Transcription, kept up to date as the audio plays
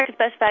America's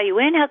Best Value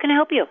Inn. How can I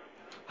help you?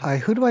 Hi,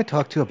 who do I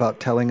talk to about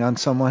telling on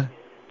someone?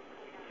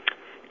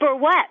 For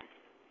what?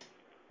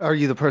 Are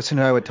you the person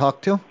who I would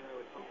talk to?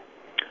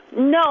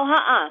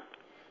 No,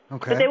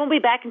 Okay. But they won't be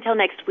back until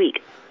next week.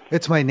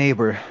 It's my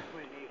neighbor.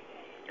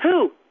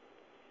 Who?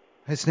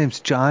 His name's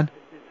John.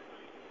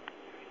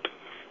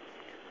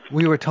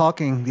 We were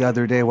talking the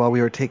other day while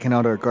we were taking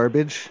out our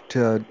garbage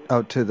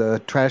out to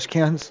the trash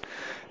cans,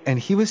 and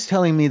he was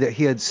telling me that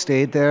he had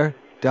stayed there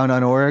down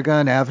on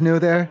Oregon Avenue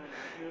there,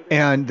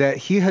 and that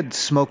he had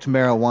smoked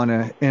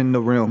marijuana in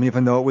the room,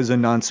 even though it was a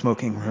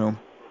non-smoking room.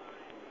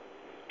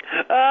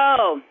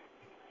 Oh.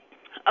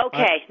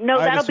 Okay.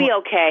 That'll be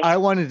okay. I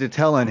wanted to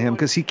tell on him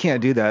because he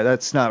can't do that.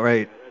 That's not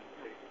right.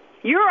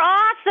 You're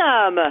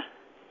awesome.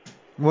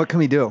 What can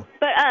we do?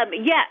 But,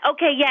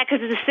 because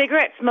the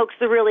cigarette smoke's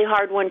the really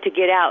hard one to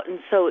get out, and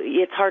so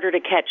it's harder to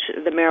catch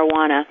the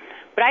marijuana.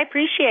 But I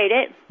appreciate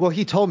it. Well,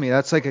 he told me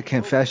that's like a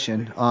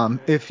confession.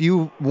 If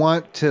you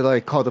want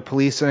to call the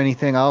police or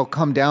anything, I'll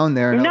come down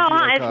there. And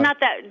it's not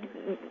that.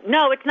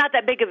 No, it's not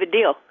that big of a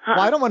deal. Well,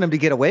 I don't want him to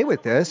get away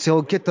with this.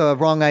 He'll get the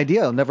wrong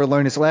idea. He'll never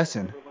learn his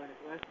lesson.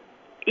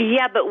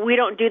 Yeah, but we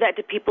don't do that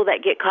to people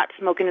that get caught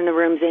smoking in the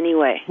rooms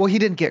anyway. Well, he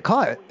didn't get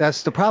caught.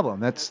 That's the problem.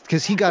 That's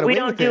because he got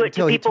away with it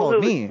until he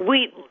told me.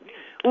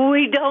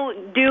 We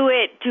don't do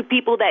it to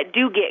people that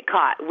do get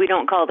caught. We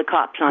don't call the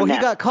cops on them. Well,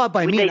 he got caught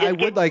by me.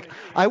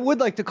 I would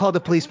like to call the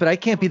police, but I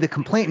can't be the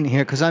complainant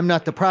here because I'm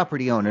not the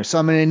property owner. So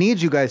I'm going to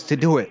need you guys to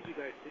do it.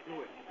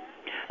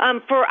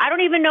 I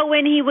don't even know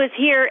when he was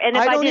here, and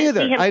if I didn't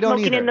see him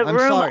smoking in the room.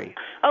 I'm sorry.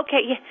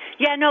 Okay,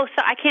 no,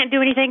 so I can't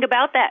do anything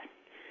about that.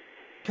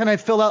 Can I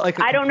fill out a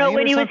complaint? I don't know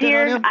when he was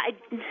here.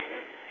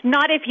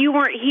 Not if you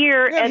weren't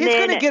here. Yeah, he's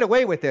going to get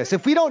away with this.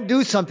 If we don't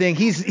do something,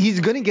 he's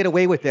going to get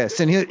away with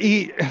this. And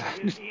he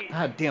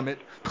God damn it.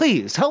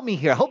 Please, help me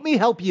here. Help me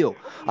help you.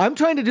 I'm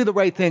trying to do the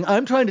right thing.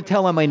 I'm trying to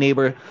tell on my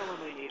neighbor.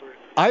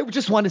 I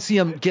just want to see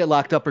him get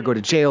locked up or go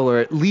to jail or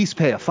at least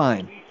pay a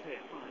fine.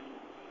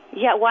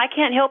 Yeah, well, I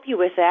can't help you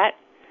with that.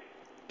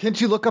 Can't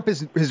you look up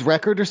his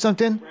record or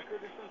something?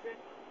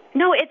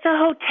 No, it's a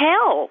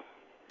hotel.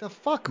 The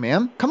fuck,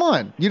 ma'am? Come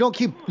on. You don't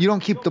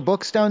keep the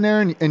books down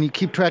there and you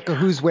keep track of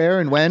who's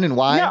where and when and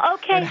why? No,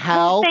 okay. And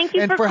how well, thank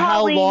you and for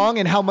calling. How long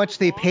and how much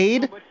they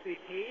paid?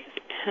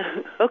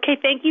 Okay,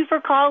 thank you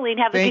for calling.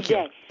 Have a good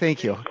day.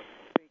 Thank you.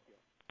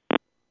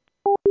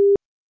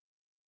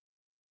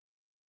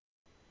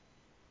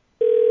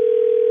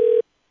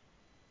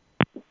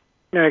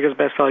 America's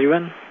Best Value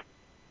Inn.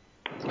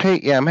 Hey,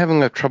 yeah, I'm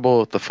having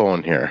trouble with the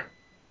phone here.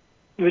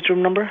 Which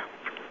room number?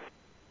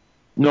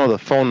 No, the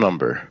phone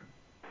number.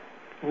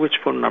 Which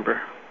phone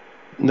number?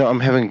 No, I'm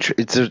having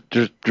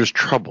there's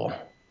trouble.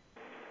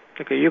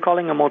 Okay, you're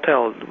calling a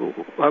motel.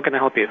 How can I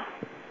help you?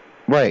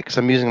 Right, because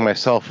I'm using my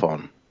cell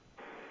phone.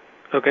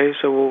 Okay,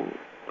 so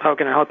how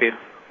can I help you?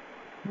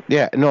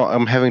 Yeah, no,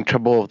 I'm having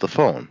trouble with the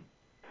phone.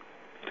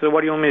 So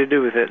what do you want me to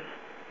do with it?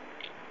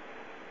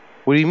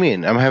 What do you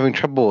mean? I'm having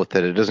trouble with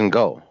it. It doesn't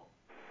go.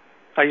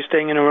 Are you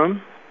staying in a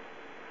room?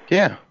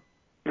 Yeah.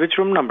 Which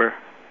room number?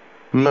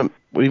 What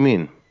do you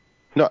mean?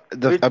 No,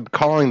 I'm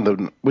calling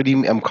the. What do you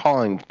mean? I'm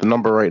calling the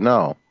number right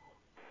now.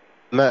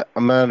 I'm not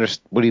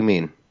what do you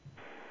mean?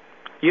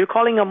 You're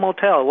calling a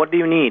motel. What do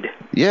you need?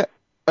 Yeah,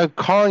 I'm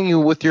calling you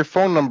with your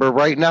phone number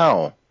right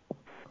now.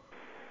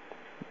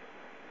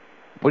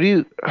 What are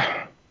you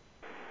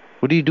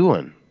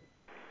doing?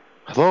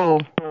 Hello?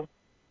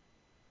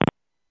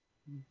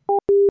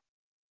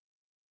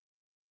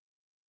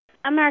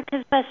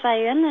 America's Best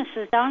Value Inn.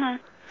 This is Donna.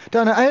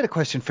 Donna, I had a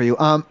question for you.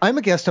 I'm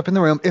a guest up in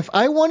the room. If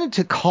I wanted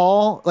to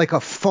call a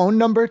phone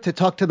number to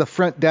talk to the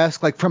front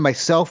desk, from my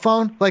cell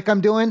phone, like I'm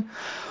doing,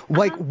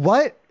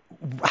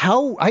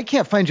 how, I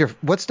can't find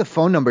what's the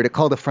phone number to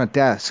call the front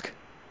desk?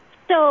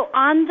 So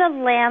on the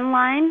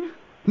landline?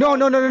 No.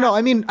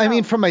 I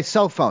mean from my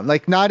cell phone,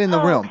 not in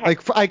the room.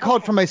 Okay. I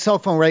called from my cell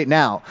phone right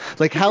now.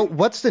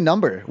 What's the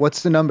number?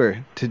 What's the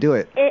number to do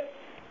it?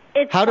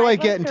 It's how do I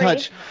get in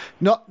touch?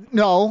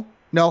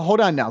 No,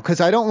 hold on now, because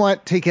I don't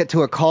want to get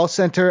to a call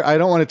center. I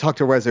don't want to talk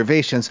to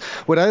reservations.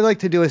 What I like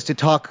to do is to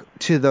talk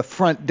to the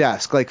front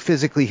desk,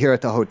 physically here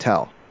at the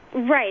hotel.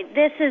 Right.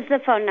 This is the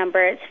phone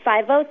number. It's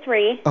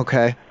 503.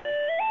 Okay.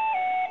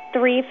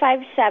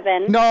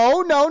 357.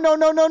 No.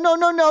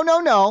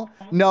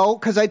 No,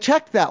 because I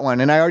checked that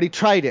one, and I already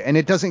tried it, and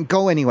it doesn't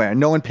go anywhere.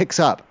 No one picks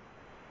up.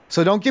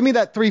 So don't give me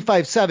that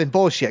 357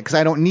 bullshit, because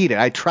I don't need it.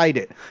 I tried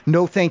it.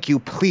 No, thank you,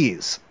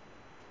 please.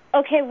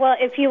 Okay, well,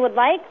 if you would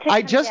like to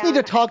I just need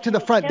to talk to the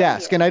front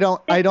desk, and I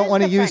don't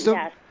want to use them.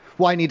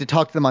 Well, I need to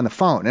talk to them on the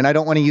phone, and I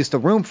don't want to use the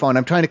room phone.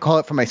 I'm trying to call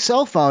it from my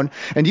cell phone,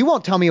 and you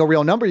won't tell me a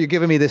real number. You're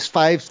giving me this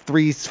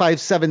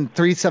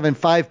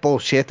 537-375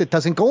 bullshit that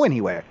doesn't go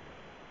anywhere.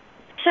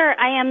 Sure,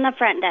 I am the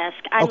front desk.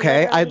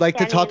 Okay, I'd like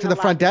to talk to the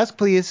front desk,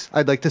 please.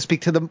 I'd like to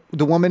speak to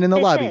the woman in the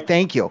lobby.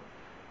 Thank you.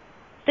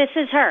 This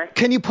is her.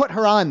 Can you put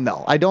her on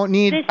though? I don't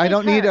need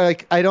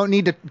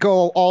to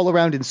go all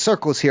around in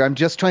circles here. I'm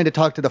just trying to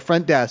talk to the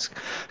front desk,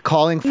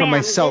 calling from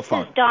my cell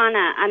phone. This is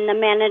Donna. I'm the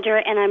manager,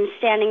 and I'm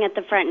standing at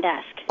the front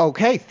desk.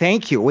 Okay,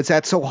 thank you. Was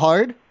that so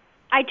hard?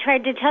 I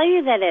tried to tell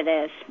you that it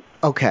is.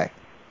 Okay.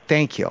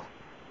 Thank you.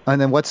 And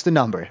then what's the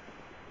number?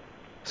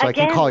 So I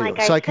can Again, call you. like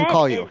I So I can said,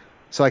 call you.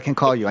 So I can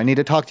call you. I need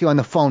to talk to you on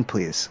the phone,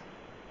 please.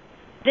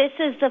 This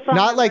is the phone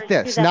Not number like to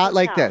this. the Not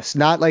like hotel. this.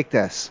 Not like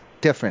this.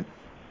 Different.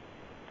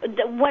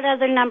 What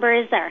other number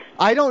is there?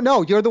 I don't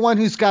know. You're the one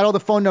who's got all the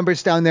phone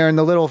numbers down there in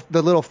the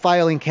little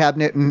filing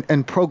cabinet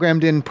and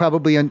programmed in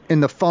probably in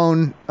the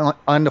phone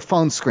on the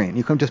phone screen.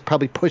 You can just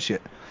probably push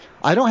it.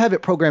 I don't have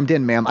it programmed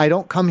in, ma'am. I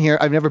don't come here.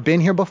 I've never been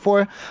here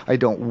before. I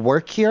don't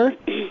work here.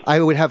 I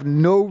would have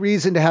no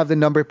reason to have the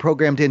number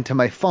programmed into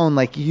my phone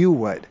like you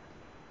would.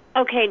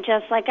 Okay,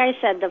 just like I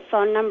said, the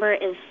phone number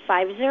is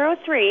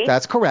 503.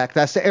 That's correct.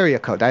 That's the area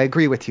code. I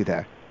agree with you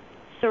there.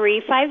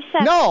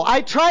 357. No, I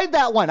tried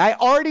that one. I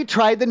already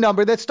tried the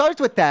number that starts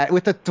with that,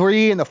 with the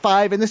 3 and the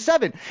 5 and the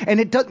 7.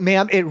 And it does,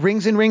 ma'am, it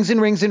rings and rings and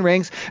rings and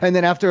rings. And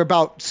then after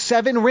about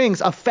 7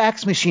 rings, a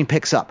fax machine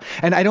picks up.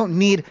 And I don't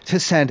need to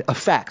send a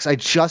fax. I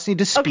just need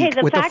to speak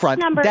with the front fax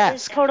number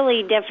desk. is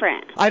totally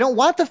different. I don't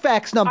want the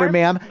fax number,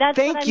 ma'am. That's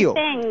Thank what I'm you.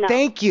 saying, though.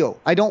 Thank you.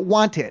 I don't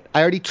want it. I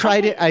already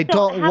tried it. I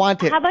don't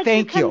want it. How about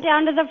Thank you come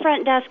down to the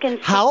front desk and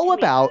speak How to me?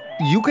 about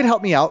you could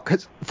help me out?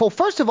 Well,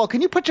 first of all,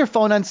 can you put your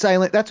phone on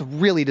silent? That's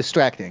really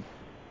distracting.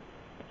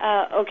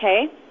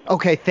 Okay.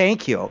 Okay,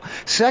 thank you.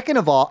 Second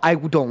of all, I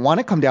don't want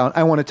to come down.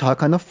 I want to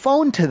talk on the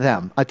phone to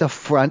them at the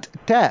front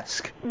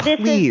desk. Please.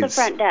 This is the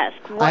front desk.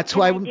 That's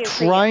why I'm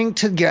trying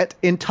to get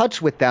in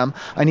touch with them.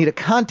 I need a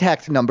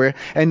contact number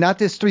and not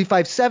this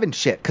 357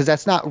 shit, because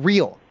that's not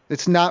real.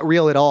 It's not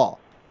real at all.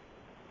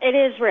 It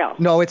is real.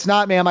 No, it's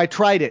not, ma'am. I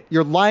tried it.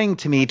 You're lying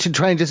to me to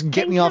try and just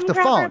get me off the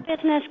phone. Grab our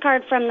business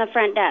card from the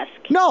front desk.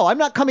 No, I'm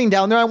not coming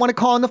down there. I want to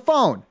call on the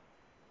phone.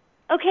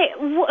 Okay,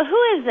 who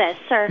is this,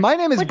 sir? My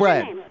name is What's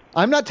Brad. your name?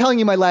 I'm not telling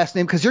you my last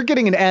name because you're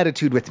getting an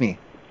attitude with me.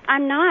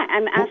 I'm not.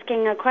 I'm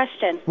asking a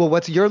question. Well,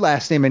 what's your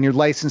last name and your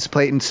license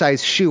plate and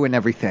size shoe and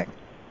everything?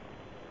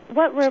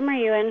 What room are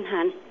you in,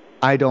 hon?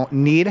 I don't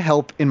need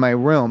help in my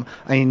room.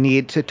 I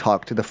need to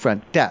talk to the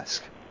front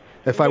desk.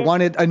 If I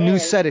wanted a new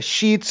set of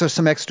sheets or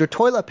some extra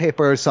toilet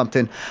paper or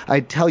something,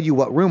 I'd tell you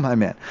what room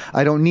I'm in.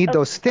 I don't need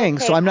those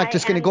things, so I'm not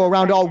just going to go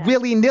around all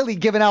willy-nilly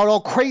giving out all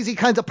crazy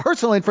kinds of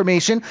personal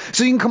information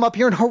so you can come up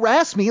here and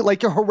harass me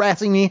like you're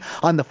harassing me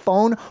on the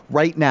phone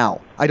right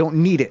now. I don't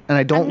need it, and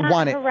I don't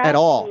want it at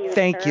all.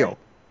 Thank you.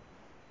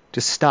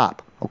 Just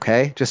stop,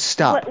 okay? Just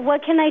stop.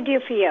 What can I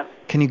do for you?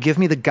 Can you give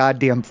me the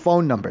goddamn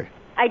phone number?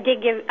 I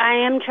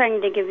am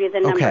trying to give you the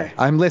number. Okay,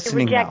 I'm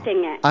listening now. You're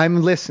rejecting it.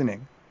 I'm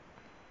listening.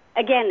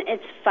 Again,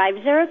 it's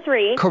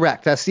 503.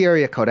 Correct. That's the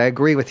area code. I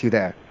agree with you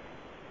there.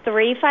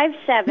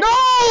 357. No!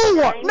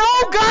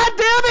 No, God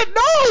damn it,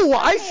 no!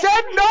 I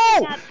said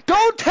no!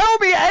 Don't tell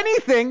me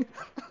anything!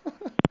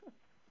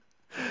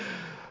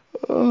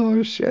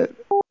 Oh, shit.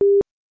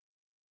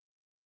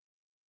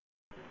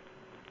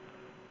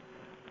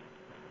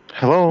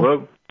 Hello?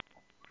 Hello?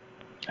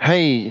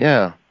 Hey,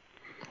 yeah.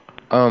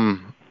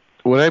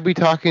 Would I be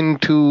talking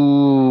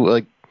to,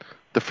 like,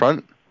 the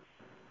front?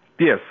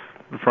 Yes,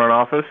 the front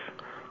office.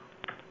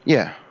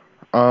 Yeah.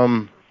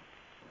 Kind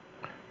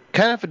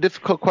of a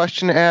difficult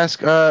question to ask.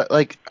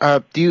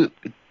 Do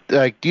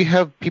you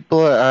have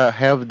people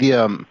have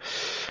the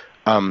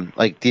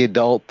like the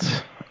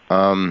adult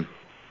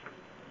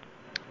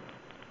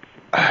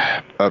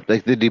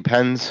like the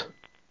depends?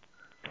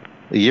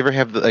 You ever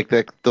have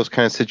those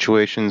kind of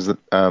situations that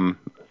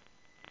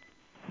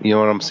you know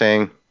what I'm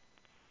saying?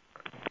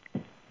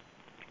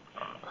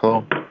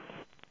 Hello,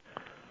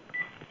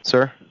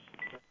 sir.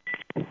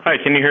 Hi,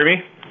 can you hear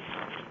me?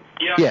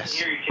 Yeah,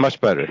 yes, much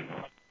better.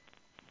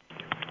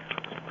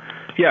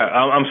 Yeah,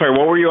 I'm sorry,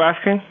 what were you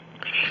asking?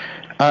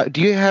 Do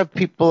you have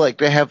people like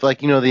they have like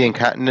the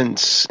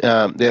incontinence, they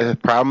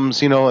have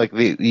problems, like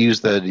they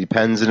use the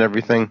depends and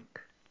everything?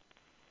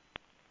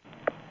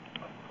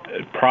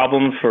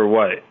 Problems for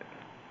what?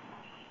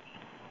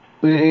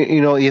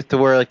 You have to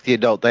wear like the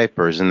adult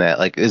diapers and that.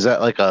 Like, is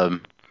that like a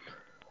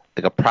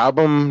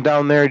problem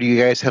down there? Do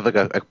you guys have like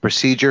a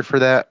procedure for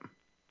that?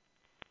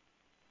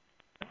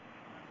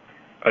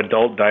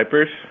 Adult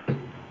diapers?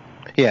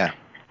 Yeah.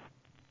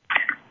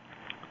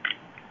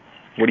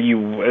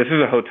 This is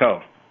a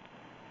hotel.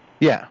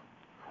 Yeah.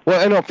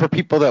 Well, I know for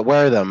people that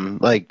wear them,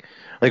 like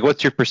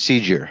what's your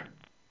procedure?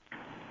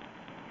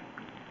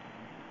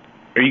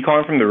 Are you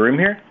calling from the room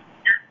here?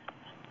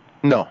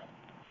 No.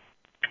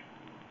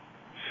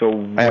 So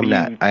I am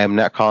not. I am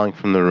not calling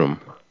from the room.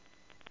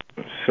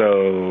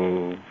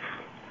 So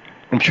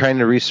I'm trying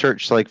to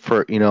research for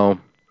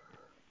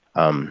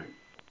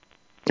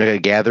like a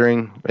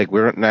gathering, like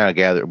we're not a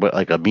gather, but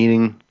like a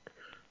meeting,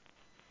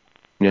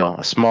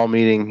 a small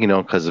meeting,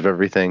 because of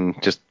everything,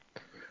 just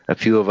a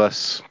few of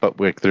us, but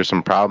there's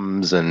some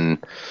problems, and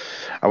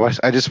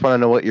I just want to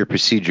know what your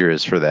procedure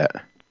is for that.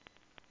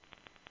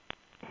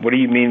 What do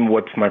you mean,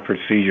 what's my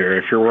procedure?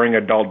 If you're wearing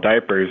adult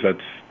diapers,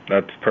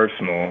 that's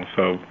personal,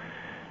 so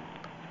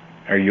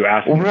are you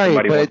asking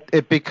somebody but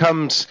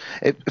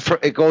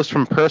it goes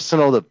from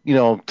personal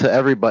to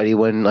everybody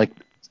when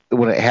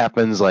it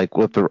happens, like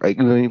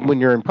when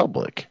you're in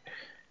public.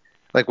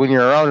 like when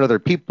you're around other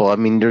people, I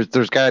mean,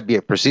 there's got to be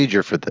a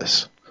procedure for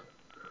this.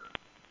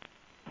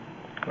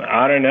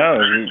 I don't know.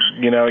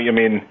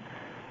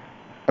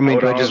 I mean,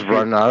 do I just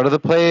run out of the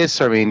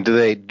place? I mean,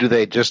 do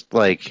they just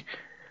like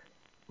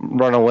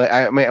run away?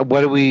 I mean,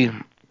 what do we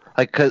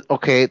like?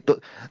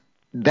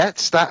 That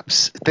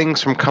stops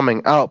things from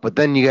coming out, but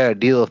then you got to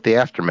deal with the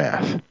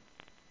aftermath.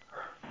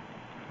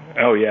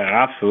 Oh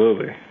yeah,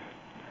 absolutely.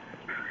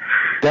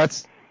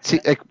 That's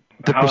like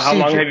the procedure. How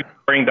long have you been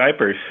wearing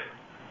diapers?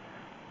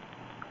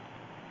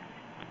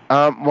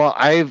 Well,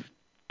 I'm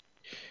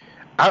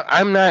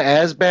not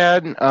as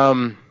bad.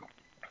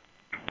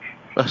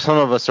 Some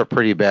of us are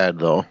pretty bad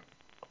though.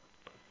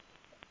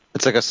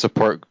 It's like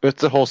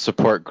it's a whole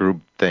support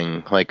group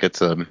thing. Like it's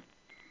trying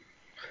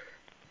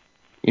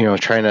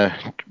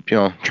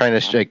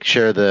to like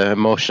share the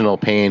emotional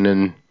pain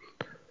and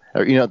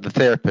the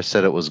therapist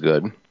said it was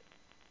good.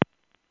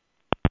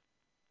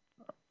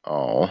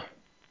 Oh.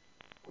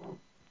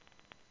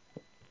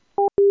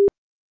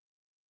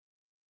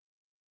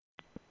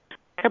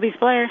 Cubby's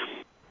Blair.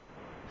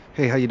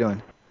 Hey, how you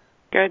doing?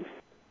 Good.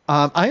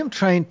 I am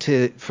trying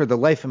to, for the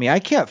life of me, I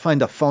can't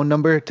find a phone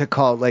number to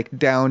call like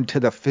down to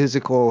the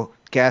physical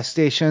gas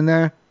station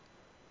there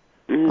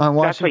on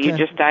Washington. That's what you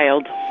just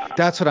dialed.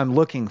 That's what I'm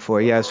looking for.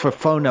 Yeah, it's for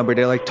phone number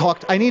to like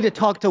talk. I need to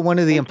talk to one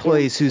of the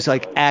employees who's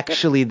like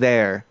actually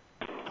there.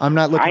 I'm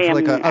not looking for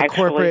like a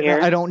corporate. Here.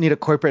 I don't need a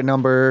corporate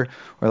number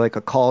or like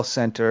a call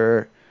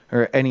center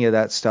or any of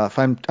that stuff.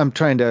 I'm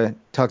trying to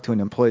talk to an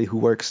employee who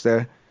works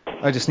there.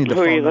 I just need the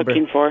phone number. Who are you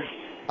looking for?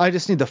 I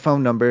just need the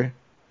phone number.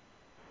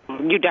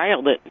 You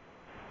dialed it.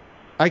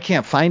 I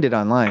can't find it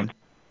online.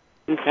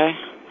 Okay.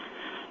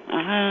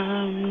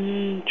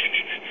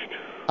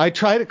 I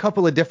tried a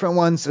couple of different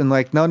ones and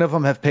like none of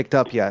them have picked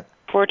up yet.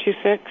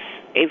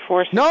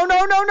 426-846. No.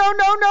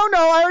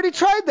 I already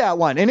tried that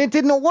one and it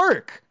didn't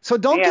work. So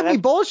don't give me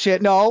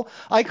bullshit. No,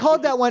 I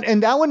called that one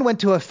and that one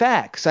went to a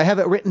fax. I have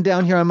it written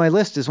down here on my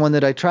list as one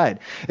that I tried.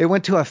 It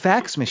went to a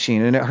fax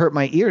machine and it hurt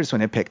my ears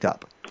when it picked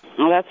up.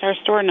 Well, that's our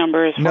store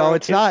number. No,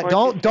 it's not.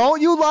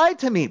 Don't you lie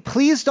to me.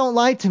 Please don't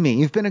lie to me.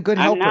 You've been a good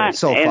helper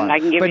so far. And I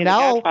can give you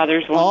now, the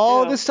Godfather's one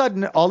all too. of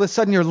a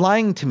sudden you're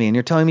lying to me and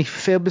you're telling me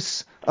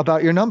fibs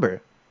about your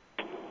number.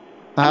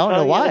 I don't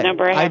know why.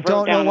 I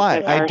don't know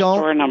why. I don't.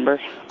 Store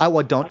number.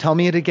 Well, don't tell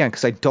me it again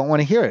because I don't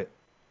want to hear it.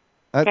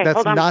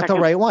 That's not the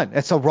right one.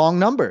 It's a wrong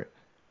number.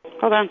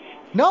 Hold on.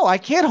 No, I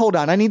can't hold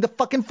on. I need the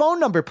fucking phone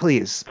number,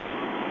 please.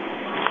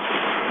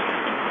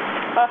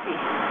 Buffy,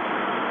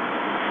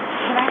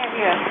 can I have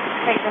you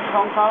take this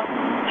phone call?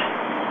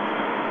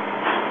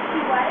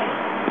 What?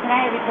 Can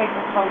I have you take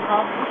this phone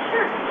call?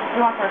 Sure. He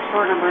wants our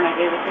store number and I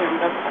gave it to him.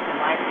 Don't fucking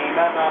lie to me.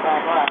 Blah, blah,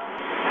 blah, blah.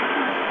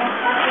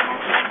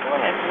 Go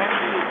ahead.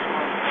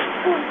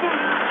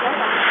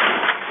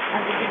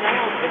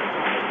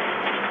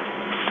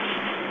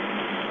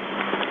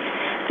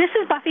 This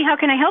is Buffy. How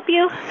can I help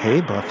you?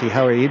 Hey, Buffy.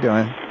 How are you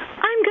doing?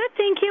 I'm good,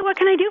 thank you. What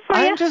can I do for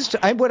you?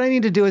 What I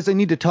need to do is I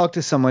need to talk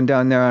to someone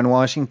down there on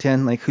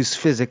Washington, like who's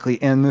physically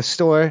in the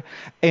store.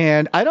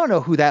 And I don't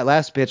know who that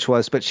last bitch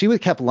was, but she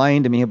kept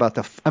lying to me about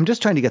I'm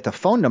just trying to get the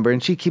phone number,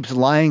 and she keeps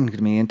lying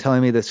to me and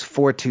telling me this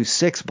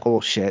 426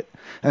 bullshit.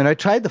 And I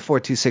tried the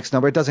 426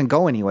 number. It doesn't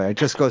go anywhere. It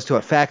just goes to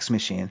a fax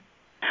machine.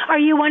 Are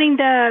you wanting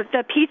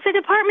the pizza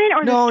department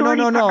or the store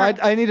department?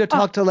 No. I need to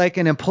talk to like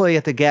an employee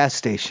at the gas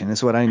station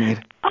is what I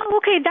need. Oh,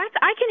 okay.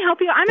 I can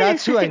help you. I'm an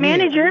assistant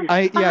manager.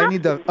 I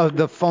need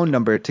the phone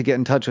number to get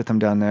in touch with them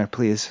down there,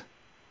 please.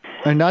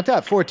 And not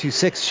that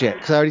 426 shit,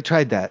 because I already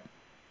tried that.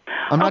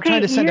 I'm not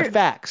trying to send a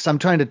fax. I'm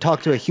trying to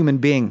talk to a human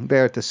being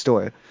there at the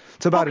store.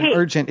 It's about an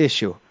urgent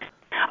issue.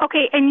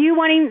 Okay, and you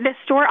wanting the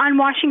store on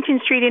Washington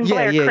Street in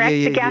Blair, correct?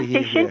 The gas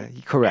station? Yeah,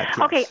 correct.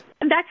 Yes. Okay,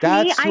 that's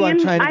me. Who I'm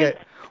trying to get.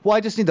 Well, I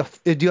just need do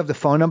you have the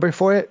phone number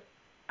for it?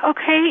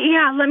 Okay,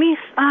 yeah, let me,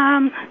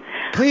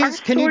 Please,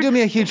 can you do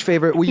me a huge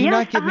favor? Will you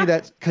not give me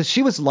that? Because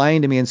she was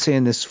lying to me and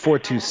saying this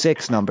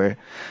 426 number,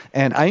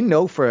 and I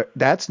know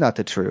that's not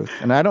the truth,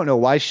 and I don't know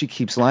why she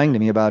keeps lying to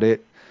me about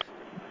it.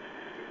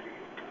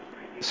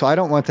 So I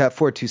don't want that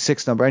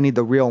 426 number. I need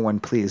the real one,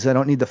 please. I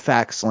don't need the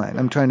fax line.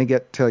 I'm trying to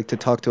get to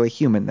talk to a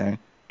human there.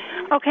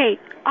 Okay,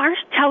 our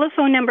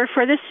telephone number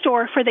for the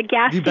store for the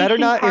gas station. You better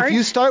not. If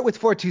you start with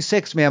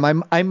 426,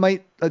 ma'am, I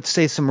might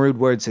say some rude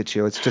words at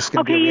you. It's just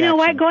going to be a reaction. Okay, you know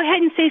what? Go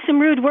ahead and say some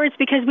rude words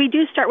because we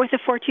do start with a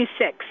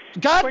 426.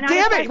 God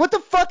damn it! What the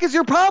fuck is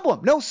your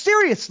problem? No,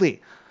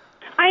 seriously.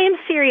 I am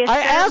serious. I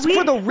asked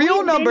for the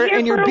real number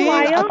and you're being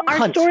a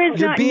cunt.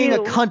 You're being a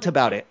cunt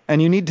about it,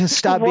 and you need to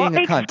stop being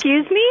a cunt.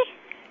 Excuse me?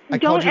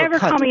 Don't ever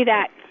call me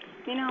that.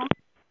 You know.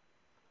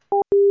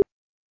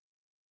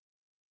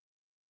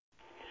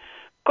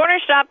 Corner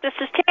Stop, this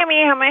is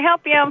Tammy. How may I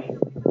help you?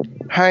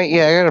 Hi,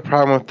 yeah, I got a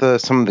problem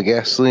with some of the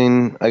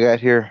gasoline I got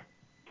here.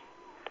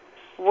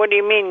 What do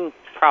you mean,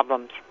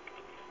 problems?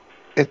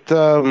 It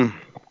ended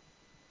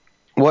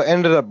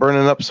up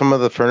burning up some of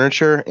the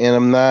furniture, and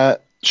I'm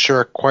not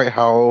sure quite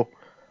how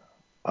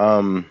we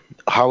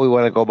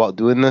want to go about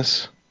doing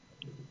this.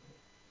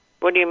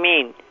 What do you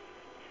mean?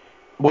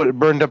 Well, it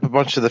burned up a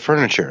bunch of the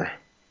furniture.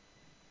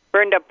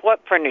 Burned up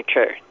what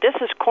furniture? This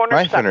is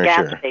Corner Stop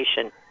gas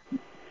station.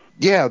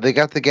 Yeah, they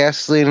got the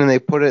gasoline and they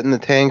put it in the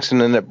tanks, and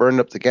then it burned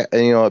up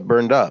it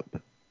burned up.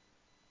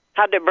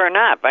 How'd it burn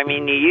up? I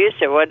mean, you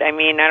used it. I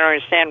don't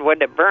understand. What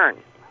did it burn?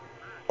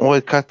 Well,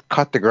 it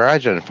caught the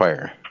garage on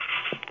fire.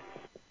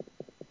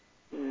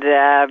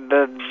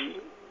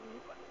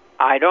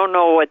 I don't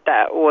know what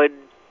that would...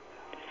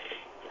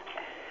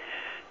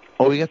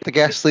 Oh, we got the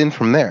gasoline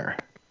from there.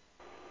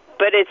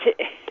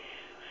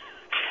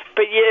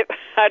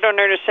 I don't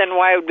understand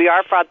why it would be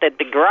our fault that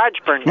the garage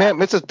burned up.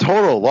 Ma'am, it's a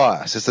total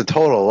loss. It's a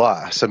total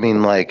loss. I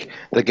mean,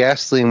 the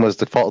gasoline was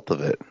the fault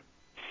of it.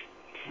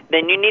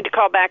 Then you need to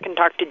call back and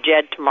talk to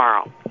Jed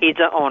tomorrow. He's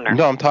the owner.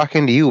 No, I'm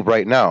talking to you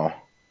right now.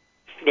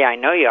 Yeah, I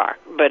know you are,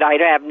 but I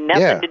have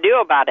nothing to do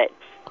about it.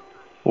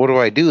 What do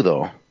I do,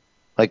 though?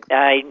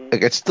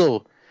 It's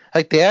still...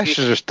 the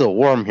ashes are still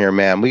warm here,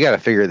 ma'am. We got to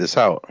figure this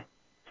out.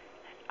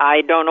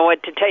 I don't know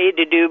what to tell you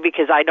to do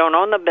because I don't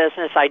own the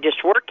business. I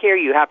just work here.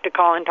 You have to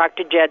call and talk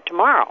to Jed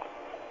tomorrow.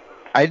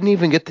 I didn't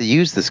even get to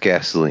use this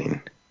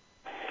gasoline.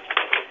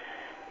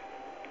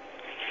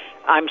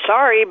 I'm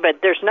sorry, but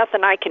there's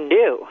nothing I can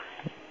do.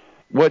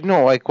 What?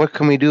 No, what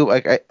can we do?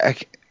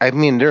 I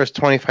mean, there's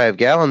 25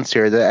 gallons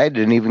here that I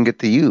didn't even get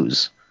to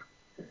use.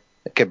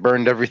 It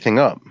burned everything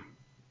up.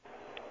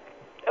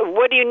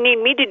 What do you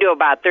need me to do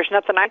about it? There's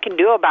nothing I can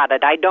do about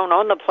it. I don't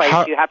own the place.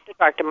 You have to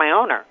talk to my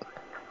owner.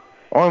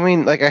 Oh, I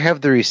mean, I have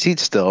the receipt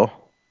still.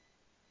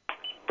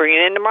 Bring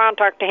it in tomorrow and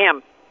talk to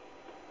him.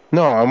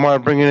 No, I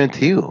want to bring it in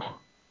to you.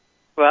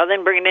 Well,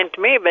 then bring it in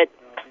to me, but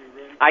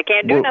I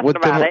can't do nothing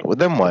about it.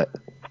 Then what?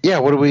 Yeah,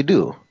 what do we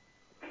do?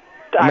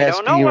 I'm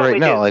asking you right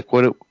now.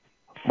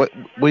 What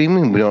do you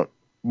mean we don't?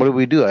 What do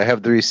we do? I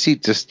have the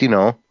receipt. Just It's a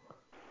receipt.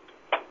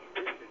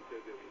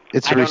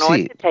 I don't know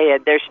what to tell you.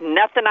 There's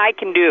nothing I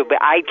can do, but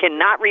I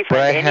cannot refund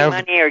any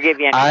money or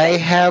give you anything. I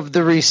have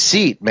the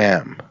receipt,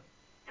 ma'am.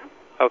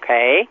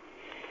 Okay.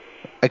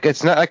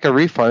 It's not like a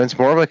refund. It's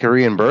more like a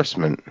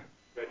reimbursement.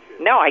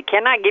 No, I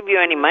cannot give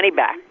you any money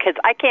back because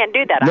I can't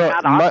do that. I'm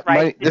not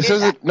authorized to do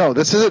that. No,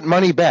 this isn't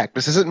money back.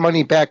 This isn't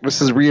money back. This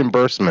is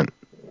reimbursement.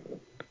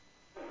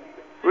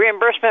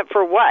 Reimbursement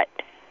for what?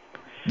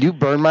 You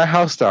burned my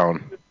house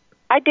down.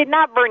 I did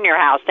not burn your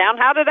house down.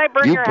 How did I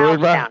burn your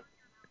house down?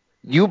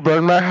 You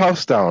burned my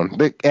house down.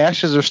 The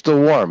ashes are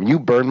still warm. You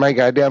burned my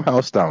goddamn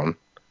house down.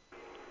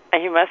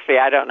 You must be.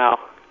 I don't know.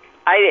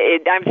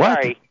 I'm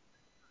sorry.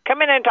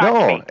 Come in and talk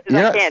to me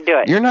because I can't do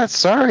it. You're not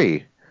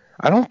sorry.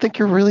 I don't think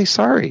you're really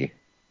sorry.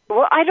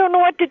 Well, I don't know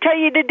what to tell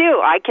you to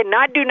do. I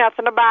cannot do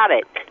nothing about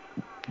it.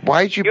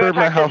 Why'd you burn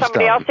my house down? You want to talk to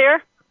somebody else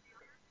here?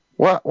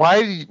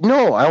 Why?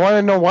 No, I want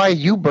to know why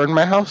you burned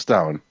my house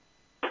down.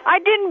 I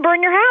didn't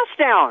burn your house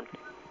down.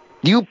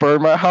 You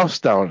burned my house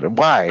down.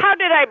 Why? How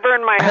did I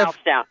burn my house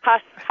down?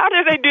 How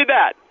did I do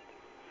that?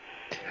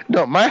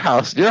 No, my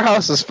house. Your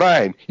house is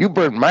fine. You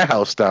burned my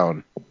house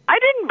down. I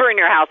didn't burn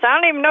your house. I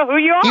don't even know who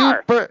you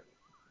are.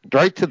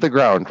 Right to the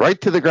ground.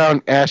 Right to the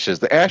ground. Ashes.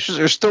 The ashes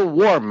are still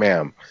warm,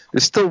 ma'am.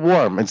 It's still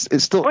warm. It's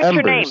still embers. What's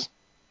your name?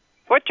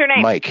 What's your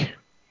name? Mike.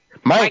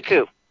 Mike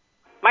who?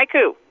 Mike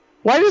who?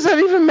 Why does that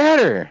even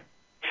matter?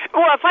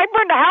 Well, if I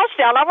burned a house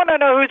down, I want to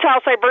know whose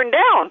house I burned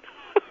down.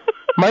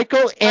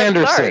 Michael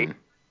Anderson.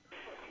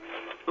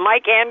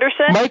 Mike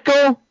Anderson?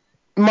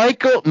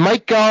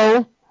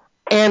 Michael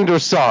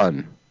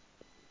Anderson.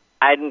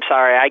 I'm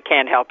sorry, I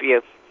can't help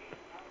you.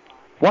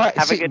 What?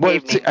 Have a good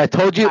evening. I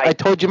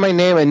told you my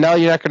name, and now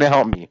you're not going to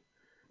help me.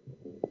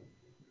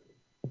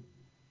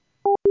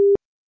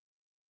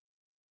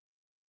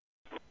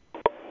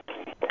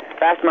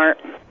 Fast Mart.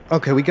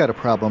 Okay, we got a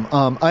problem.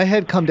 I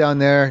had come down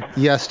there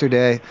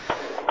yesterday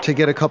to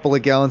get a couple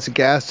of gallons of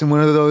gas in one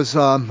of those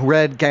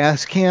red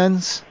gas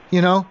cans,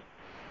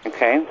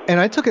 Okay. And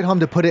I took it home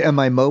to put it in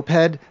my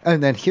moped,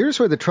 and then here's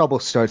where the trouble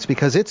starts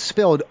because it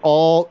spilled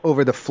all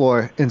over the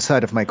floor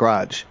inside of my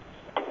garage.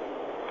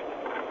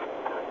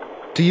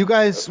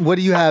 What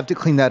do you have to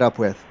clean that up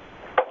with?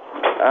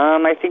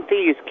 I think they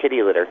use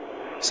kitty litter.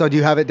 So do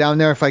you have it down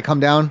there if I come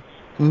down?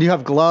 And do you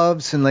have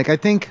gloves and I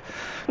think...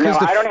 No,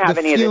 I don't have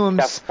any of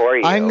this stuff for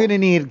you. I'm going to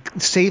need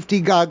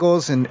safety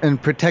goggles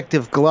and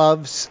protective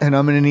gloves, and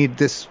I'm going to need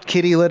this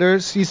kitty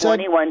litters, you said?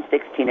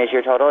 2116 is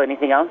your total.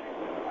 Anything else?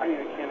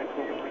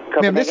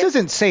 Ma'am, this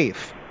isn't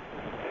safe.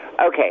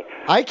 Okay.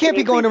 I can't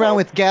be going around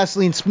with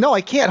gasoline. No,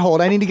 I can't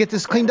hold. I need to get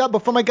this cleaned up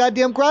before my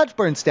goddamn garage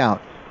burns down.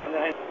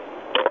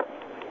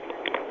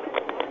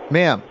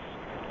 Ma'am.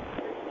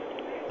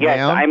 Yes,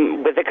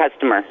 I'm with a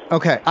customer.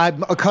 Okay,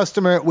 I'm a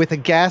customer with a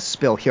gas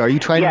spill here. Are you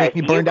trying to make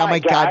me burn down my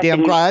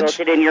goddamn garage?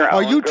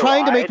 Are you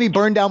trying to make me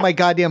burn down my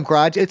goddamn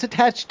garage? It's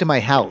attached to my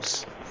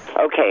house.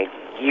 Okay.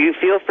 You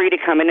feel free to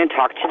come in and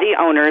talk to the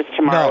owners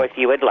tomorrow if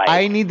you would like.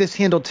 I need this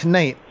handled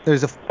tonight.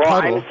 There's a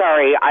puddle. I'm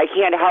sorry. I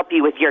can't help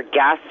you with your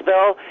gas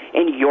spill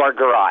in your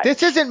garage.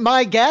 This isn't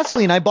my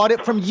gasoline. I bought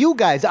it from you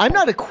guys. I'm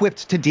not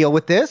equipped to deal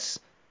with this.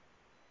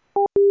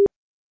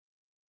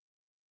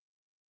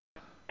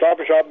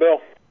 Copper shop,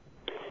 Bill.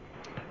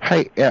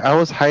 Hi, I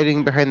was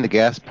hiding behind the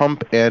gas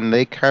pump, and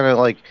they kind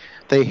of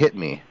they hit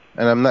me,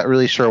 and I'm not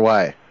really sure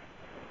why.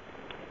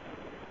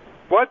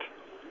 What?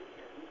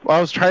 Well,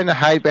 I was trying to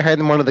hide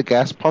behind one of the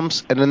gas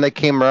pumps, and then they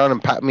came around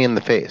and popped me in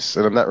the face,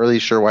 and I'm not really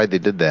sure why they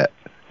did that.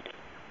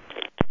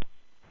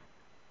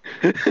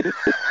 Thank you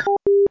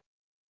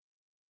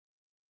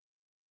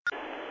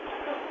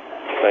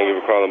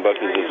for calling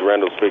Bucky's. This is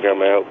Randall speaking. How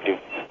may I help you?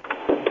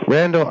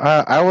 Randall,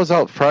 I was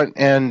out front,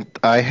 and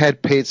I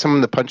had paid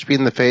someone to punch me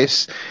in the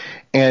face,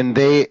 and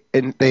they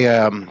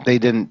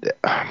didn't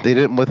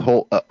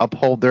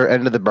uphold their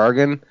end of the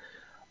bargain.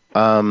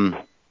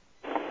 Can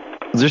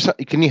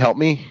you help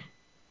me?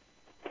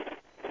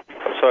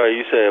 Sorry,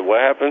 you said what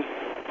happened?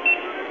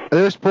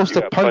 They were supposed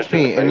to punch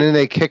me, and then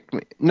they kicked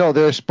me. No,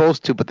 they were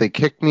supposed to, but they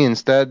kicked me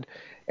instead,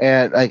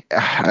 and I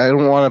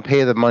don't want to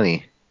pay the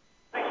money.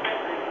 I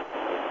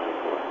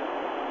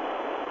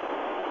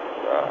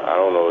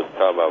don't know what you're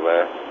talking about,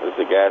 man. It's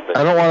a gas station.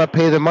 I don't want to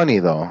pay the money,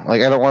 though. I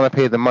don't want to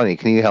pay the money.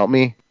 Can you help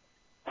me?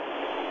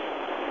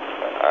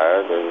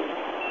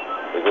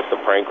 Is this a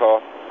prank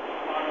call?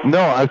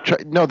 No,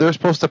 No, they're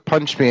supposed to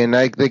punch me, and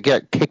they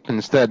get kicked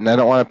instead, and I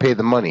don't want to pay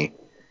the money.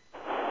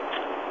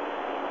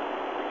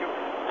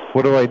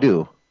 What do I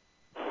do?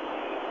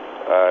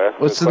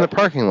 What's in the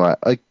parking lot?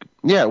 What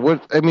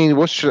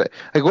should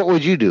what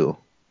would you do?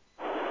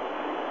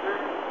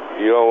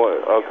 You don't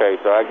want, okay,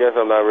 so I guess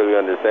I'm not really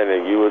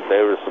understanding.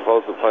 They were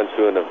supposed to punch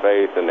you in the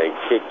face, and they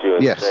kicked you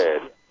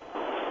instead. Yes.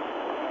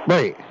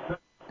 Right.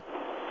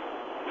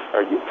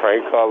 Are you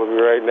prank calling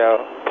me right now?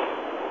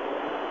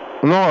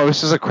 No,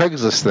 this is a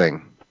Craigslist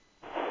thing.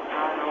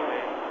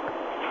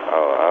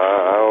 Oh,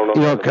 I don't know.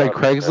 You know,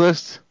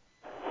 Craigslist?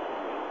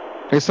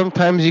 Hey,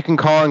 sometimes you can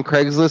call on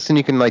Craigslist and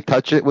you can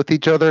touch it with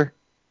each other.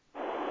 I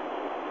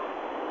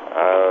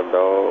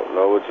don't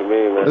know what you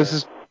mean, man. It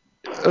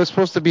was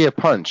supposed to be a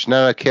punch,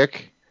 not a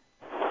kick.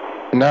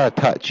 Not a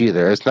touch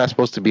either. It's not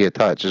supposed to be a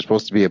touch. It's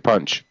supposed to be a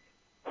punch.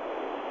 Yeah,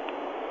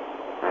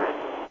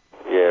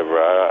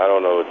 bro. I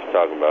don't know what you're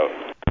talking about.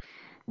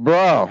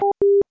 Bro.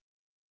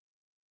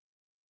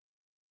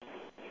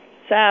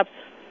 Saps.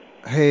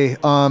 Hey,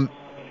 kind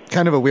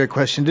of a weird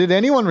question. Did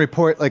anyone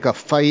report a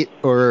fight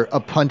or a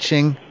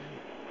punching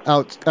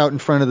out in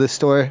front of the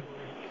store?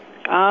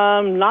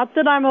 Not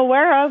that I'm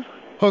aware of.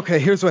 Okay,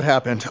 here's what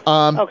happened.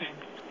 Okay.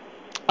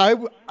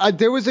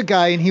 There was a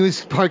guy and he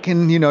was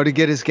parking, to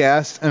get his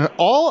gas, and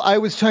all I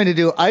was trying to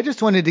do, I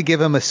just wanted to give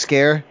him a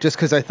scare, just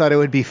because I thought it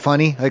would be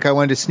funny. I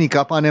wanted to sneak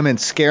up on him and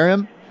scare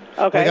him.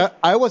 Okay.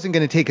 I wasn't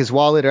going to take his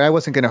wallet, or I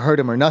wasn't going to hurt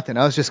him or nothing.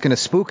 I was just going to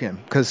spook him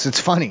because it's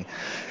funny.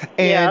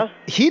 And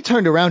he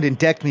turned around and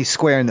decked me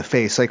square in the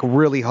face,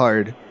 really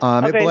hard.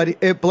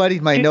 It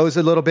bloodied my nose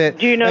a little bit.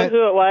 Do you know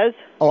who it was?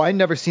 Oh, I'd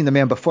never seen the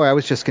man before. I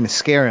was just going to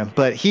scare him.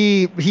 But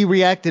he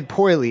reacted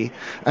poorly.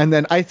 And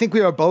then I think we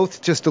were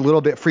both just a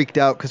little bit freaked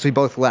out because we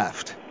both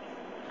left.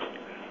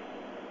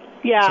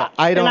 Yeah. So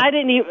I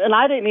didn't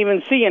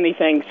even see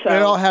anything. So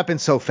it all happened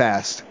so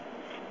fast.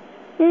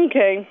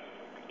 Okay.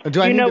 Do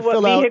I need know to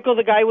fill what vehicle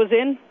the guy was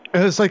in?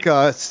 It was like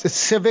a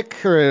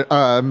Civic or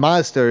a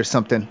Mazda or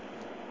something.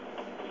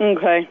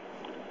 Okay.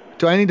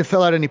 Do I need to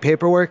fill out any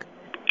paperwork?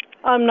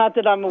 Not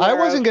that I'm aware I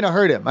wasn't going to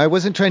hurt him. I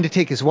wasn't trying to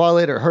take his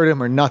wallet or hurt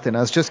him or nothing. I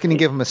was just going to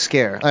give him a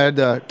scare. I had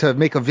to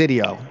make a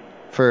video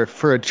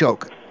for a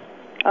joke.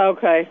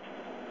 Okay.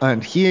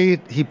 And he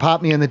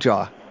popped me in the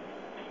jaw.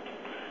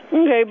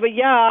 Okay, but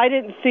yeah, I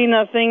didn't see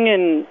nothing,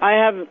 and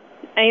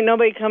ain't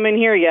nobody come in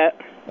here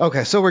yet.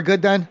 Okay, so we're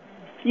good then?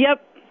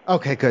 Yep.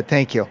 Okay, good.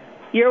 Thank you.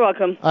 You're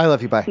welcome. I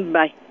love you. Bye.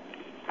 Bye.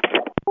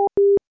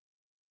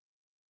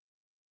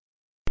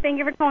 Thank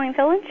you for calling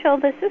Phil and Chill.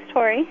 This is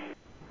Tori.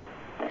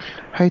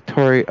 Hi,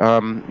 Tori.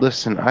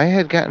 Listen, I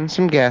had gotten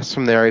some gas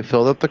from there. I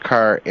filled up the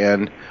car,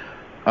 and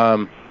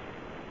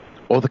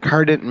the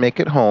car didn't make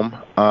it home.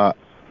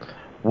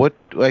 What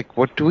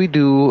do we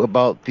do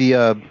about the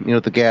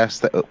the gas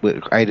that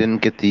I didn't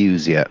get to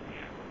use yet?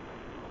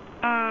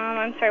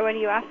 I'm sorry. What are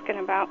you asking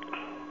about?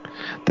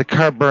 The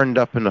car burned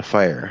up in a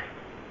fire.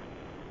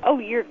 Oh,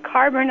 your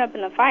car burned up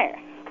in a fire.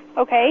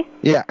 Okay.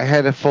 Yeah, I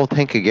had a full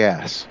tank of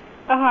gas.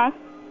 Uh-huh.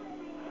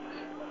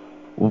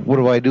 What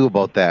do I do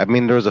about that? I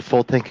mean, there was a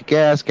full tank of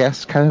gas. Gas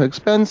is kind of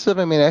expensive.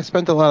 I mean, I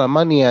spent a lot of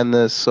money on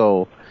this,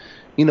 so,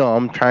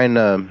 I'm trying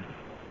to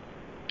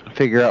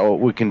figure out what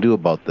we can do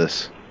about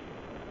this.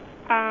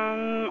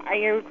 Are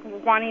you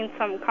wanting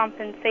some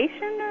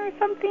compensation or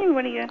something?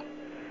 What are you...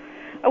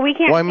 Oh, we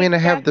can't... Well, I mean, I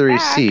have the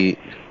receipt.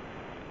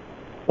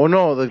 Oh,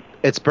 no,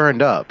 it's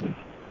burned up.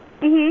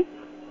 Mm-hmm.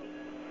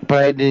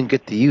 But I didn't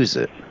get to use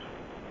it.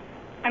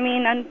 I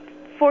mean,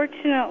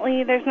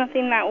 unfortunately, there's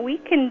nothing that we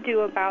can do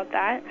about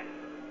that.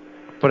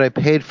 But I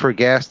paid for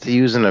gas to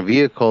use in a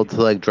vehicle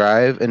to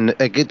drive, and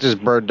it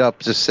just burned up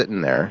just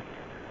sitting there.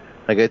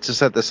 It's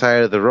just at the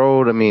side of the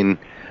road. I mean,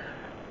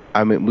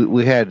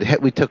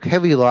 we took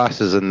heavy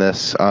losses in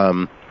this.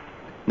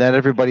 Not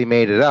everybody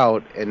made it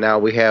out, and now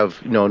we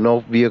have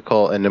no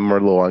vehicle, and then we're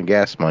low on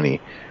gas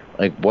money.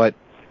 What?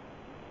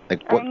 I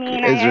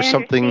mean, is there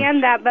something? I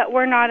understand that, but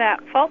we're not at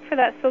fault for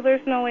that, so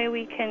there's no way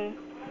we can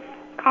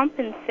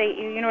compensate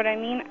you. You know what I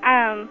mean?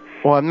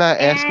 Well, I'm not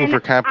asking for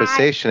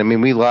compensation. I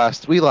mean, we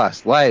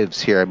lost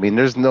lives here. I mean,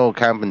 there's no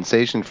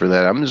compensation for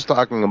that. I'm just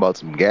talking about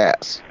some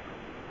gas.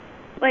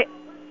 Like,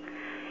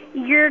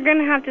 you're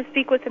gonna have to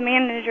speak with the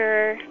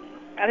manager.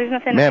 There's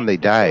nothing Ma'am, they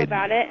died.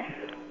 about it.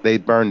 They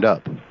burned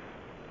up.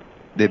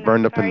 They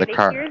burned up in the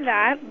car. Sorry to hear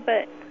that,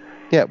 but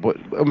yeah, but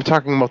I'm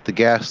talking about the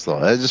gas, though.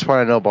 I just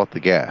want to know about the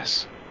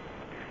gas.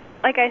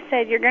 like I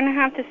said, you're gonna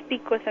have to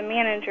speak with the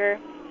manager.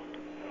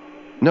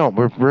 No,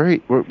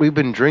 we've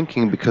been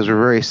drinking because we're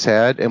very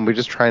sad, and we're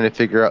just trying to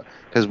figure out,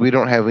 because we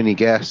don't have any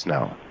gas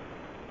now.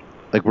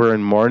 Like, we're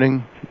in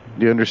mourning.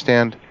 Do you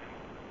understand?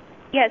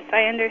 Yes,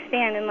 I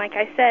understand, and like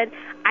I said,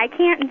 I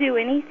can't do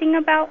anything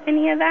about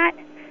any of that.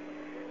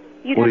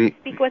 You'd have to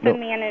speak with a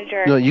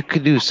manager. No, you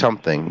could do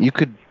something. You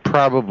could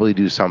probably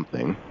do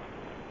something.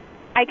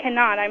 I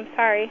cannot, I'm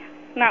sorry.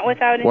 Not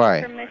without any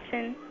Why?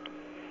 permission.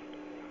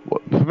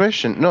 What,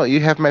 permission? No,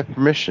 you have my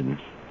permission.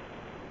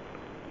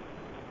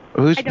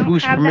 Whose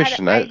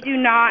permission? I do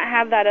not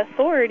have that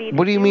authority.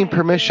 What do you mean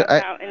permission?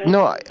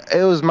 No,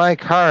 it was my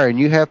car, and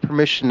you have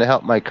permission to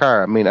help my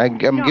car. I mean, I'm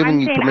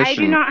giving you permission. I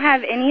do not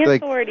have any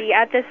authority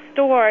at this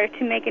store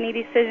to make any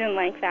decision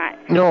like that.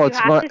 No,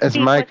 it's my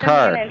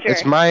car.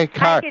 It's my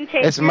car.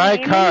 It's my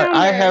car.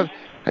 I have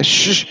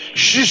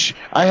shush.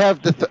 I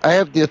have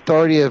the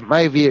authority of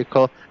my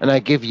vehicle, and I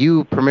give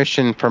you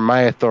permission from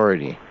my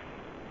authority.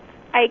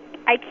 I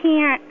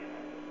can't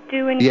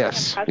do anything.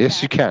 Yes,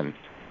 you can.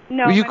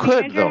 No, well, you my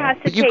could manager though. has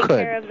to But you take could.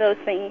 care of those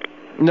things.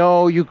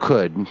 No, you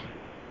could.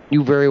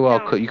 You very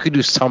well could. You could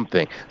do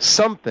something.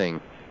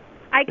 Something.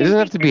 I can it doesn't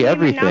have to be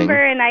everything. Number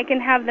and I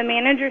can have the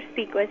manager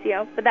speak with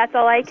you, but that's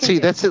all I can do.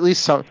 That's at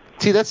least some.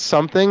 See, that's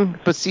something.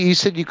 But see, you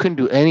said you couldn't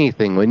do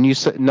anything. When you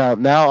said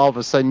now all of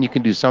a sudden you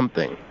can do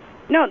something.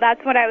 No,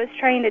 that's what I was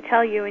trying to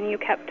tell you, and you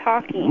kept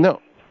talking.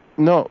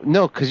 No,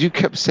 because you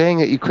kept saying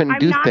that you couldn't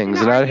do things,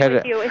 and I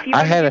had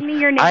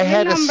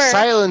to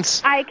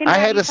silence. I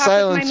had to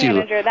silence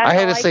you. I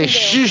had to say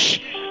shush.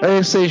 I had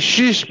to say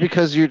shush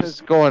because you're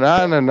just going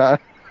on and on.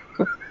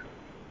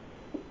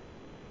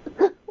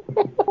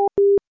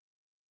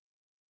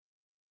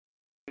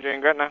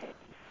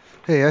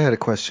 Hey, I had a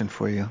question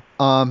for you.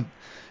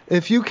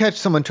 If you catch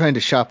someone trying to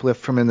shoplift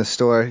from in the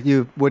store,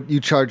 you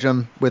charge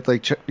them with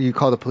you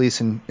call the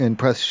police and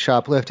press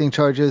shoplifting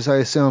charges, I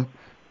assume?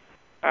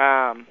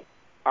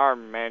 Our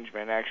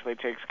management actually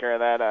takes care of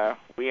that.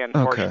 We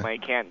unfortunately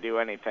can't do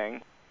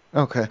anything.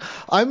 Okay.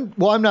 I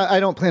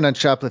don't plan on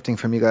shoplifting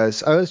from you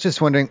guys. I was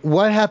just wondering,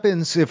 what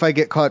happens if I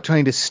get caught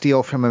trying to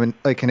steal from an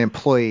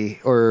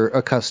employee or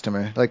a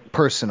customer, like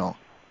personal?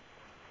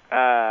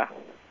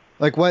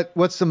 Like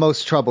what's the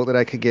most trouble that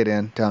I could get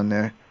in down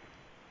there?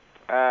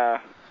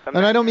 And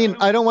I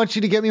don't want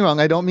you to get me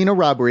wrong. I don't mean a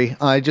robbery.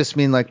 I just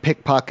mean like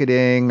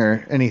pickpocketing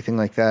or anything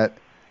like that.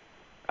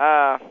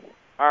 Our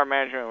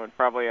management would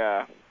probably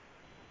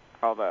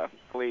call the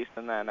police,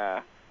 and then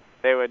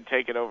they would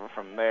take it over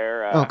from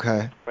there.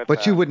 Okay.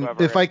 But you wouldn't,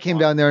 if I came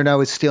down there and I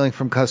was stealing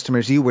from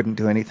customers, you wouldn't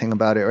do anything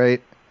about it,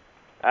 right?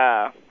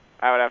 I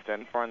would have to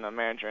inform the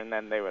manager, and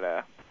then they would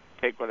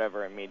take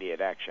whatever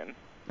immediate action.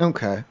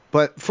 Okay.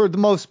 But for the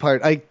most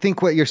part, I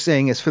think what you're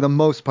saying is for the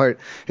most part,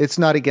 it's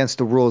not against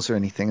the rules or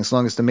anything, as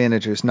long as the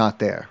manager's not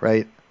there,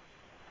 right?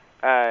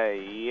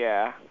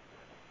 Yeah.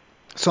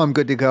 So I'm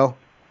good to go?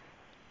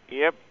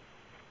 Yep.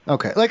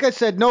 Okay. Like I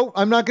said, no,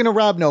 I'm not going to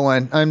rob no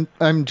one.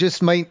 I'm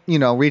just might,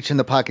 reach in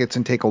the pockets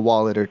and take a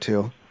wallet or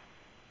two.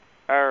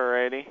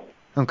 Alrighty.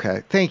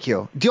 Okay. Thank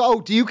you.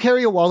 Do you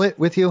carry a wallet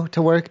with you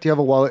to work? Do you have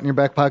a wallet in your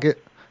back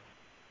pocket?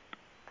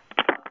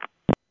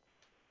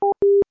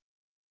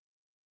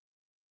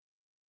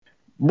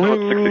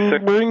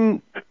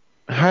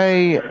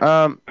 Hi,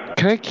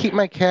 can I keep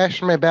my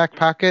cash in my back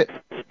pocket?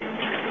 You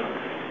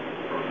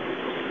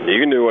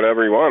can do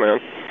whatever you want, man.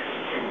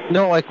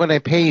 No, like when I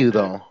pay you,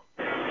 though.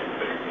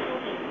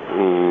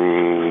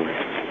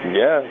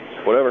 Yeah,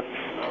 whatever.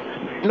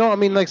 No, I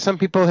mean, like, some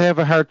people have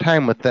a hard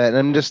time with that,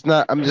 and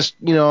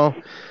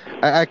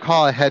I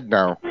call ahead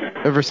now,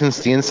 ever since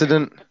the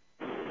incident.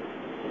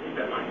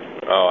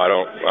 Oh, I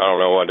don't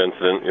know what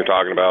incident you're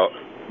talking about.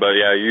 But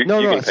yeah, you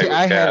can pay with cash.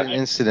 I had an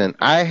incident.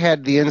 I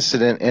had the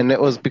incident, and it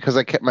was because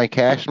I kept my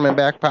cash in my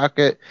back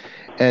pocket,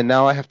 and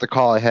now I have to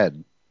call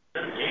ahead.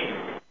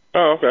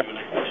 Oh, okay.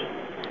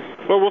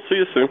 Well, we'll see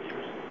you soon.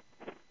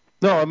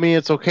 No, I mean,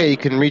 it's okay. You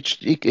can reach,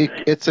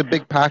 it's a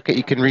big pocket.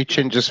 You can reach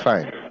in just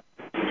fine.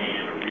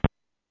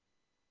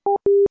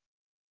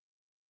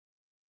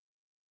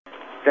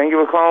 Thank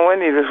you for calling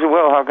Wendy. This is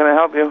Will. How can I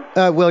help you?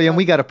 William,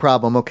 we got a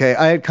problem, okay?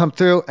 I had come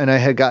through, and I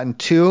had gotten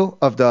 2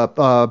 of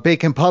the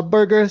bacon pub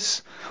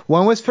burgers.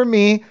 One was for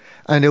me,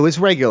 and it was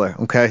regular,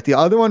 okay? The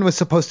other one was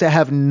supposed to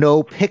have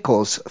no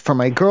pickles for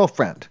my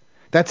girlfriend.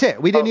 That's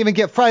it. We didn't even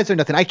get fries or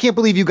nothing. I can't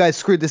believe you guys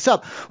screwed this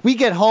up. We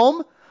get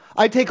home,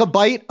 I take a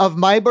bite of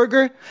my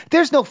burger.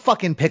 There's no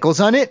fucking pickles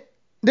on it.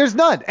 There's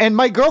none. And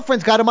my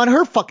girlfriend's got them on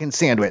her fucking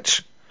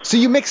sandwich. So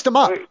you mixed them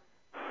up. Okay,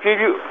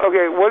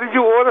 what did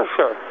you order,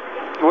 sir?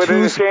 Were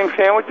they the same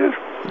sandwiches?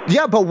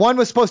 Yeah, but one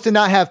was supposed to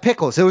not have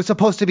pickles. It was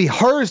supposed to be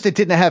hers that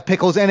didn't have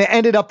pickles, and it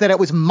ended up that it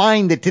was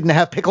mine that didn't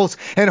have pickles,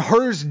 and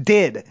hers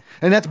did.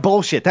 And that's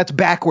bullshit. That's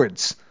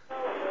backwards.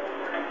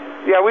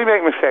 Yeah, we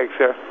make mistakes,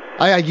 sir.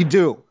 Yeah, you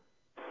do.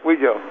 We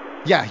do.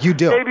 Yeah, you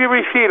do. Save your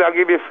receipt. I'll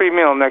give you a free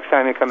meal next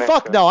time you come in.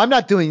 Fuck no, I'm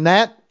not doing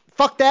that.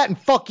 Fuck that and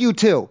fuck you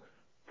too.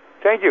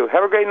 Thank you.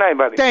 Have a great night,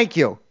 buddy. Thank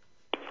you.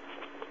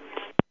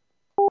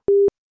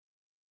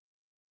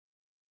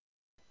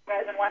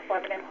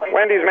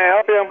 Wendy's, may I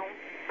help you?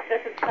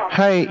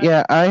 Hi,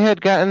 yeah, I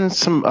had gotten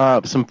some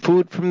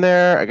food from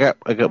there. I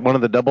got one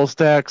of the double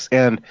stacks,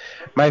 and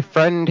my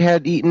friend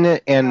had eaten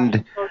it,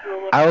 and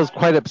I was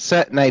quite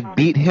upset, and I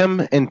beat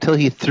him until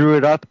he threw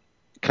it up.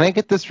 Can I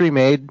get this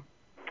remade?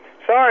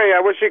 Sorry,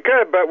 I wish you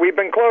could, but we've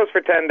been closed for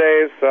 10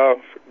 days,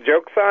 so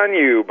joke's on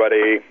you,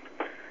 buddy.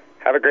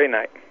 Have a great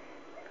night.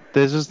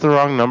 This is the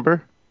wrong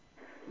number?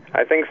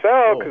 I think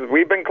so, because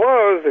we've been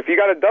closed. If you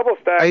got a double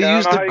stack, I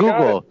used don't know the how you got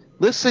Google. it.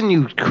 Listen,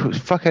 you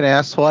fucking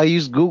asshole, I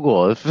used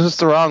Google. If it's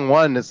the wrong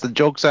one, it's the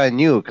joke's on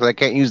you, because I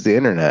can't use the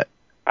internet.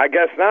 I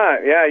guess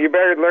not. Yeah, you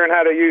better learn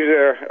how to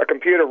use a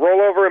computer.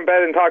 Roll over in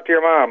bed and talk to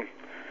your mom.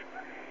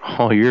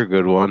 Oh, you're a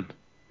good one.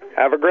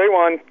 Have a great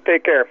one.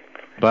 Take care.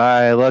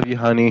 Bye, I love you,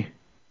 honey.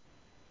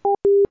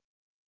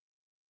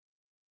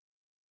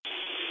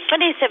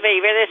 What is it,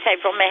 baby? This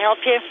April, may I help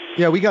you?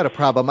 Yeah, we got a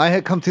problem. I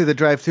had come through the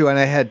drive-thru and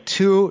I had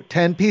 2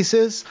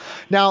 10-pieces.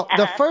 Now,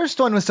 the first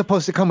one was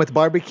supposed to come with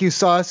barbecue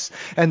sauce,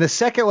 and the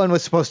second one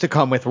was supposed to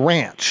come with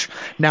ranch.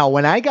 Now,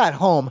 when I got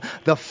home,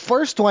 the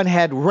first one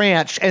had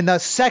ranch and the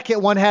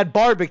second one had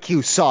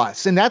barbecue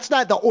sauce, and that's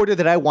not the order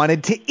that I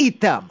wanted to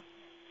eat them.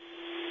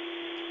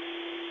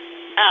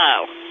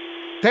 Oh.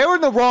 They were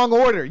in the wrong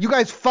order. You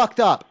guys fucked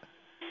up.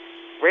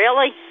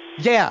 Really?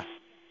 Yeah.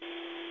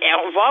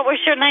 And what was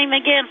your name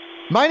again?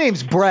 My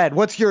name's Brad.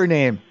 What's your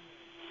name?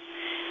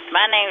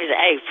 My name is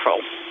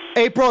April.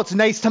 April, it's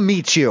nice to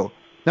meet you.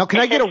 Now, can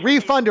I get a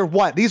refund or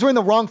what? These were in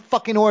the wrong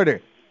fucking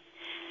order.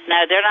 No,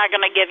 they're not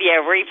going to give you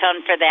a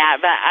refund for that,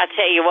 but I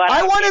tell you what.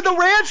 I wanted the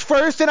ranch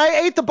first, and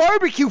I ate the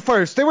barbecue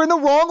first. They were in the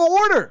wrong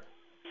order.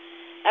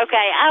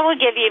 Okay, I will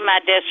give you my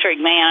district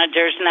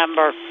manager's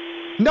number.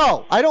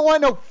 No, I don't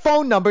want no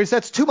phone numbers.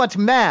 That's too much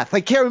math.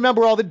 I can't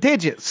remember all the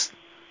digits.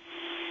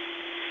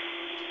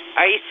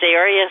 Are you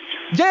serious?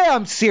 Yeah,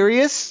 I'm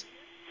serious.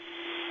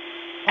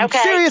 I'm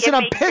serious and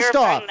I'm pissed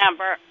off.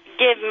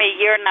 Give me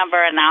your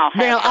number and I'll have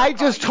Now, I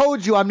just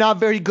told you I'm not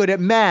very good at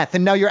math,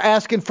 and now you're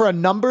asking for a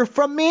number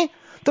from me?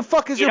 The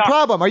fuck is your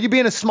problem? Are you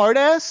being a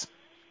smartass?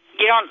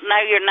 You don't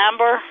know your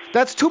number?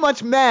 That's too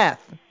much math.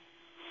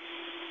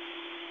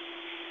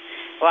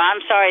 Well,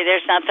 I'm sorry.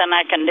 There's nothing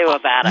I can do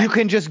about it. You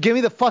can just give me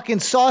the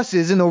fucking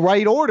sauces in the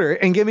right order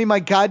and give me my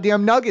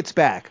goddamn nuggets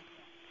back.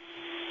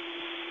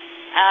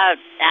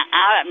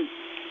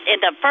 In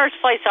the first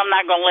place, I'm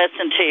not going to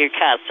listen to your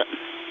cussing.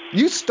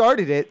 You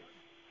started it.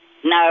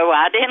 No,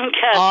 I didn't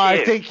cuss you.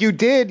 I think you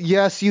did.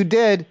 Yes, you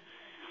did.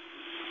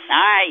 All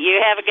right, you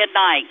have a good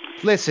night.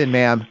 Listen,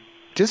 ma'am,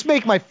 just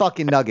make my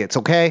fucking nuggets,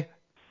 okay?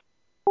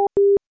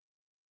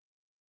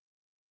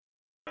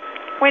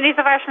 Wendy's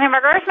of Ashland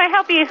Hamburgers, may I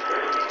help you?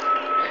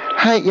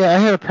 Hi, yeah, I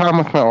had a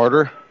problem with my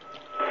order.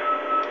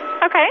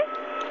 Okay.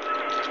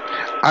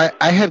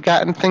 I had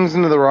gotten things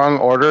into the wrong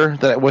order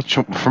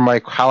from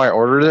how I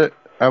ordered it.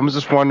 I was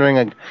just wondering,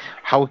 like,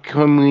 how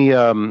can we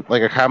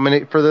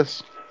accommodate for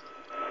this?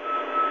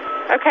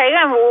 Okay,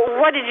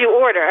 what did you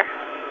order?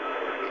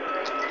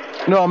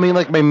 No, I mean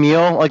like my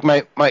meal, like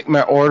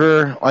my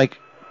order, like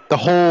the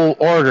whole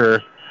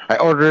order. I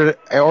ordered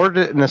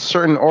it in a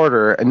certain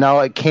order, and now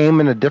it came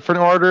in a different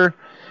order,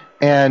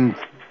 and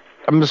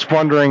I'm just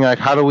wondering, like,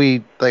 how do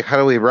we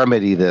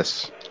remedy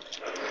this?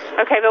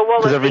 Okay, but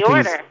what was the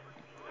order?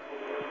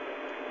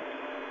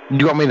 Do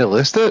you want me to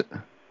list it?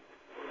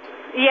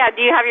 Yeah,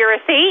 do you have your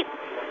receipt?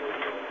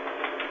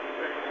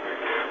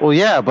 Well,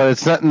 yeah, but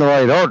it's not in the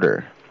right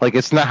order. Like,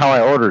 it's not how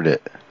I ordered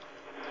it.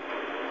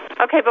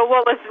 Okay, but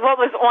what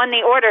was on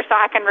the order so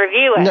I can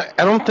review it? No,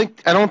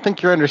 I don't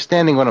think you're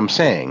understanding what I'm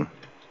saying.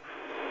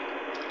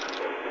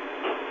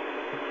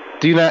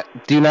 Do you not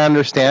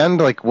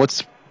understand? Like,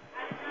 what's?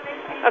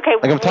 Okay.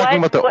 Like, I'm talking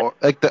about the order,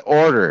 like the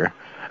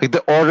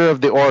order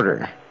of the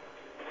order.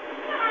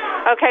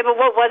 Okay, but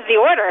what was the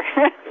order?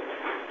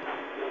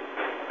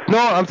 No,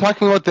 I'm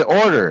talking about the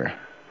order.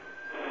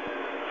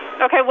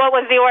 Okay, what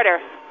was the order?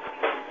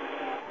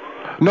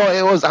 No,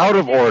 it was out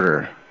of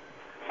order.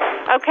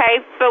 Okay,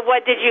 but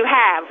what did you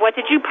have? What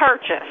did you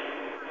purchase?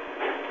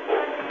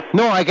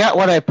 No, I got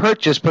what I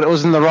purchased, but it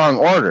was in the wrong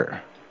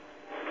order.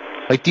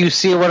 Like, do you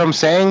see what I'm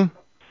saying?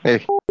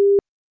 Hey.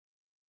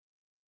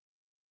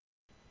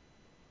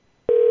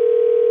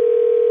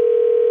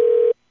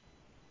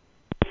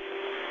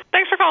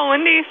 Thanks for calling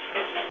Wendy's.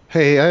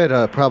 Hey, I had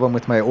a problem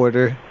with my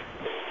order.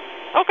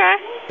 Okay.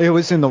 It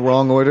was in the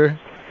wrong order.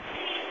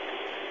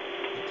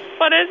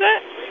 What is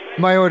it?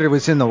 My order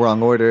was in the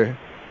wrong order.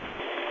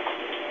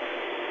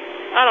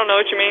 I don't know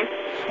what you mean.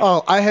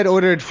 Oh, I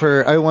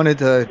wanted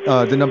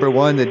the number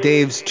 1, the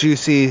Dave's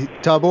Juicy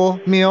Double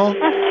meal.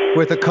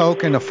 with a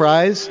Coke and the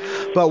fries.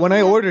 But when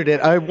I ordered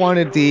it, I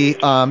wanted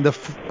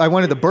I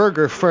wanted the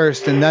burger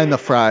first and then the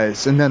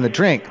fries and then the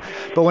drink.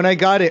 But when I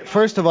got it,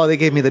 first of all, they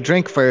gave me the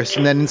drink first,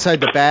 and then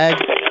inside the bag,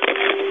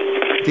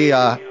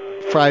 the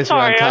fries were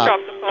on top. Sorry, I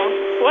dropped the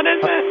phone. What is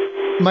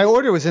it? My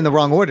order was in the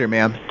wrong order,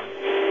 ma'am. Okay.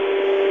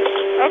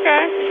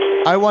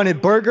 I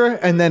wanted burger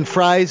and then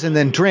fries and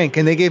then drink,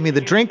 and they gave me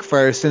the drink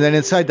first, and then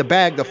inside the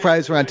bag, the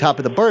fries were on top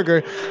of the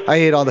burger. I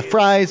ate all the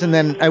fries, and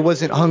then I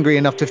wasn't hungry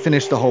enough to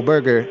finish the whole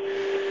burger.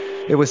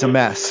 It was a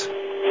mess.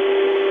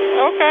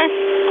 Okay.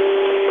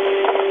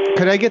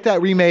 Could I get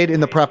that remade in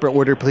the proper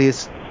order,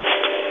 please?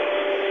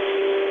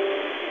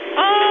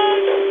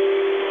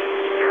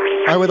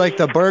 I would like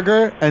the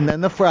burger, and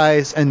then the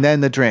fries, and then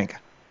the drink.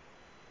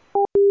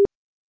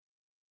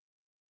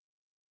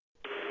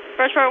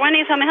 First Floor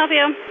Wendy's, how may I help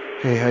you?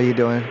 Hey, how you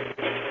doing?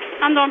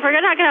 I'm doing pretty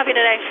good. How can I help you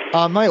today?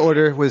 My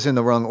order was in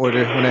the wrong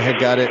order when I had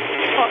got it.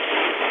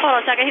 Hold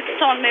on a second.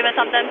 Someone's moving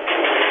something.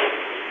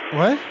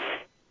 What?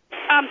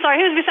 I'm sorry.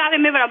 He was beside me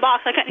moving a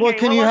box. I couldn't hear you.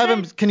 Can you have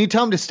him? Can you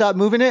tell him to stop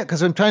moving it?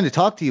 Because I'm trying to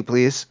talk to you,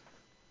 please.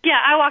 Yeah,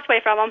 I walked away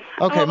from him.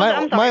 Okay,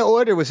 my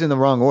order was in the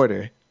wrong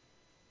order.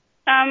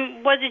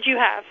 What did you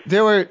have?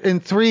 There were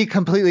in three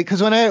completely,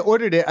 because when I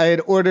ordered it, I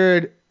had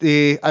ordered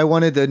I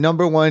wanted the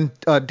number one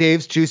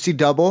Dave's Juicy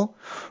Double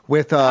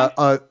with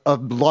a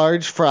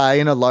large fry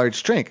and a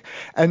large drink.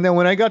 And then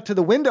when I got to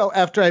the window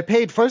after I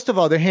paid, first of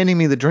all, they're handing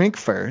me the drink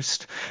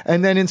first.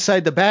 And then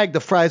inside the bag, the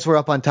fries were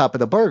up on top of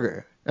the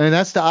burger. And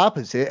that's the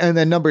opposite. And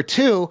then number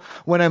two,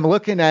 when I'm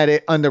looking at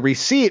it on the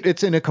receipt,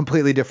 it's in a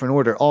completely different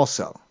order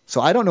also.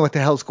 So I don't know what the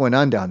hell's going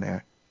on down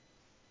there.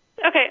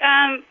 Okay,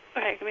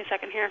 okay, give me a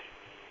second here.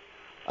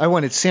 I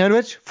wanted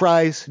sandwich,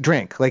 fries,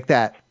 drink, like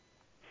that.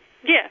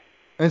 Yeah.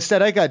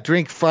 Instead, I got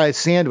drink, fries,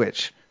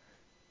 sandwich.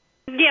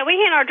 Yeah, we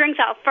hand our drinks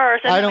out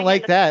first. I don't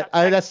like that.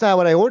 That's not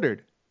what I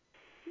ordered.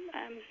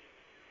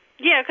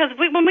 Yeah, because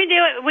when we do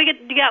it,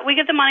 we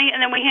get the money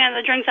and then we hand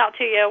the drinks out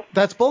to you.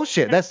 That's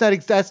bullshit. That's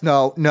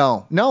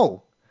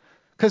no.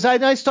 Because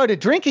I started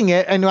drinking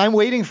it and I'm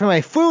waiting for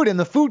my food and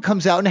the food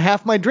comes out and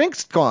half my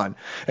drink's gone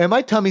and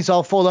my tummy's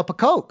all full up of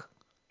Coke.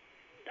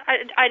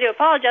 I do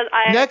apologize.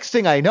 Next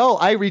thing I know,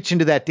 I reach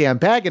into that damn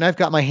bag and I've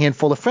got my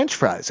handful of French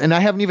fries. And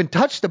I haven't even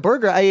touched the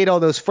burger. I ate all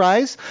those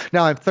fries.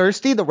 Now I'm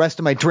thirsty. The rest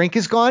of my drink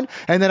is gone.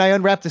 And then I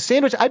unwrapped the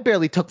sandwich. I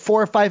barely took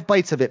 4 or 5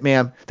 bites of it,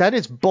 ma'am. That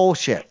is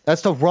bullshit.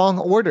 That's the wrong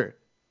order.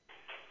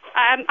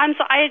 I'm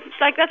sorry.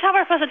 That's how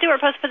we're supposed to do. We're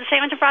supposed to put the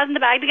sandwich and fries in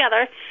the bag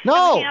together. No.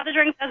 And we hand out the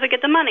drinks as we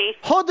get the money.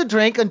 Hold the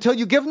drink until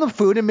you give them the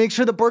food and make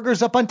sure the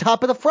burger's up on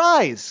top of the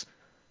fries.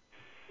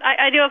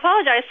 I do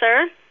apologize,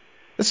 sir.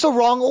 That's the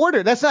wrong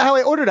order. That's not how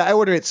I ordered it. I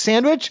ordered it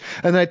sandwich,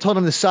 and then I told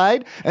them the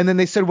side, and then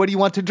they said, what do you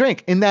want to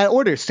drink? In that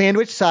order,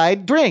 sandwich,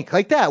 side, drink,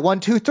 like that.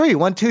 1, 2, 3,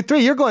 1, 2, 3.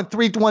 You're going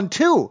 3, 1,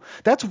 2.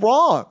 That's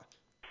wrong.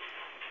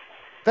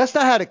 That's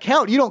not how to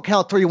count. You don't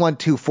count 3, 1,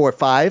 2, 4,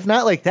 5.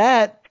 Not like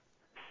that.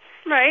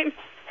 Right.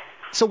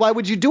 So why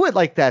would you do it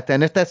like that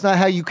then if that's not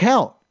how you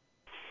count?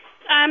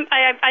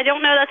 I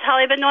don't know. That's how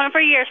they've been doing it for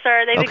years,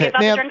 sir. They would give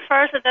out the drinks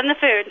first and then the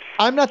food.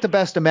 I'm not the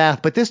best of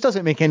math, but this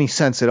doesn't make any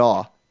sense at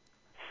all.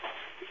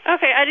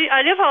 Okay,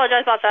 I do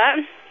apologize about that.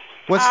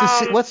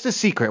 What's the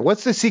secret?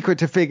 What's the secret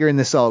to figuring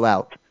this all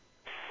out?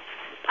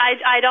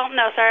 I don't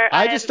know, sir.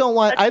 I just don't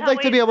want. I'd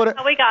like to be able to.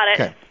 We got it.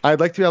 Okay. I'd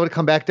like to be able to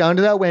come back down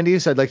to that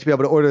Wendy's. I'd like to be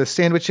able to order the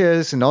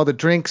sandwiches and all the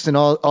drinks and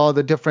all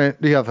the different.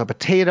 You have a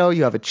potato,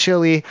 you have a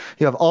chili,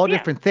 you have all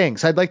different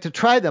things. I'd like to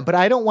try them, but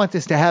I don't want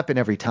this to happen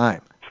every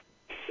time.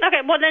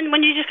 Okay. Well, then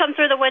when you just come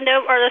through the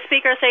window or the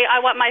speaker, say, I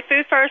want my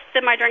food first,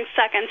 then my drinks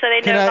second, so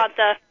they know about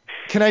the.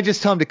 Can I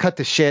just tell them to cut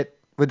the shit?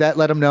 Would that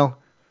let them know?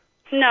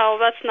 No,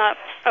 that's not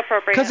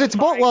appropriate.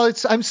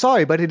 Because I'm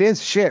sorry, but it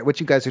is shit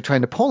what you guys are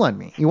trying to pull on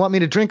me. You want me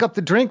to drink up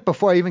the drink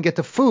before I even get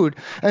the food,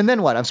 and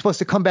then what? I'm supposed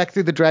to come back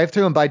through the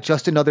drive-thru and buy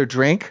just another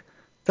drink?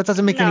 That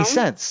doesn't make any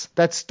sense.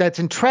 That's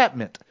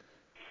entrapment.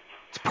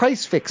 It's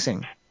price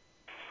fixing.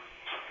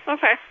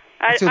 Okay.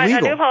 It's illegal.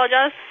 I do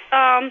apologize.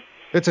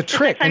 It's a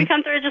trick. Next time you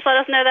come through, just let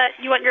us know that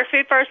you want your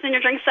food first and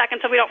your drink second,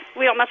 so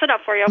we don't mess it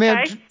up for you. Okay?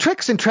 Man,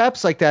 tricks and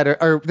traps like that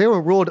they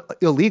were ruled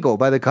illegal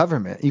by the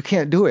government. You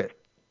can't do it.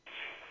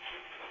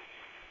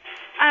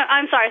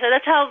 I'm sorry, sir.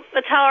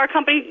 That's how our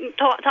company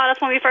taught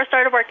us when we first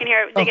started working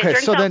here. They get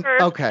drinks out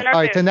first. Okay, all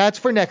right, then that's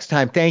for next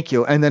time. Thank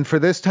you. And then for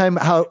this time,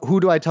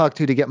 who do I talk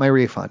to get my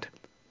refund?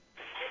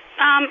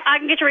 I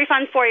can get your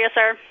refund for you,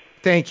 sir.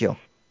 Thanh you.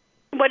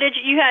 What did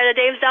you had a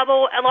Dave's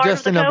Double, a large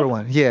Just the number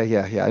one. Yeah.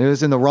 It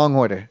was in the wrong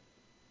order.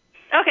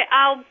 Okay,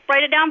 I'll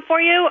write it down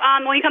for you.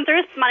 When you come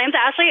through, my name's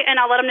Ashley, and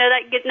I'll let them know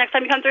that next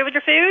time you come through with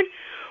your food,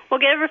 we'll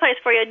get it replaced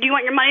for you. Do you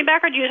want your money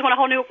back, or do you just want a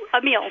whole new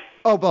meal?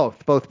 Oh,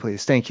 both,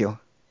 please. Thank you.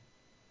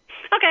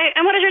 Okay,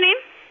 and what is your name?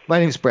 My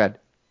name's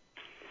Brett.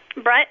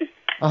 Brett?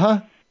 Uh-huh.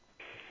 All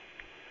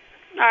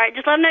right,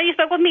 just let them know you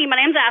spoke with me. My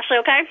name's Ashley,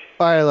 okay?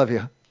 All right, I love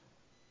you.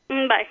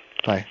 Bye.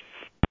 Bye.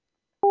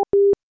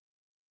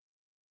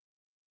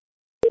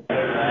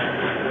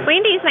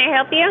 Wendy's, may I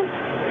help you?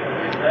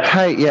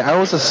 Hi, yeah, I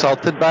was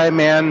assaulted by a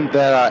man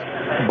that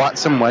bought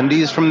some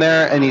Wendy's from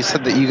there, and he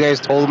said that you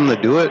guys told him to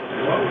do it.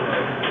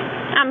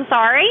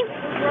 sorry?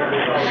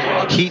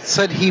 He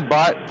said he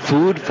bought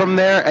food from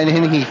there and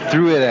then he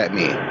threw it at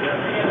me. Who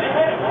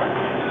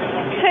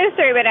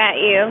threw it at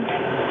you?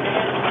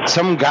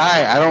 Some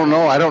guy, I don't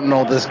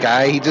know this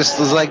guy. He just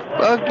was like,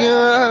 fuck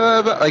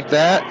yeah, like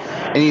that.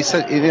 And he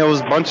said, it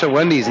was a bunch of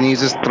Wendy's and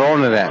he's just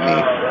throwing it at me.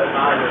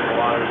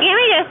 Give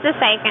me just a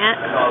second.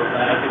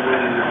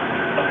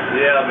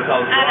 Yeah,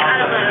 because I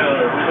don't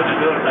know. we put the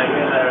building back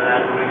in there and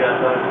after we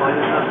got done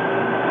cleaning up,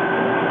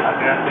 I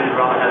guarantee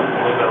Ron has a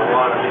little bit of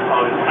water. He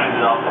probably turned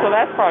it off. So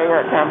that's probably where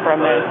it come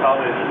from then.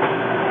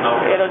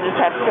 It'll just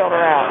have to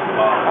filter out.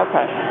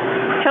 Okay.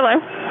 Hello.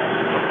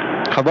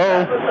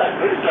 Hello.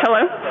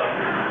 Hello.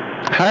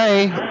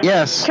 Hi.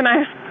 Yes. Can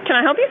I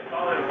help you?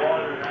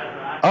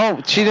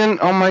 Oh, she didn't.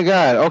 Oh my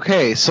God.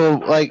 Okay, so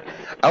like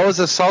I was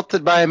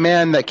assaulted by a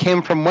man that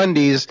came from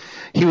Wendy's.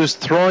 He was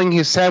throwing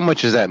his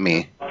sandwiches at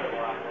me.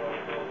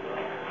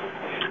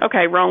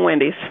 Okay, wrong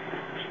Wendy's.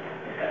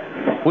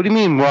 What do you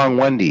mean wrong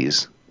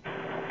Wendy's?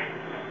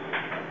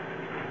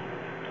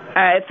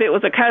 If it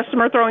was a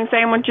customer throwing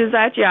sandwiches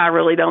at you, I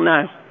really don't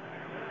know.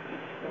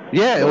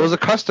 Yeah, it was a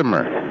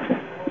customer.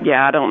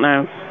 Yeah, I don't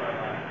know.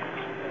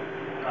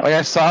 Like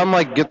I saw him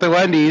like get the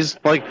Wendy's,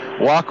 like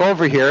walk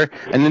over here,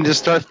 and then just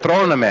start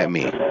throwing them at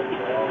me.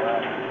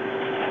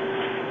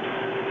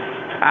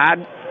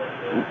 I'm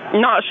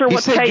not sure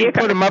what to tell you. He said you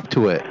put him up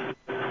to it.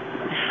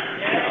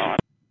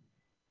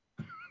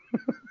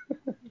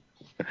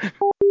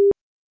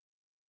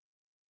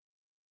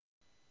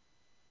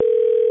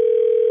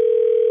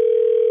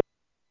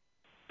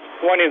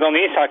 Wendy's on the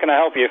east. How can I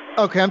help you?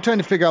 Okay, I'm trying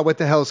to figure out what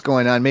the hell's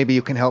going on. Maybe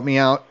you can help me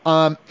out.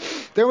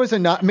 There was a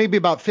knock, maybe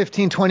about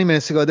 15, 20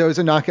 minutes ago, there was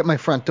a knock at my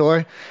front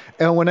door.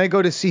 And when I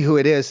go to see who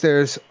it is,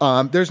 there's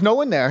no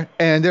one there.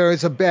 And there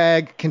is a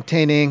bag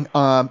containing,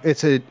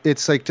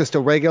 it's like just a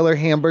regular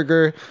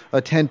hamburger,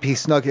 a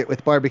 10-piece nugget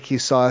with barbecue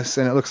sauce,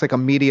 and it looks like a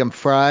medium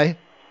fry.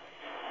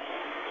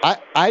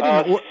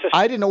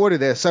 I didn't order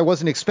this. I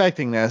wasn't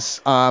expecting this.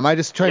 I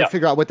just trying to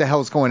figure out what the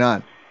hell's going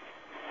on.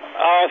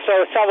 So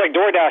it sounds like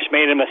DoorDash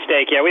made a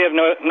mistake. Yeah, we have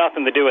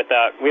nothing to do with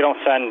that. We don't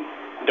send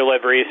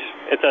deliveries.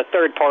 It's a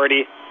third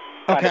party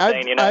kind of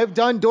thing, I've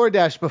done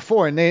DoorDash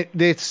before, and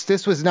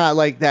this was not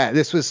like that.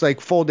 This was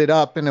like folded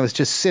up, and it was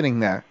just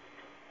sitting there.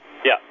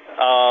 Yeah.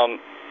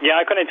 Yeah,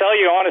 I couldn't tell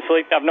you,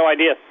 honestly. I have no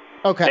idea.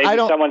 Okay,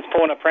 Maybe someone's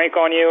pulling a prank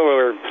on you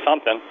or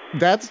something.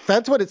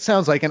 That's what it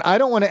sounds like, and I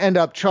don't want to end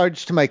up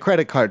charged to my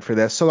credit card for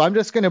this, so I'm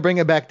just going to bring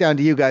it back down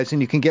to you guys,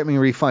 and you can get me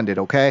refunded,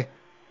 okay?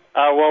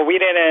 Well, we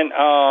didn't...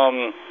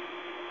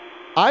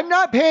 I'm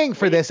not paying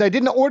for this. I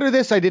didn't order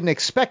this. I didn't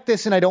expect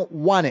this, and I don't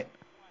want it.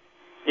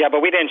 Yeah,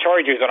 but we didn't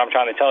charge you is what I'm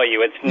trying to tell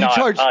you. It's not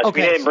us.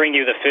 Okay. We didn't bring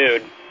you the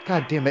food.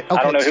 God damn it. I don't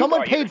Okay, know who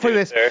someone brought you paid the for food,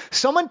 this. sir.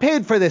 Someone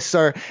paid for this,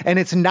 sir, and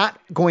it's not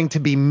going to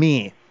be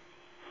me.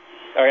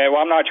 Okay,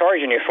 well, I'm not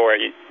charging you for it.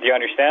 Do you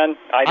understand?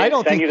 I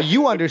don't think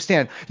you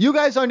understand. You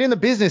guys aren't in the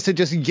business of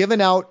just giving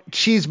out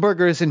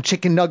cheeseburgers and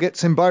chicken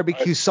nuggets and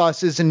barbecue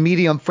sauces and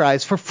medium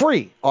fries for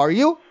free, are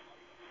you?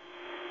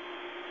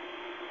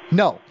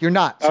 No, you're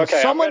not. So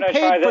okay, someone I'm going to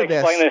try paid to for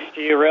this. explain this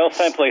to you real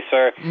simply,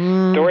 sir.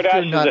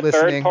 DoorDash is a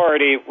third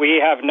party. We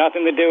have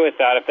nothing to do with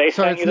that. If they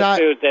send you the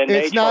food, then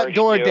they charge you. It's not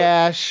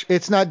DoorDash.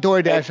 It's not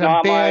DoorDash. It's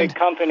not my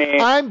company.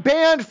 I'm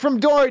banned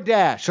from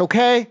DoorDash,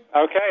 okay?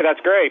 Okay, that's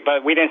great,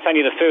 but we didn't send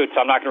you the food,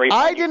 so I'm not going to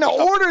refund you. I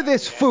didn't order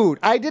this food.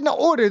 I didn't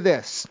order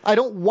this. I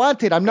don't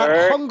want it. I'm not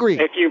hungry.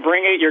 If you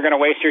bring it, you're going to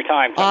waste your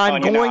time. So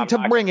I'm going to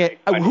bring it.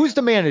 Who's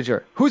the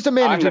manager? Who's the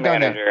manager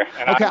down there?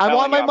 Okay, I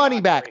want my money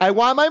back. I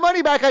want my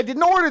money back. I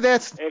didn't order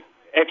this.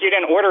 If you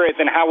didn't order it,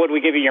 then how would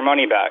we give you your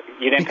money back?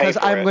 You didn't pay for it. Because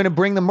I'm going to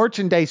bring the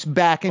merchandise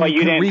back and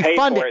you can refund it.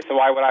 Well, you didn't pay for it, so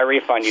why would I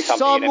refund you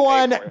something you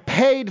didn't pay for?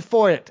 Paid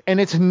for it, and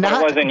it's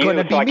not going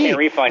to be so I me. Can't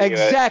refund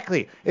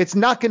exactly. It's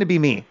not going to be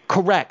me.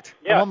 Correct.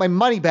 Yeah. I want my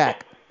money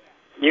back.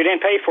 You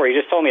didn't pay for it.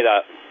 You just told me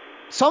that.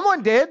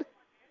 Someone did.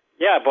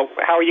 Yeah, but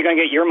how are you going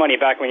to get your money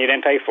back when you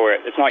didn't pay for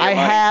it? It's not your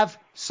money.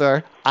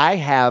 Sir, I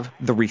have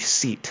the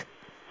receipt.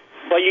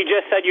 Well, you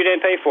just said you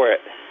didn't pay for it.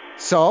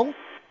 So?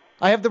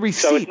 I have the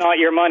receipt. So it's not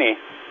your money.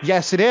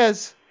 Yes, it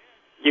is.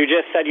 You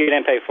just said you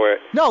didn't pay for it.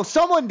 No,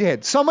 someone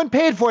did. Someone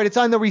paid for it. It's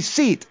on the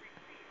receipt.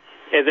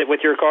 Is it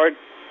with your card?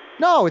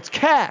 No, it's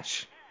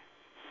cash.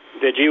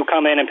 Did you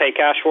come in and pay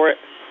cash for it?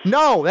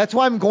 No, that's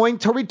why I'm going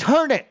to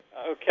return it.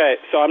 Okay,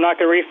 so I'm not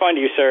going to refund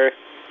you, sir.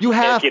 You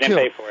have to. You didn't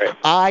pay for it.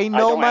 I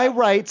know my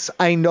rights.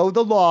 I know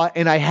the law,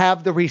 and I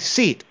have the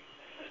receipt.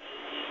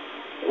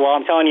 Well,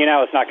 I'm telling you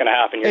now, it's not going to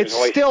happen. It's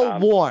still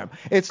warm.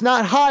 It's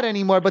not hot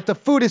anymore, but the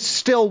food is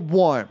still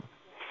warm.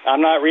 I'm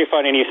not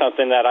refunding you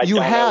something that I don't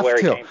know where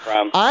it came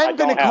from. I'm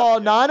going to call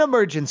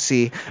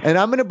non-emergency, and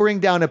I'm going to bring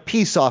down a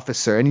peace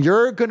officer, and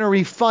you're going to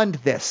refund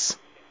this.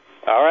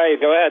 All right,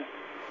 go ahead.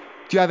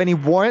 Do you have any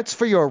warrants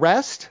for your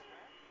arrest?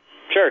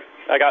 Sure,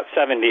 I got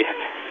 70.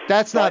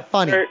 That's not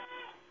funny. Sir,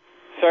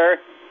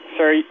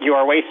 you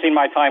are wasting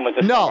my time with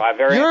this. No,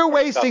 you're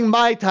wasting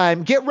my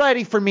time. Get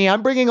ready for me.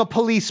 I'm bringing a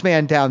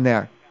policeman down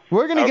there.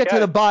 We're going to get to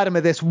the bottom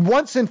of this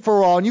once and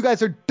for all, and you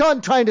guys are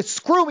done trying to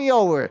screw me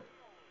over.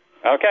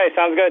 Okay,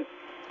 sounds good.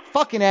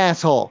 Fucking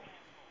asshole.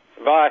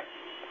 Bye.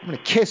 I'm going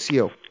to kiss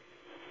you.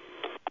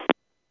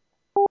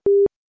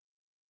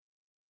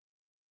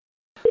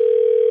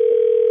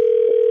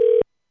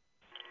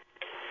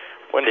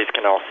 Wendy's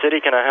Canal City,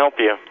 can I help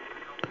you?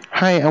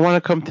 Hi, I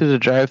want to come to the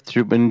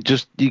drive-thru, and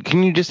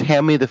can you just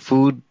hand me the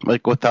food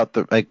without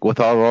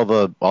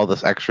all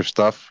this extra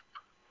stuff?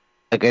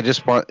 Can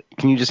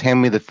you just hand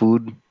me the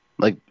food,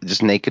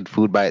 just naked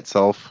food by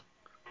itself?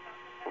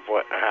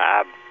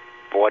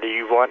 What do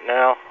you want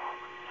now?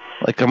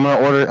 I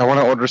want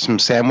to order some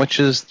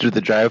sandwiches through the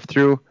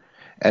drive-thru,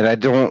 and I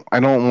don't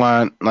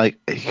want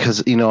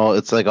because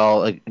it's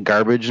all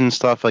garbage and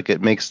stuff,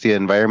 it makes the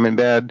environment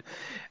bad,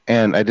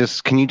 and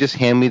can you just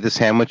hand me the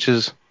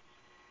sandwiches?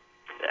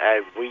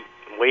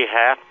 We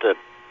have to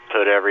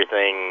put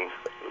everything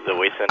that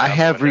we send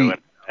out the window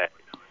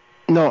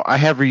in. No, I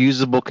have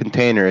reusable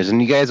containers,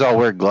 and you guys all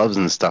wear gloves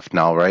and stuff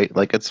now, right?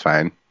 It's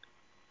fine.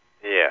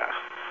 Yeah.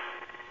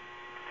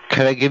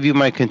 Could I give you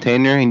my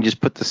container and just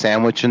put the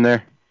sandwich in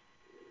there?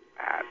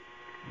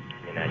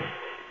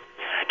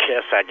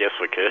 I guess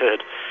we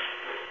could.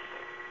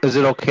 Is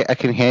it okay? I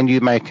can hand you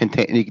my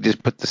container. You can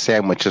just put the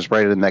sandwiches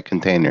right in that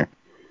container.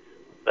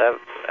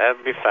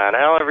 That'd be fine.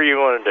 However you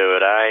want to do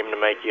it, I aim to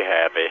make you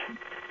happy.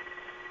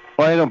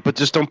 Well, but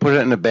just don't put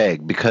it in a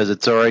bag because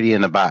it's already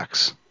in a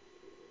box.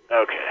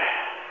 Okay.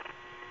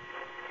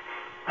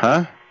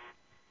 Huh?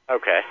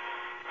 Okay.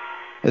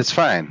 It's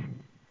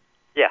fine.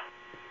 Yeah.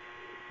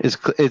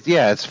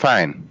 It's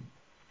fine.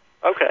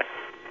 Okay.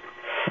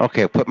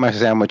 Okay, put my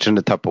sandwich in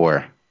the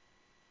Tupperware.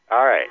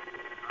 All right.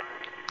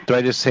 Do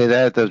I just say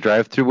that at the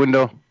drive-thru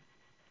window?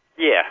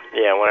 Yeah.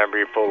 Whenever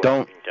you pull up,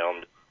 you can tell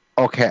them.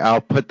 Okay, I'll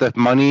put the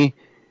money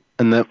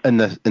in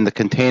the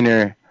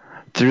container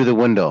through the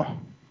window.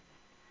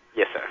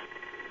 Yes, sir.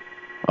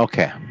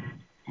 Okay.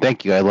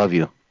 Thank you. I love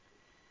you.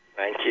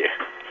 Thank you.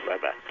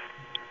 Bye-bye.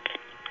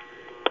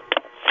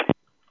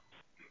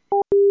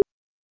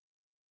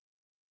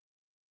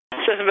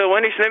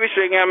 Wendy's Navy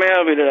speaking. How may I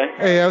help you today?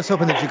 Hey, I was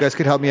hoping that you guys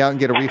could help me out and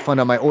get a refund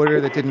on my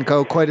order that didn't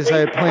go quite as I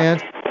had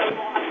planned.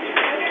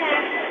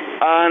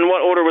 And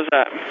what order was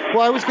that?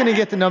 Well, I was going to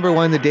get the number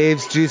one, the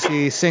Dave's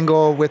Juicy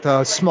single with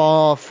a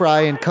small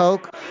fry and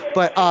Coke,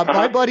 but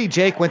my buddy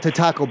Jake went to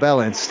Taco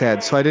Bell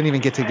instead, so I didn't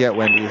even get to get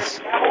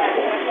Wendy's.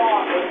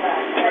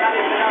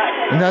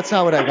 And that's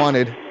not what I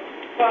wanted.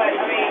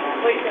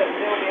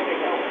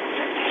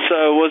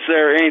 So was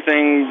there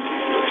anything...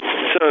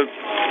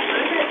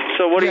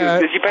 So what did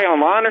you pay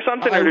online or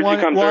something, or did you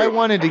come through? I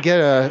wanted to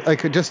get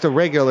just a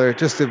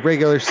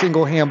regular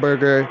single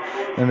hamburger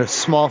and a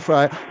small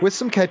fry with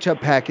some ketchup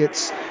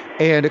packets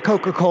and a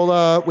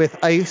Coca-Cola with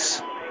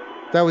ice.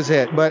 That was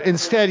it. But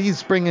instead,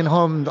 he's bringing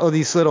home all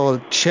these little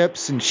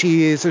chips and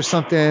cheese or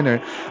something, or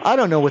I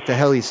don't know what the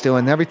hell he's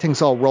doing.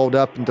 Everything's all rolled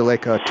up into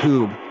like a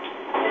tube.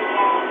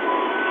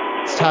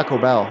 It's Taco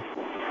Bell.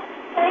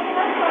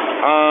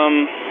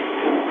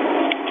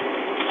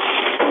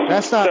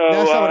 That's not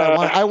what I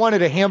wanted. I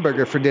wanted a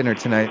hamburger for dinner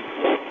tonight.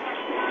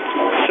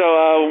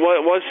 So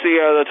what's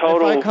the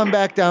total? If I come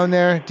back down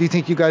there, do you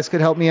think you guys could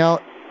help me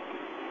out?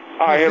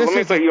 All right, let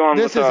me put you on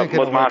with my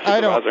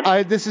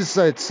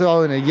supervisor. It's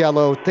all in a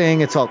yellow thing.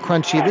 It's all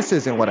crunchy. This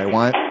isn't what I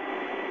want. All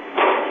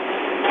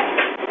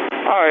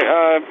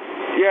right,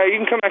 yeah, you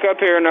can come back up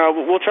here and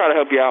we'll try to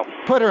help you out.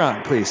 Put her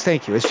on, please.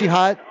 Thank you. Is she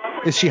hot?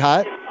 Dude,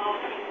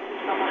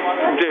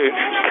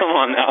 come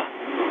on now.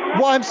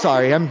 Well, I'm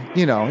sorry.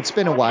 It's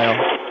been a while.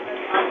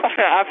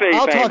 I feel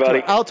your pain,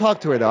 buddy. I'll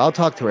talk to her, though. I'll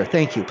talk to her.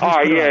 Thank you. Please all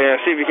right, yeah.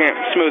 See if you can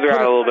smooth her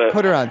out a little bit.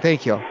 Put her on.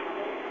 Thank you.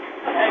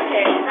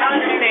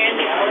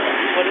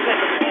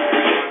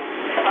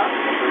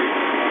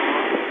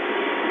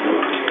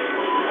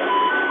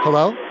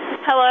 Hello?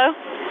 Hello?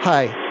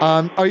 Hi.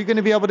 Are you going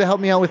to be able to help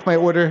me out with my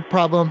order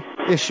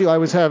issue I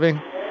was having?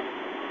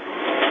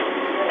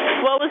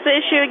 What was the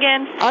issue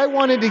again? I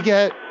wanted to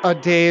get a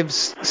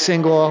Dave's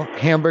single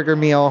hamburger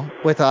meal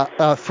with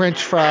a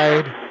French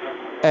fried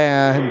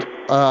and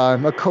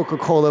a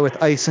Coca-Cola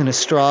with ice and a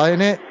straw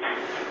in it.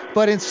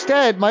 But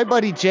instead, my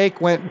buddy Jake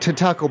went to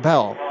Taco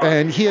Bell,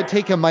 and he had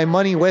taken my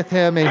money with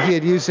him, and he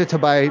had used it to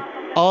buy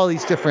all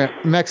these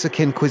different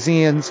Mexican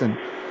cuisines, and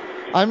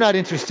I'm not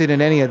interested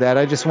in any of that.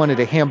 I just wanted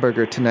a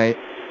hamburger tonight.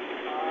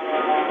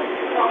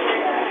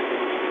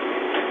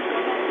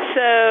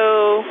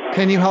 So...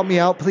 Can you help me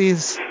out,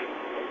 please?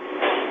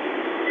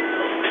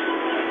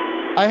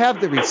 I have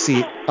the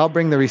receipt. I'll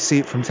bring the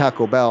receipt from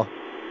Taco Bell.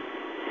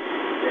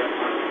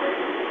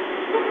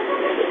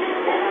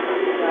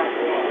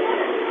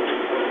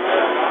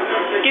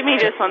 Give me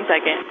just 1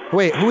 second.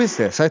 Wait, who is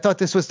this? I thought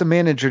this was the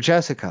manager,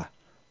 Jessica.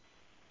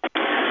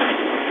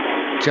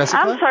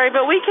 Jessica? I'm sorry,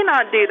 but we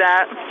cannot do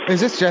that. Is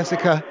this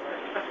Jessica?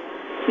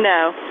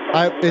 No.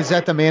 Is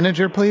that the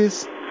manager,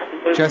 please?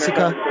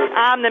 Jessica?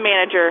 I'm the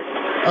manager.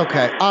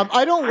 Okay.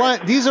 I don't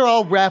want... These are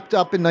all wrapped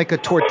up in like a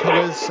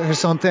tortillas or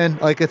something.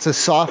 Like it's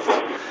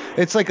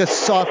like a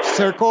soft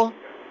circle.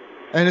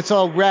 And it's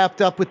all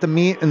wrapped up with the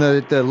meat and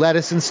the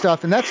lettuce and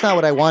stuff. And that's not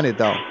what I wanted,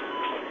 though.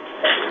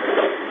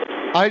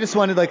 I just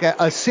wanted like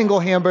a single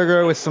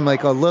hamburger with some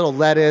like a little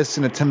lettuce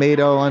and a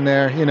tomato on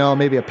there.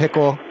 Maybe a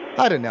pickle.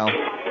 I don't know.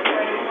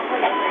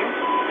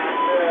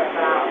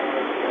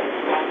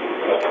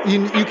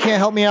 You can't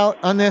help me out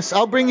on this?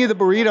 I'll bring you the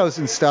burritos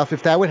and stuff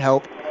if that would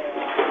help.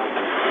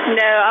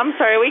 No, I'm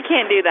sorry, we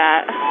can't do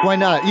that. Why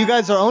not? You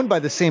guys are owned by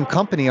the same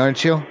company,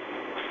 aren't you?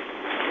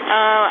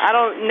 I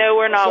don't know.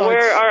 We're not. So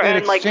we're our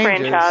own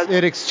franchise.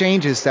 It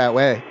exchanges that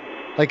way.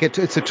 Like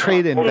it's a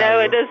trade-in value. No,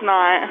 it does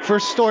not. For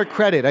store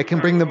credit, I can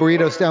bring the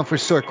burritos down for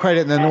store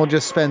credit, and then we'll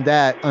just spend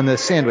that on the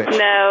sandwich.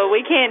 No,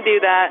 we can't do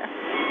that.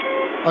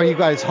 Are you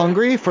guys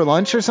hungry for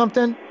lunch or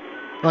something?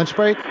 Lunch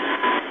break?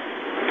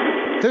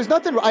 There's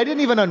nothing. I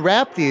didn't even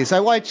unwrap these.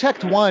 I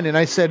checked one, and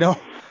I said,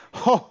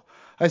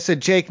 I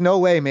said, Jake, no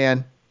way,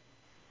 man.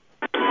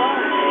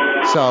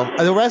 So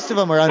the rest of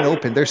them are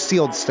unopened. They're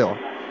sealed still.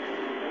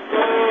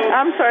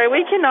 I'm sorry,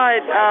 we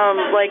cannot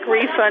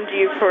refund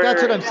you for.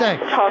 That's what I'm saying.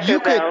 Taco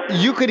Bell.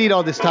 You could eat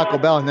all this Taco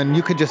Bell, and then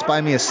you could just buy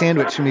me a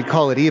sandwich and we'd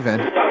call it even.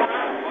 No,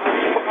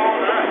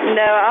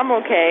 I'm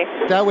okay.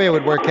 That way it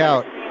would work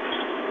out.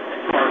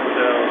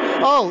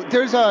 Oh,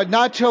 there's a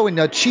nacho and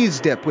a cheese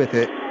dip with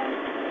it.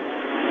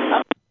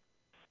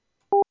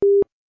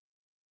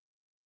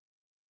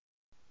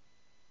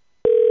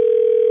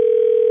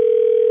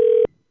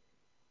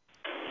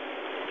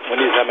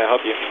 Wendy's, how may I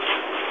help you?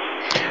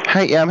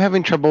 Hi, yeah, I'm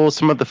having trouble with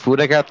some of the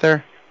food I got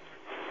there.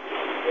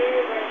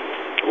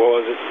 What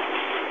was it?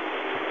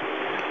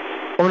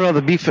 Oh no,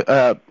 the beef,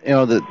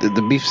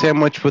 the beef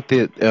sandwich with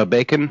the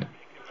bacon.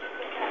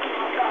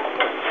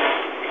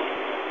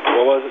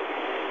 What was it?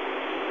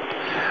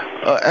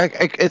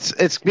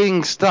 It's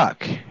being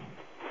stuck. Okay.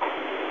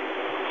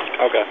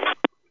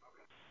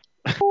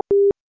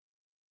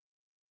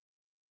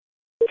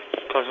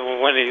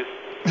 Wendy's.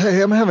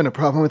 Hey, I'm having a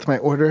problem with my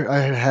order.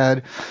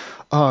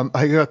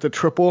 I got the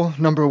triple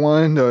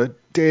 #1, the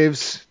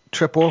Dave's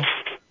triple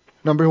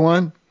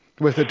 #1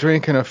 with a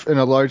drink and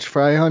a large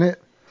fry on it.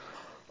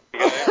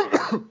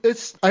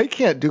 I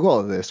can't do all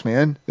of this,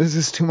 man. This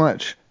is too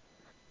much.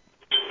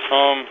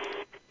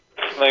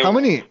 How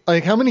many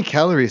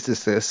calories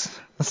is this?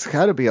 That's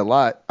got to be a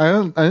lot.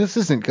 This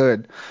isn't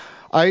good.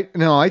 I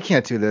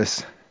can't do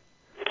this.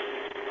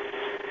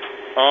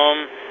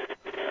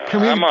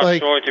 I'm not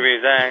sure to be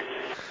exact.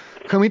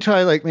 Can we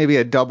try maybe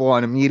a double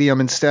on a medium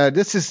instead?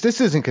 This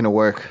isn't gonna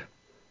work.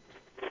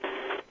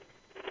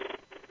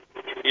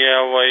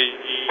 Yeah, well,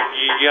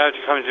 you have to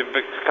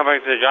come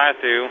back to the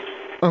drive-thru.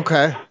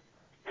 Okay.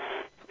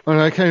 And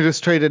I can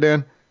just trade it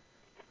in.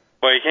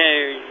 Well, you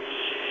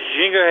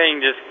can go ahead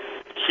and just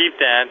keep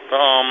that.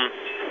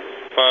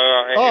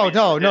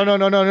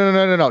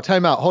 No.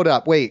 Time out. Hold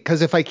up. Wait.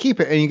 Because if I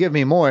keep it and you give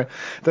me more,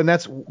 then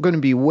that's going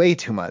to be way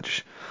too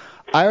much.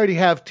 I already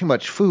have too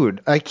much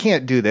food. I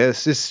can't do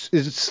this.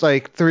 It's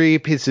like 3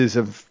 pieces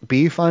of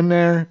beef on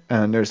there,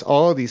 and there's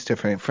all these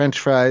different French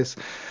fries.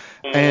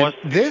 And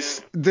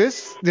this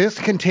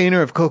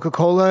container of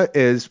Coca-Cola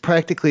is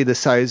practically the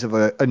size of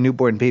a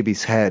newborn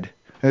baby's head.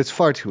 It's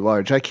far too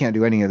large. I can't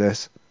do any of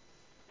this.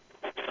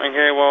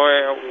 Okay,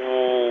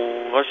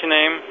 well, what's your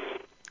name?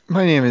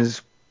 My name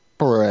is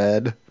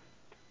Brad.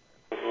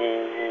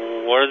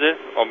 What is it?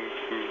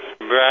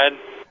 Brad?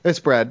 It's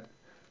Brad.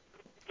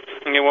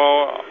 Okay,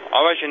 well,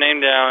 I'll write your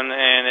name down,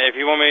 and if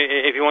you want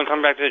to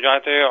come back to the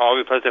drive-thru, I'll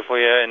replace it for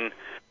you, and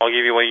I'll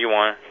give you what you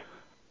want.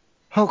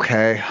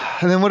 Okay.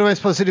 And then what am I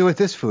supposed to do with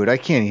this food? I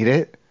can't eat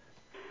it.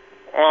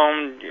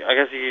 I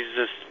guess you could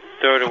just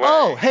throw it away.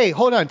 Oh, hey,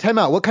 hold on. Time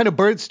out. What kind of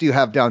birds do you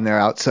have down there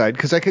outside?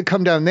 Because I could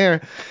come down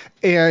there,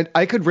 and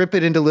I could rip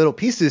it into little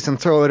pieces and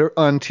throw it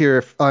onto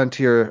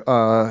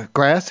your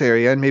grass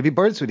area, and maybe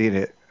birds would eat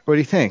it. What do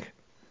you think?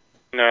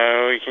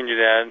 No, you can't do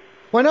that.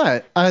 Why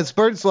not?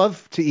 Birds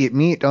love to eat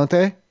meat, don't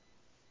they?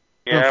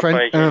 Yeah, but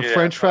you can't do that.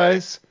 French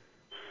fries.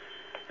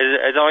 Is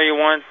that all you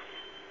want?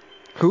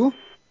 Who?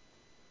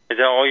 Is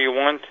that all you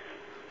want?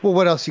 Well,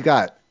 what else you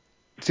got?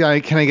 Can I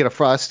get a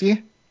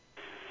Frosty?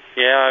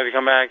 Yeah, if you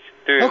come back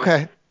through.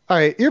 Okay. All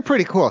right. You're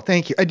pretty cool.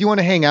 Thank you. Do you want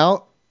to hang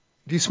out?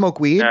 Do you smoke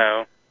weed?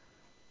 No.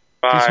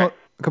 Bye.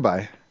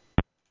 Goodbye.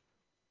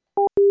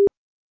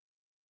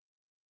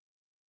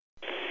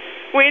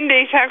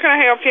 Wendy's, how can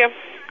I help you?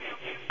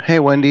 Hey,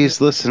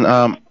 Wendy's, listen,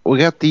 we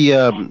got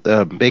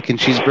the bacon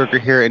cheeseburger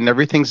here, and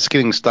everything's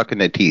getting stuck in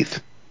the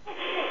teeth.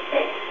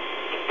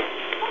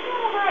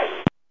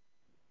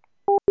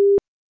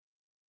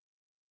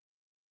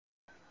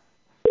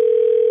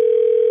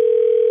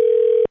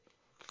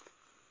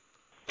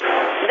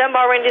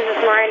 Dunbar Wendy's, this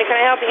is Miranda. Can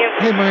I help you?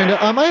 Hey,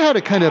 Miranda. I had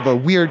a kind of a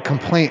weird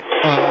complaint.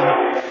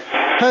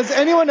 Has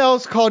anyone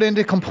else called in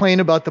to complain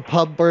about the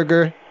pub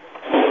burger?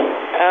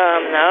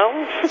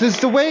 No. This is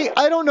the way,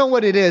 I don't know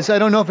what it is. I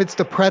don't know if it's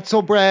the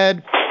pretzel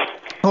bread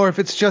or if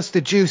it's just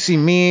the juicy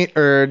meat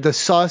or the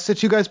sauce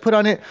that you guys put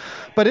on it.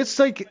 But it's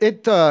like,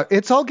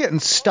 it's all getting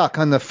stuck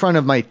on the front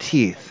of my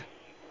teeth.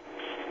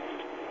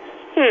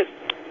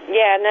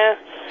 Yeah, no.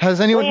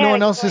 Has no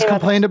one else has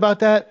complained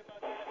about that?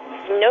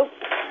 Nope.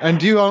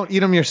 And you don't eat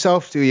them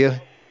yourself, do you?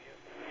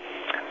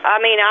 I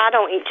mean, I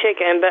don't eat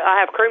chicken, but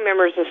I have crew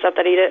members and stuff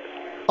that eat it.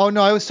 Oh,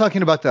 no, I was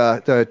talking about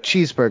the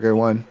cheeseburger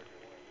one.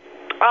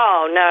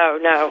 Oh,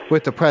 no.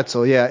 With the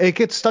pretzel, yeah. It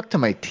gets stuck to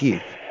my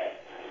teeth.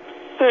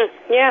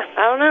 Yeah,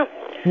 I don't know.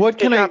 What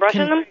can I...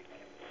 brushing them?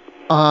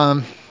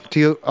 Do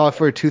you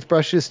offer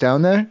toothbrushes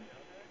down there?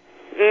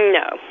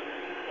 No.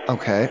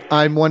 Okay.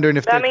 I'm wondering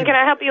if I mean, can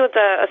I help you with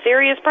a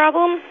serious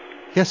problem?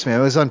 Yes, ma'am.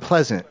 It was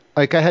unpleasant.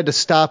 Like, I had to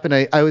stop, and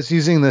I was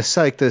using the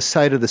side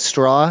of the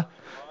straw.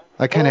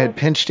 I kind of had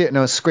pinched it, and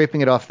I was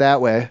scraping it off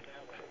that way.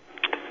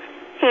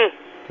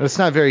 It's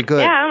not very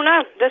good. Yeah, I don't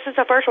know. This is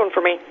the first one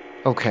for me.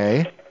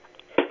 Okay.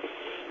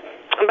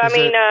 But, I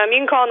mean, you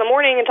can call in the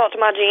morning and talk to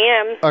my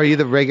GM. Are you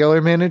the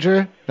regular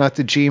manager, not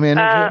the G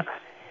manager?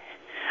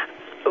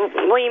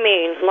 What do you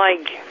mean?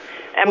 Like,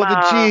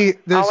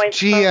 there's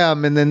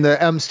GM, and then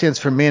the M stands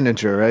for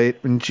manager, right?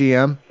 And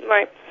GM?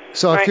 Right.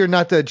 So if you're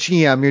not the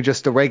GM, you're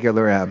just the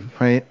regular M,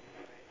 right?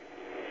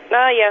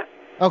 Yeah.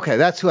 Okay,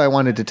 that's who I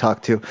wanted to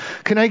talk to.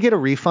 Can I get a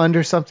refund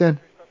or something?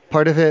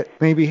 Part of it,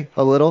 maybe?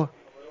 A little?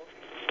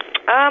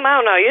 I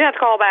don't know. You have to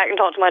call back and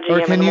talk to my GM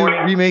Or can in the you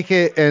morning. remake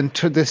it and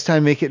this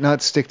time make it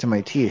not stick to my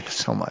teeth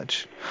so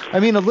much? I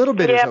mean, a little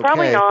bit is okay. Yeah,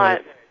 probably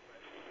not.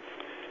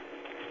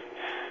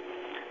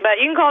 But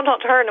you can call and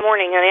talk to her in the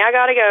morning, honey. I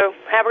gotta go.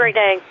 Have a great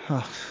day.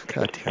 Oh,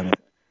 God damn it.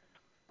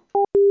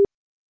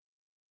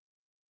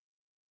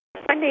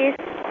 Wendy's.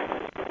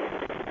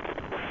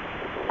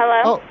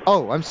 Hello?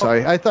 Oh, I'm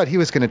sorry. I thought he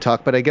was going to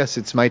talk, but I guess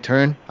it's my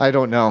turn. I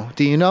don't know.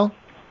 Do you know?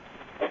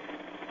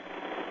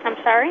 I'm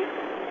sorry?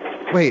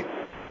 Wait.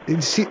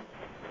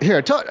 Here,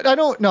 I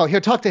don't know.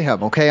 Here, talk to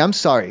him, okay? I'm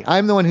sorry.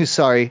 I'm the one who's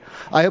sorry.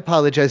 I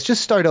apologize.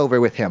 Just start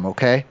over with him,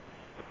 okay?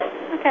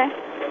 Okay.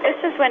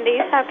 This is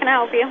Wendy's. How can I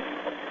help you?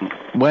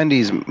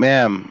 Wendy's,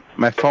 ma'am,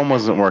 my phone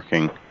wasn't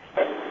working.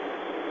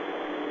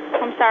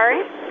 I'm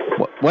sorry?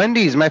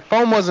 Wendy's, my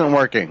phone wasn't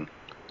working.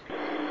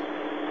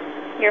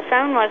 Your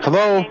phone wasn't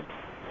Hello? working.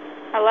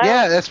 Hello?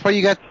 Yeah, that's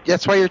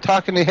why you're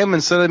talking to him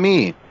instead of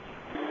me.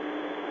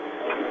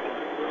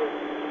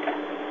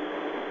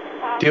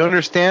 Do you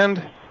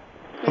understand?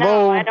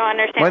 Hello? No, I don't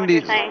understand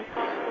Wendy's. what you're saying.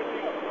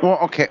 Well,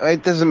 okay,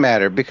 it doesn't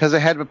matter because I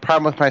had a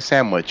problem with my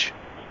sandwich.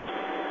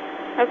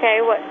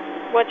 Okay,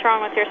 what's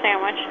wrong with your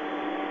sandwich?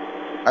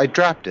 I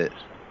dropped it.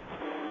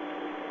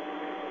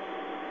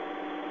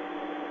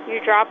 You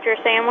dropped your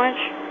sandwich?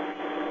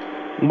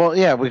 Well,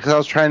 yeah, because I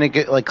was trying to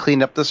get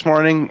cleaned up this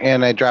morning,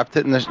 and I dropped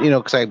it in the,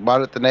 because I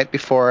bought it the night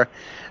before,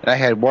 and I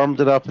had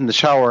warmed it up in the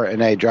shower,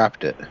 and I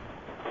dropped it.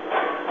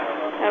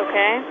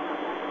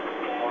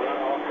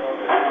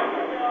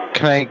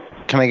 Okay.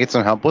 Can I get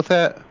some help with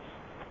that?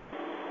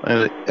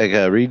 Like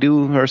a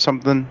redo or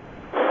something?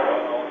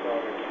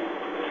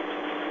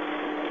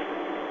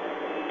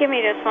 Give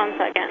me just 1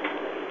 second.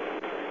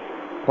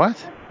 What?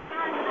 He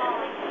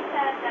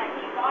said that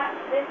he got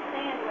this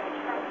sandwich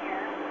from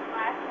here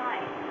last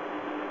night.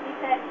 He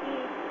said he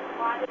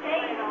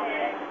saved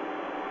it.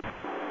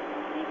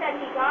 He said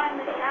he got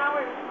in the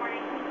shower this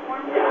morning, he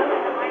warmed it up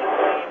in the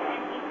microwave,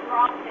 and he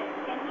dropped it.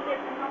 Can he get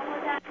some help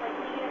with that? Like,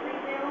 can you get a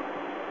redo?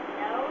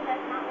 No,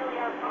 that's not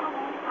really our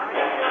problem. I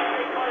mean,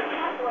 they got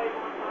his microwave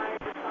on fire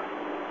or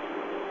something.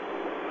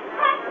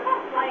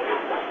 Like,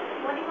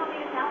 what do you want me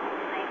to tell him?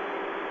 Like,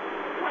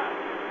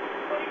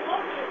 what do you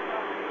want me to tell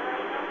him?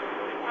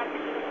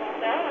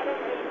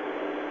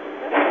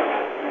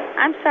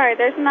 I'm sorry,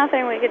 there's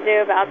nothing we could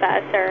do about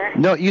that, sir.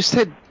 No, you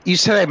said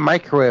I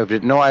microwaved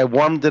it. No, I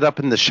warmed it up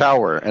in the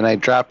shower and I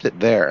dropped it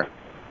there.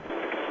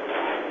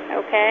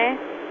 Okay.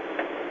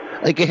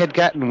 Like it had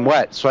gotten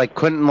wet, so I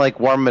couldn't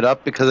warm it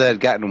up because it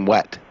had gotten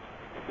wet.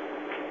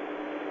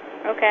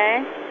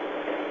 Okay.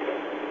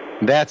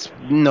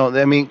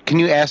 I mean, can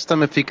you ask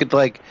them if you could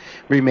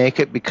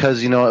remake it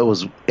because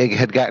it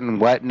had gotten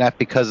wet, not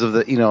because of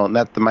the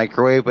not the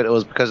microwave, but it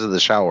was because of the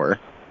shower.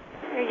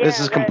 Yeah, this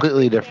is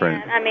completely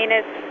different. I mean,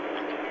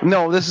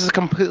 No, this is a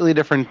completely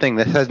different thing.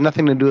 This has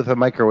nothing to do with the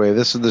microwave.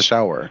 This is the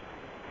shower.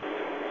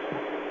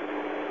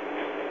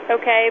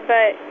 Okay,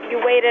 but you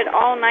waited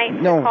all night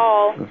to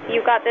call.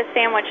 You got this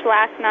sandwich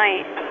last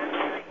night.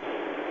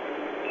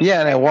 Yeah,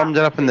 and I warmed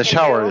it up in the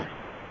shower.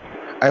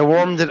 I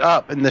warmed it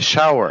up in the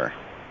shower.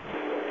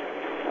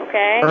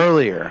 Okay.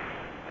 Earlier.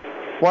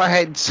 Well, I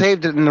had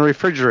saved it in the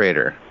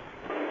refrigerator.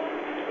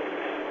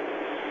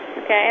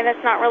 Okay,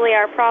 that's not really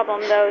our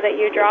problem, though, that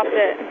you dropped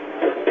it.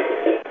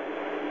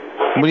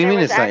 What do you mean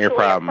it's not your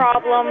problem?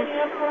 Problem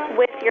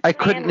with your I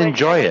couldn't sandwich,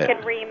 enjoy we it.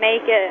 could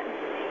remake it.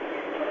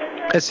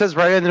 It says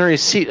right on the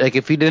receipt,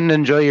 if you didn't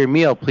enjoy your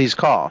meal, please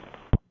call.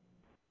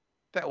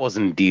 That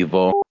wasn't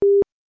Devo.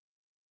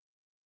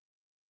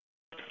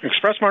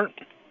 Express Mart.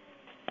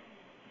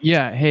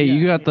 Yeah, hey,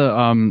 you got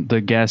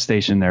the gas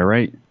station there,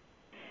 right?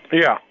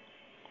 Yeah.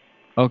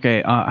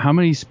 Okay, how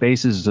many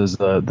spaces does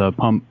the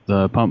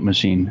pump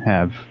machine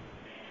have?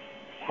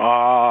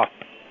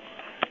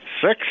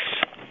 6.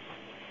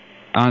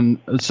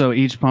 So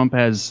each pump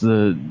has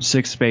the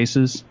 6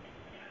 spaces?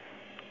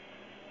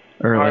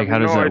 Or how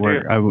does that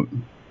work?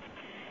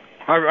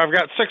 I've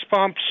got 6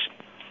 pumps.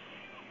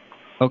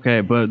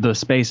 Okay, but the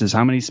spaces,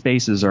 how many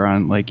spaces are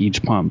on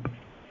each pump?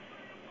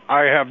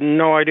 I have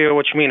no idea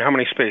what you mean, how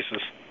many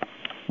spaces.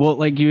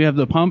 Well, you have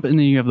the pump and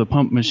then you have the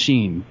pump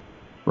machine,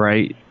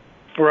 right?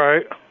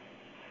 Right.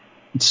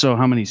 So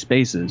how many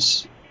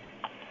spaces?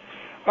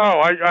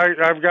 Oh,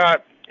 I've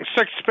got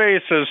 6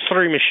 spaces,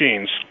 3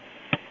 machines.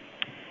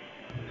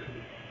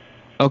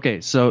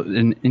 Okay, so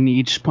in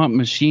each pump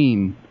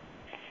machine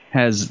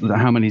has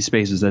how many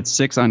spaces? That's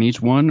 6 on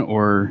each one,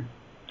 or?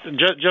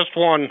 Just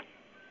 1.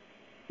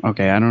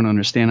 Okay, I don't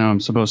understand how I'm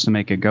supposed to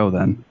make it go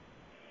then.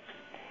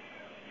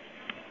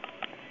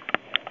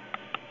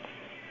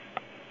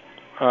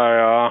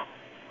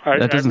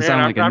 That doesn't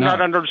sound like I'm enough.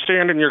 not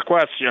understanding your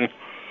question.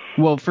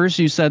 Well, first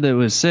you said that it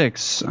was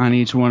 6 on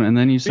each one, and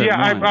then you said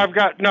 1. I've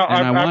got no.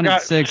 And I wanted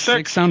got 6.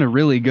 6 sounded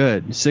really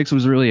good. 6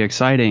 was really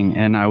exciting,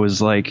 and I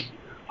was like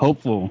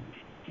hopeful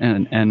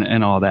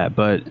and all that.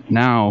 But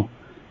now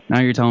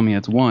you're telling me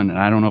it's 1, and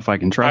I don't know if I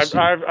can trust you.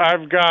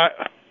 I've got.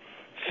 6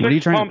 what are you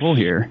trying pumps. to pull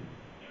here?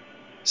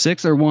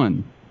 6 or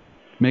 1?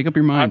 Make up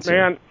your mind, sir.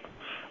 Man,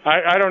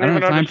 I don't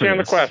even understand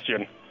the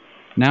question.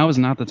 Now is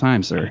not the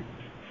time, sir.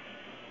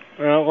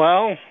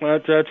 Well,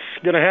 that's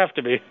gonna have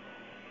to be.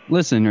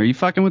 Listen, are you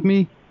fucking with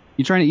me?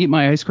 You trying to eat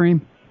my ice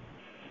cream?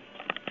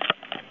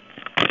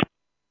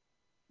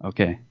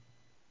 Okay.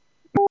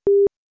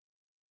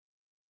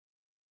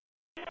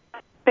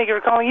 Thank you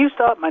for calling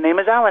U-Stop. My name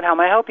is Alan. How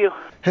may I help you?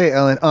 Hey,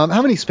 Ellen.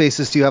 How many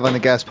spaces do you have on the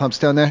gas pumps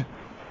down there?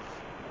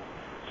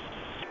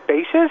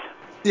 Spaces?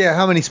 Yeah,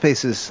 how many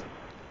spaces?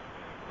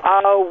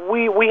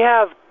 We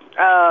have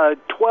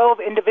 12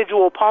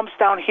 individual pumps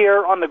down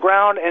here on the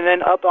ground, and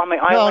then up on the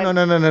island.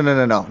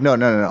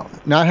 No.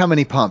 Not how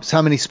many pumps.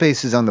 How many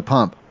spaces on the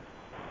pump?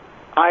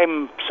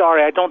 I'm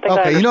sorry, I don't think I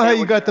Okay, understand. you know how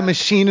you got the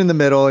machine in the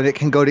middle, and it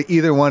can go to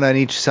either one on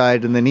each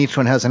side, and then each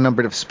one has a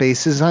number of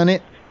spaces on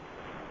it?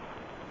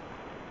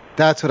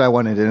 That's what I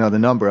wanted to know the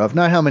number of.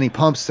 Not how many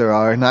pumps there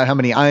are, not how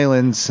many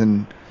islands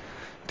and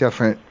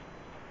different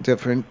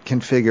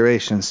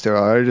configurations there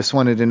are. I just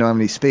wanted to know how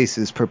many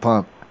spaces per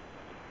pump.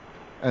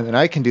 And then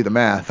I can do the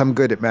math. I'm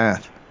good at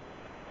math.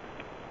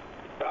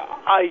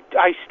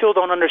 I still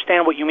don't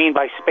understand what you mean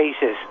by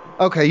spaces.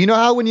 Okay, you know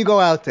how when you go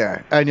out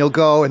there, and you'll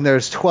go and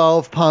there's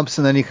 12 pumps,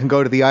 and then you can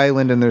go to the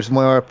island and there's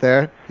more up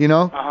there, you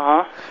know?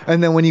 Uh-huh.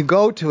 And then when you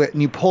go to it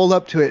and you pull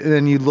up to it and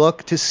then you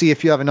look to see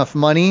if you have enough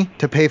money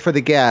to pay for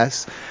the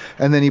gas,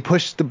 and then you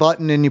push the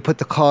button and you put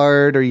the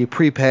card or you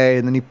prepay,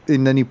 and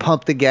then you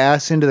pump the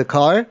gas into the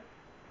car?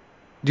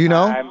 Do you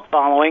know? I'm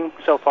following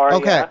so far,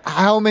 Okay, yeah.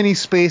 how many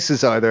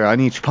spaces are there on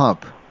each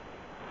pump?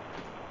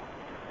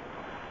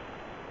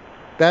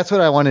 That's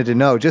what I wanted to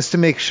know, just to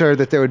make sure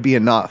that there would be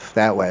enough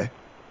that way.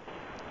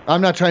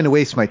 I'm not trying to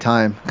waste my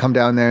time. Come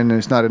down there and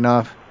there's not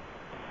enough.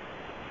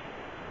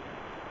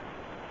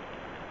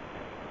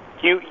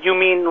 You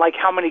mean like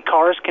how many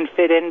cars can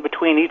fit in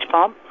between each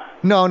pump?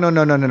 No.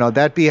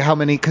 That'd be how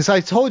many, because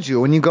I told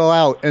you, when you go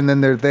out and then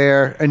they're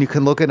there and you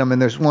can look at them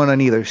and there's one on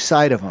either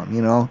side of them,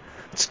 you know?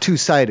 It's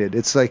two-sided.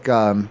 It's like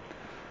a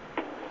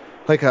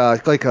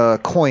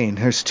coin.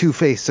 There's two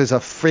faces. There's a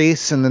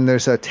face and then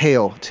there's a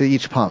tail to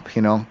each pump,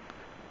 you know?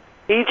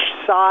 Each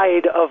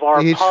side of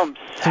our pumps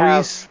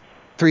have...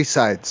 Three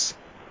sides.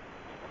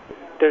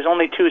 There's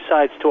only 2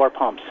 sides to our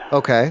pumps.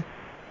 Okay.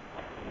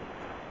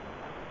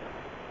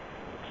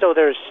 So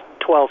there's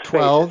 12 spaces.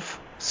 12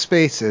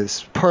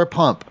 spaces per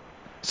pump.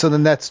 So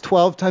then that's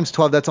 12 times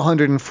 12. That's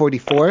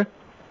 144?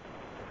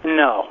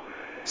 No.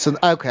 So,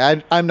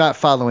 okay, I'm not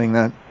following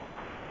that.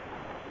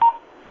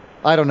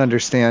 I don't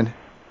understand.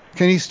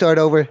 Can you start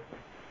over?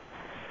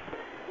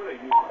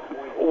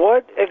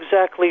 What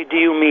exactly do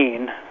you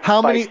mean?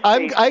 How many?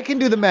 I can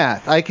do the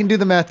math. I can do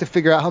the math to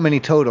figure out how many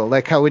total.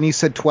 Like how when you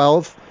said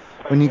 12,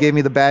 when you gave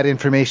me the bad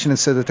information and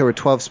said that there were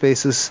 12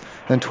 spaces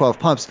and 12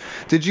 pumps.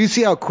 Did you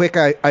see how quick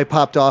I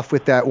popped off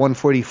with that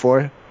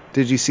 144?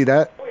 Did you see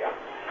that?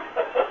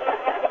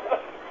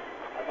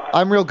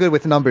 I'm real good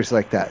with numbers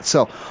like that.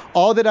 So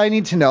all that I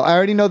need to know, I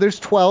already know there's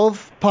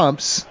 12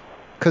 pumps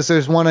because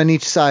there's one on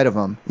each side of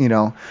them, you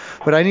know.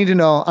 But I need to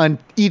know on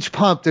each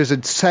pump there's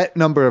a set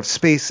number of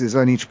spaces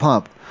on each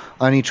pump,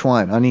 on each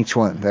one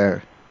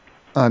there,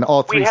 on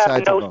all 3 sides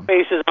of them. We have no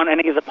spaces on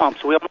any of the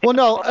pumps. Well,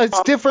 no,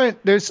 it's different.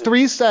 There's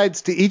 3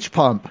 sides to each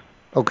pump,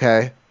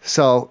 okay?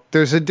 So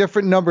there's a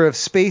different number of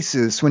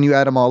spaces when you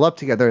add them all up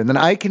together, and then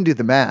I can do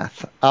the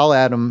math. I'll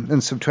add them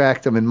and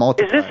subtract them and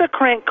multiply. Is this a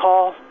crank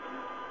call?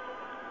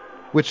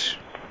 Which,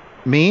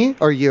 me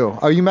or you?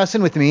 Are you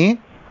messing with me?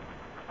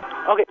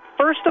 Okay,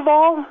 first of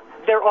all,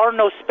 there are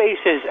no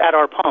spaces at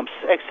our pumps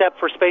except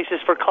for spaces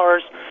for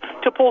cars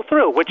to pull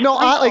through, which no,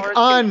 can fit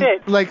on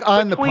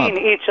the between pump.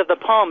 each of the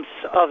pumps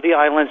of the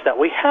islands that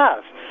we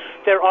have.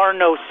 There are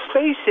no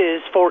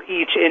spaces for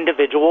each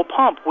individual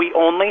pump. We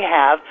only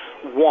have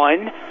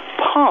 1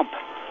 pump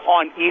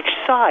on each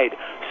side,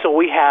 so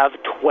we have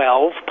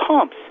 12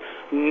 pumps,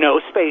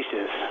 no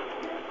spaces.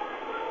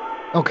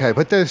 Okay,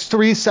 but there's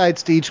 3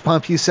 sides to each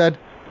pump, you said?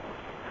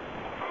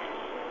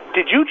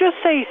 Did you just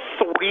say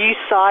 3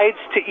 sides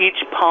to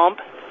each pump?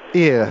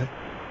 Yeah.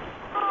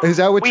 Is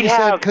that what you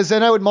said? Because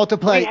then I would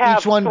multiply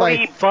each one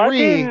by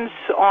 3. Buttons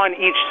on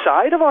each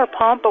side of our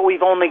pump, but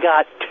we've only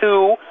got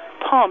 2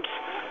 pumps,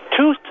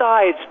 2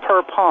 sides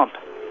per pump.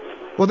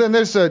 Well, then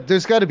there's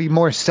got to be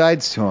more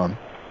sides to them.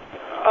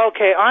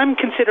 Okay, I'm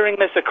considering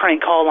this a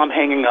crank call. I'm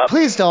hanging up.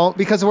 Please don't,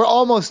 because we're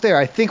almost there.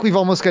 I think we've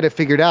almost got it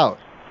figured out.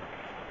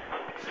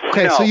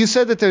 Okay, No. so you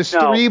said that there's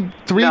No.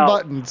 three No.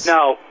 buttons.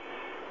 No.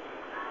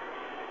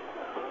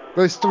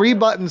 There's 3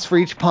 buttons for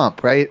each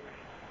pump, right?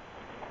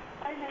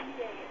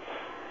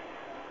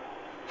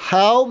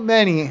 How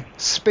many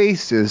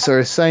spaces are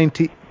assigned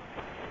to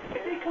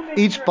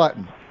each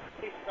button? I'm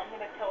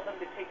going to tell them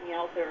to take me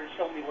out there and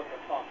show me what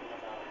they're talking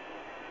about.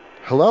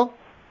 Hello?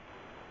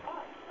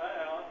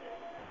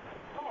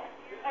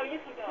 Oh, you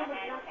can go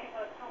ahead. How many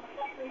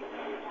spaces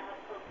do you have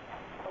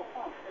per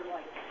pump? They're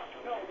like,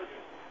 no, but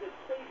the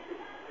spaces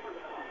per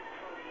pump.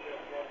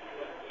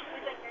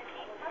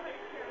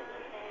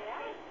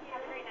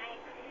 Have a great night.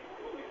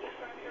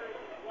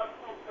 One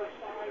pump per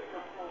side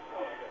or per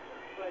pump.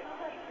 But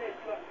he said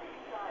you have 3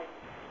 sides.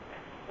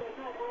 So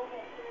no, we're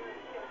almost there.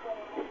 It's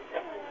going on over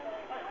there.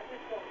 I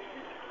just don't need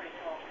to crank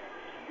off.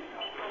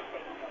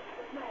 Okay.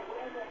 No, we're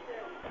almost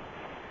there.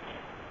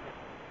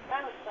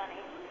 That was funny.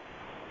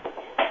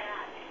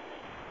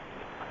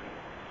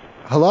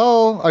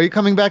 Hello? Are you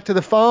coming back to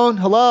the phone?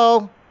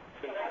 Hello?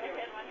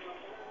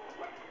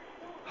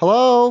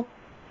 Hello?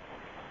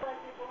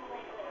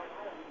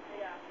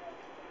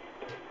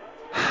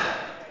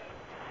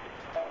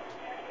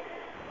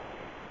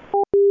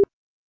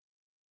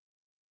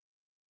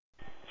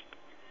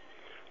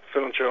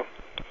 Phil and Joe.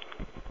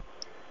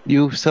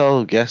 You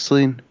sell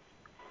gasoline?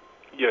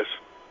 Yes.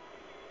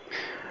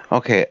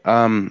 Okay.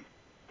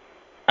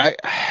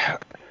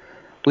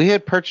 We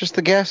had purchased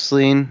the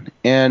gasoline,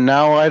 and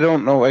now I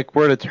don't know like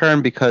where to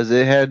turn because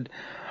it had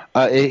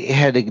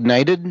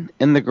ignited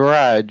in the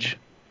garage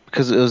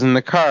because it was in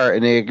the car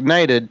and it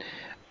ignited,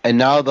 and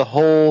now the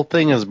whole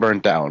thing is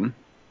burnt down.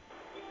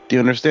 Do you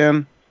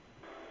understand?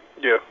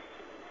 Yeah.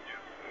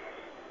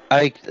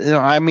 I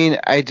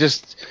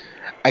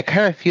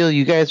kind of feel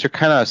you guys are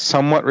kind of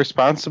somewhat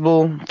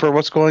responsible for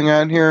what's going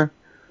on here,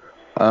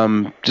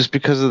 just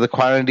because of the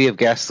quantity of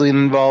gasoline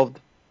involved.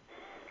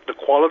 The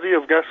quality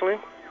of gasoline?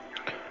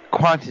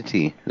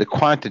 The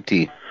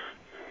quantity.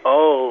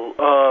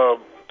 Oh,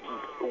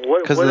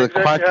 what Because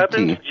exactly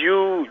happened?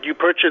 You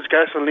purchased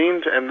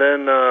gasoline and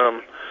then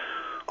on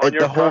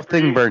your the whole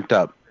thing burnt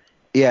up.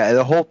 Yeah,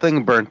 the whole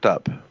thing burnt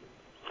up.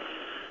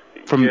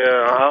 But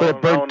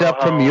it burnt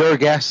up from your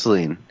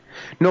gasoline.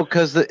 No,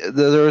 because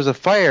there was a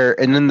fire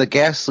and then the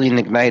gasoline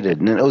ignited,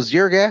 and it was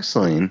your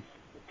gasoline.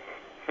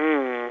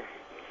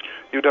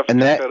 You'd have to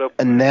And take that up.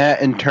 And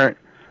that in turn,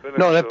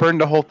 no, that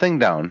burned the whole thing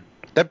down.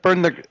 That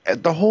burned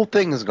the whole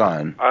thing is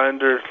gone. I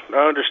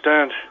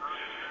understand.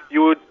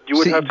 You would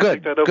have to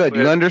take that up Good,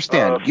 with you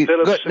understand.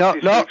 Phillips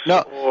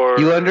No.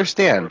 You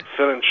understand.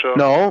 Phil and Show.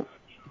 No,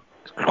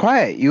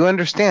 quiet. You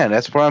understand.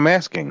 That's what I'm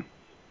asking.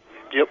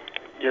 Yep.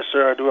 Yes,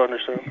 sir. I do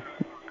understand.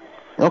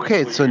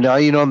 Okay, so now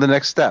you know the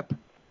next step.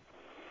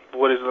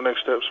 What is the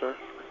next step, sir?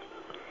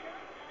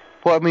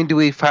 Well, I mean, do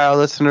we file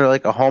this under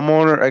like a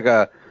homeowner, like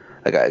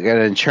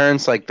an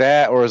insurance like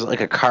that, or is it like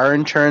a car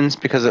insurance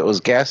because it was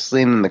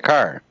gasoline in the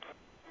car?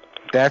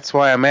 That's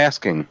why I'm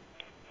asking.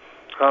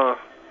 Well,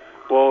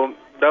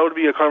 that would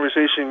be a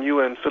conversation you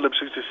and Phillips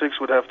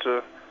 66 would have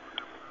to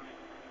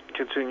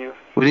continue.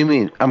 What do you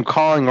mean? I'm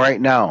calling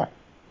right now.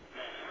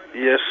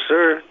 Yes,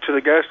 sir. To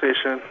the gas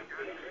station.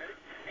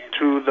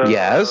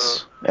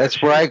 Yes,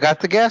 that's where I got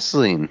the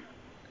gasoline.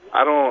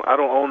 I don't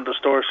own the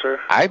store, sir.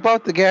 I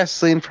bought the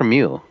gasoline from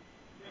you.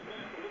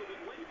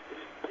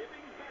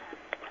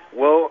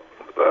 Well,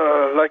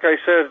 like I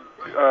said,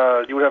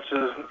 you would have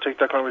to take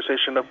that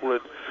conversation up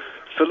with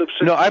Phillips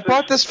 66. No, I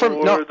bought this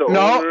from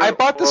I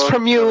bought this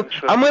from you.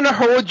 I'm going to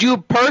hold you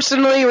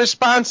personally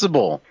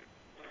responsible.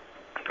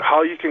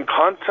 How you can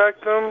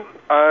contact them?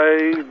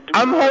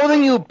 I'm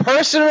holding you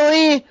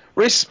personally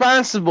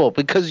responsible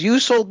because you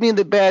sold me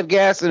the bad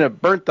gas and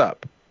it burnt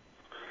up.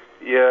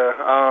 Yeah,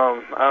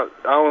 I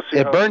don't see.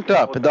 It burnt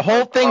up. The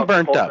whole thing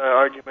burnt up.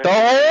 The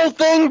whole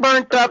thing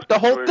burnt up. The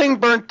whole thing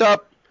burnt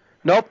up.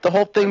 Nope, the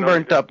whole thing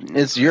burnt up.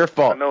 It's your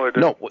fault. No, it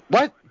did. No,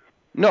 what?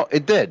 No,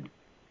 it did.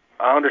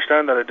 I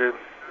understand that it did.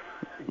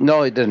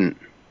 No, it didn't.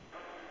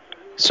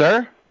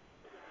 Sir?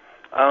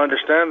 I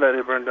understand that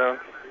it burned down.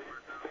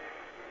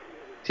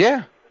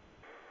 Yeah.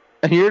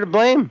 And you're to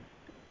blame.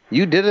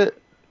 You did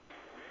it.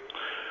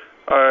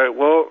 All right,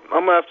 well,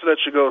 I'm going to have to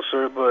let you go,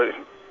 sir, but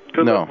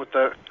good luck with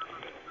that.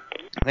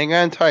 Hang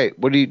on tight.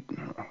 What do you...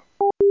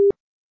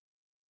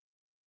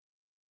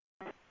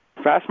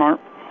 Fast Smart.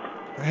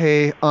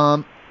 Hey,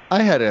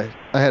 I had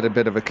a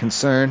bit of a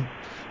concern.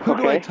 Who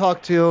do I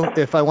talk to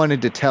if I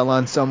wanted to tell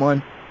on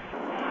someone?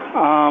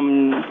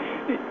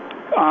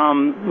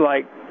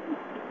 Like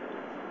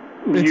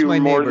It's my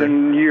neighbor.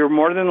 You're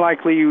more than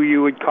likely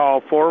you would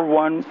call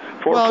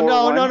 41441.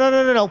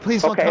 Well, no.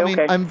 Please don't tell me.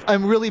 Okay.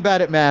 I'm really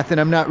bad at math and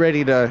I'm not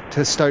ready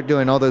to start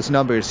doing all those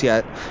numbers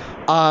yet.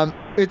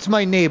 It's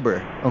my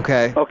neighbor,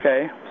 okay?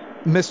 Okay.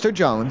 Mr.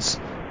 Jones.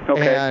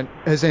 Okay. And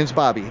his name's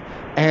Bobby.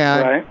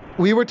 And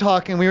we were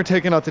talking, we were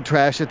taking out the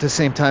trash at the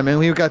same time, and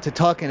we got to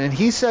talking, and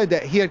he said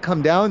that he had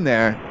come down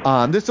there.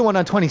 This is the one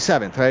on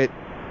 27th, right?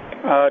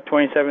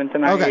 27th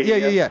and 98.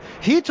 Okay, yeah.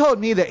 He told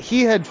me that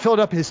he had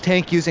filled up his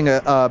tank using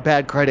a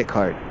bad credit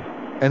card,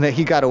 and that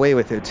he got away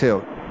with it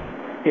too.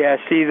 Yeah,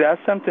 see,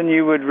 that's something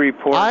you would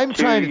report. I'm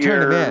trying to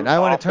turn him in. I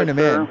want to turn him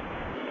in.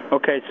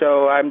 Okay,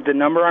 so the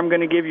number I'm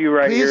going to give you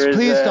here is...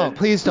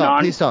 Please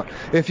don't.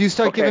 If you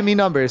start giving me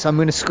numbers, I'm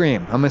going to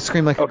scream. I'm going to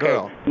scream like a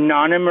girl.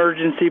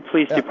 Non-emergency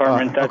police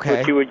department, that's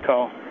what you would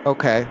call.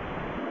 Okay.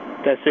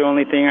 That's the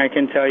only thing I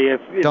can tell you.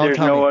 There's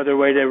no other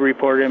way to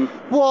report him.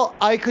 Well,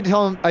 I could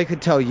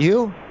tell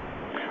you.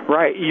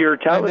 Right, you're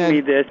telling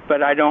me this,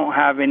 but I don't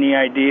have any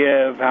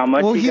idea of how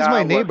much he's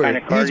my neighbor. What kind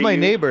of card he's my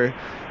neighbor.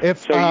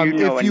 If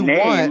you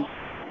want...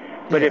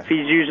 But if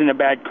he's using a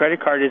bad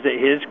credit card, is it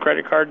his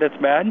credit card that's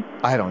bad?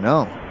 I don't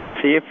know.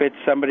 See, if it's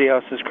somebody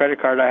else's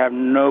credit card, I have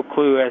no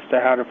clue as to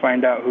how to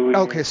find out who it is.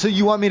 Okay, so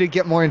you want me to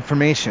get more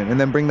information and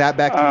then bring that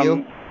back to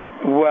you?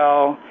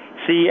 Well,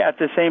 see, at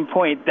the same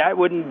point, that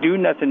wouldn't do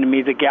nothing to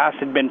me. The gas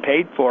had been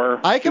paid for.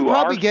 I can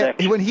probably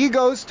when he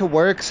goes to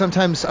work,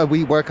 sometimes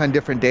we work on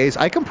different days,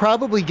 I can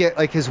probably get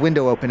like his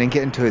window open and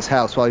get into his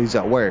house while he's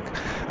at work.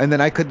 And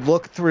then I could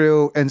look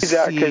through and see.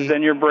 Because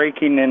then you're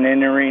breaking and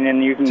entering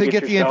and you can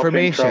get the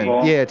information. In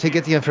trouble. Yeah, to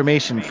get the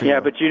information for you. Yeah,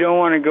 but you don't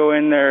want to go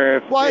in there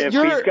if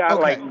he's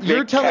got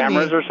big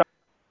cameras or something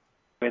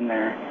in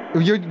there.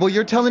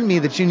 You're telling me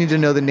that you need to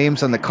know the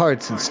names on the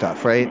cards and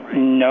stuff, right?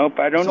 Nope,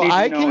 I don't need to know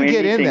anything. So I can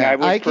get in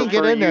there. I can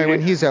get in there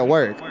when he's at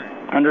work.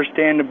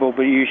 Understandable,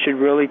 but you should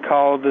really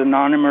call the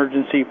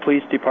non-emergency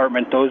police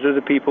department. Those are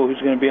the people who's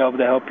going to be able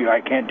to help you.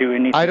 I can't do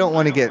anything. I don't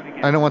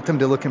want them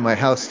to look in my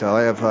house, though.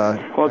 I have.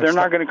 Well, they're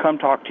not going to come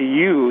talk to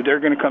you.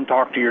 They're going to come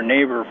talk to your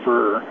neighbor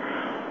for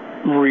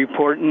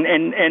reporting.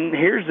 And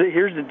here's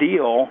the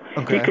deal.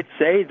 Okay. He could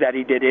say that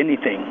he did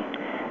anything,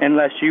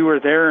 unless you were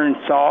there and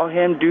saw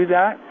him do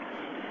that.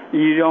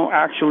 You don't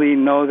actually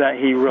know that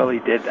he really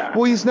did that.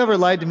 Well, he's never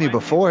lied to me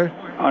before.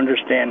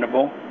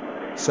 Understandable.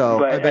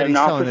 So I bet he's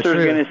telling the truth.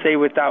 But an officer's going to say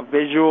without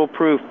visual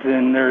proof,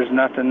 then there's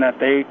nothing that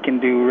they can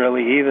do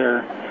really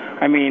either.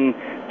 I mean,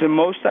 the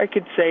most I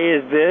could say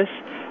is this,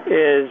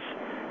 is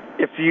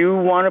if you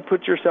want to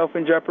put yourself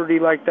in jeopardy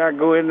like that,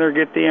 go in there,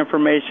 get the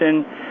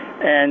information,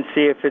 and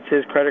see if it's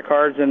his credit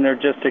cards and they're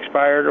just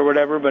expired or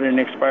whatever, but an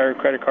expired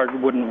credit card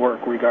wouldn't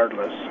work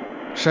regardless.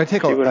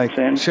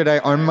 Should I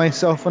arm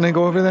myself when I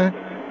go over there?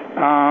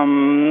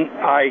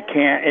 I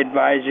can't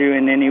advise you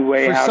in any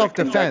way for how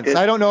self-defense. To conduct it.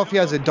 I don't know if he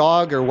has a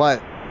dog or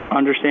what.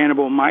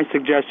 Understandable. My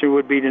suggestion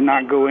would be to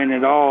not go in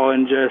at all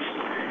and just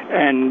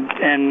and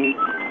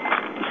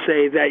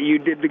say that you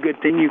did the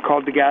good thing. You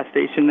called the gas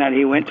station that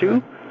he went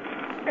to,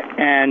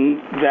 and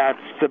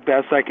that's the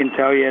best I can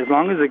tell you. As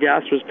long as the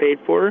gas was paid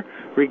for,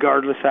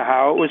 regardless of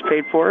how it was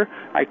paid for,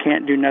 I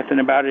can't do nothing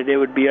about it. It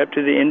would be up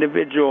to the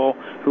individual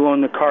who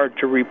owned the card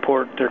to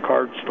report their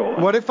card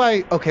stolen. What if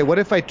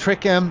I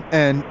trick him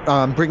and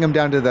bring him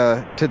down to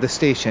the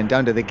station,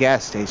 down to the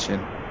gas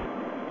station?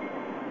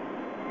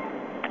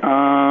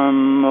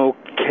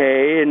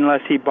 Okay,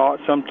 unless he bought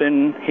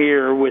something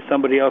here with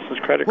somebody else's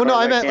credit card. Well, no,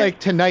 I meant like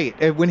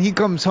tonight. When he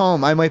comes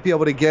home, I might be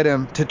able to get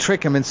him to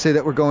trick him and say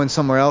that we're going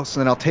somewhere else,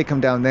 and then I'll take him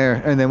down there,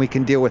 and then we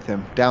can deal with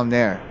him down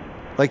there.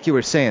 Like you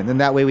were saying, then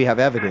that way we have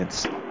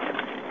evidence.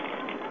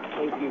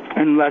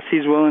 Unless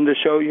he's willing to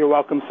show, you're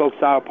welcome, folks,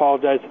 I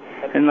apologize.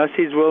 Unless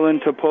he's willing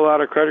to pull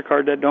out a credit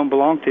card that don't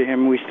belong to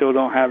him, we still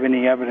don't have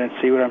any evidence.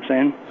 See what I'm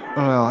saying?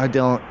 Well, I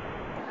don't.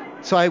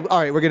 So, all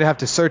right, we're going to have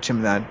to search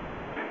him then.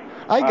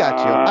 I got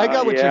you. I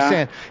got what you're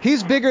saying.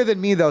 He's bigger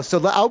than me, though,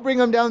 so I'll bring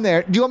him down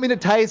there. Do you want me to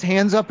tie his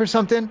hands up or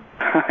something?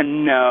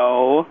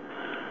 No.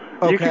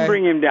 Okay. You can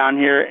bring him down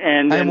here,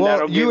 and then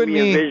that'll give me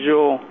a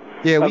visual.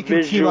 Yeah, we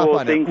can team up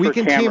on him. We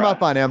can team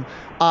up on him.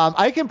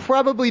 I can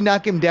probably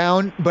knock him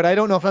down, but I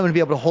don't know if I'm going to be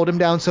able to hold him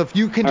down. So if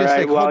you can just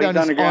hold down his arms. While he's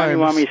on the ground, you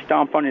want me to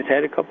stomp on his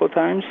head a couple of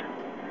times?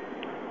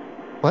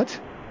 What?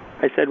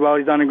 I said while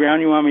he's on the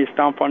ground, you want me to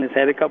stomp on his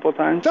head a couple of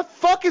times? The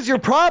fuck is your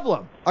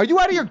problem? Are you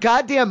out of your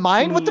goddamn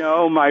mind? What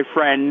no, my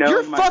friend. No,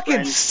 You're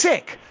fucking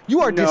sick. You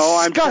are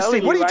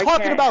disgusting. What are you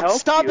talking about?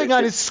 Stomping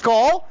on his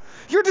skull?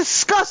 You're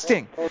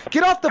disgusting.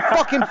 Get off the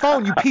fucking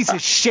phone, you piece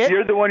of shit.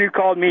 You're the one who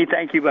called me.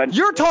 Thank you, bud.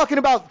 You're talking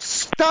about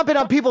stomping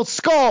on people's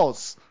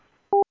skulls.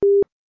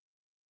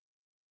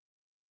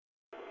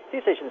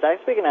 C-Station, Zach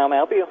speaking now. May I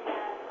help you?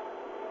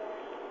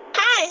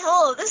 Hi,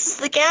 hello. This is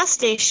the gas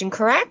station,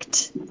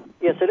 correct?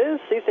 Yes, it is.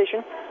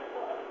 C-Station.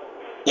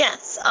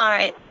 Yes, all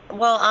right.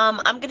 Well,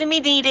 I'm going to be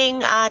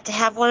needing to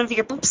have one of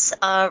your pumps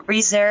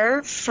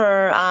reserved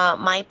for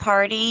my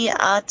party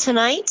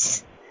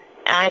tonight.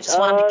 I just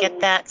wanted to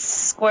get that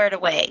squared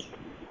away.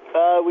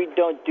 We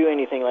don't do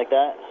anything like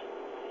that.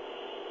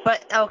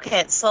 But,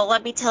 okay, so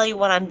let me tell you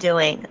what I'm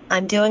doing.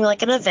 I'm doing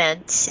like an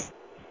event.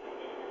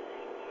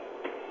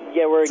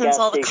 Yeah, we're a Since gas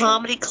all station. the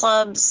comedy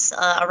clubs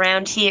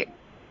around here.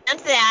 And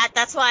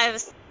that's why I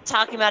was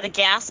talking about a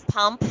gas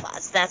pump.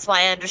 That's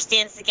why I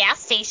understand it's a gas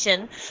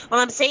station. What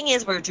I'm saying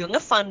is we're doing a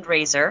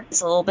fundraiser.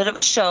 It's a little bit of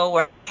a show.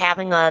 We're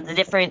having the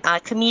different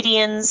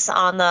comedians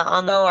on the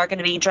are going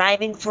to be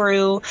driving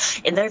through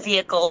in their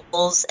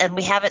vehicles, and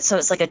we have it so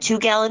it's like a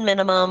 2-gallon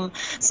minimum,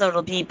 so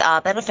it'll be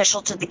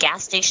beneficial to the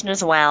gas station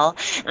as well.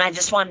 And I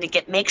just wanted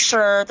to make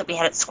sure that we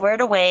had it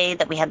squared away,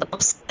 that we had the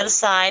pumps set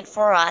aside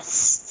for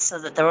us, so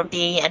that there won't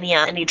be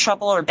any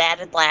trouble or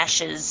batted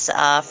lashes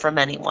from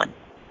anyone.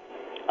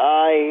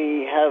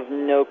 I have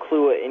no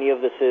clue what any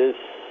of this is.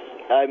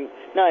 I'm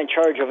not in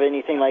charge of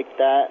anything like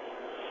that.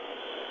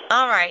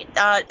 All right.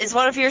 Is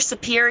one of your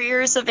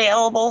superiors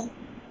available?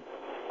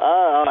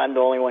 I'm the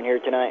only one here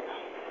tonight.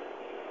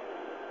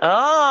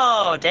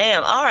 Oh,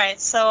 damn. All right.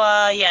 So,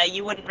 yeah,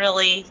 you wouldn't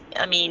really.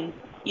 I mean,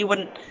 you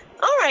wouldn't.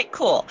 All right.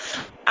 Cool.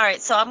 All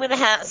right. So I'm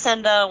gonna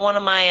send one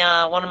of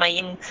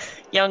my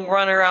young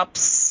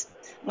runner-ups.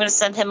 I'm gonna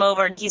send him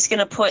over, and he's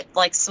gonna put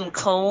like some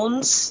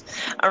cones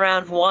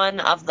around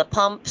one of the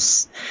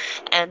pumps,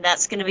 and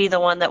that's gonna be the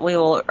one that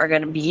are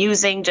gonna be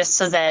using, just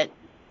so that.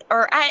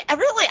 Or I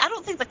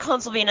don't think the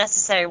cones will be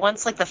necessary.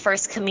 Once like the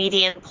first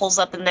comedian pulls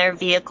up in their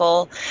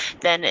vehicle,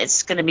 then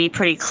it's going to be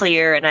pretty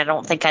clear, and I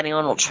don't think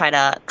anyone will try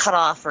to cut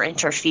off or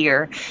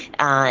interfere.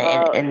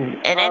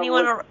 And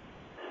anyone.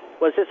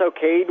 Was this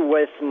okayed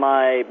with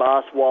my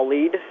boss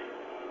Waleed?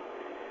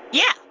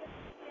 Yeah.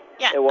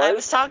 It was? I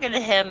was talking to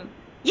him.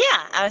 Yeah,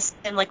 I was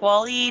saying like,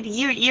 Waleed,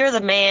 you're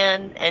the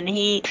man, and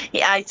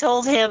I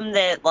told him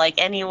that like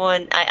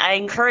anyone, I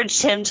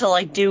encouraged him to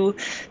like do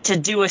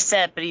a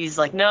set, but he's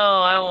like, no,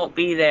 I won't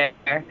be there.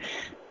 Okay.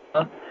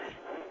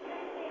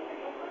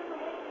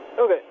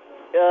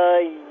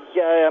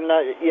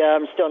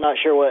 I'm still not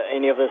sure what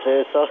any of this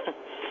is. So.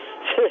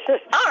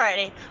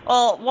 Alrighty.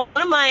 Well, one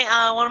of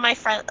my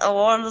friends,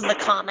 one of the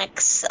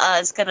comics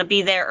is gonna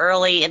be there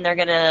early, and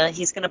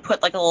he's gonna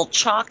put like a little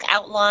chalk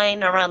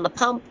outline around the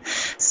pump,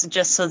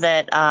 just so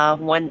that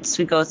once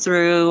we go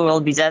through, it'll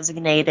be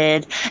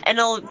designated, and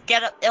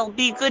it'll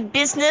be good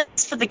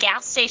business for the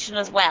gas station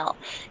as well,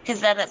 because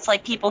then it's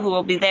like people who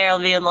will be there will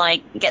be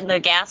like getting their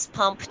gas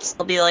pumped.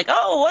 They'll be like,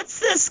 oh, what's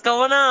this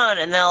going on?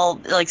 And they'll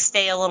like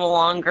stay a little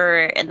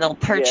longer, and they'll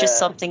purchase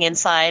something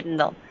inside,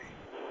 and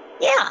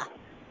yeah.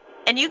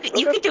 And you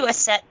could do a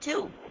set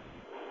too.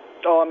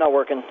 Oh, I'm not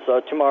working,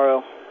 so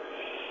tomorrow.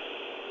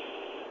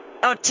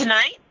 Oh,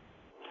 tonight?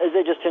 Is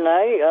it just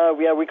tonight?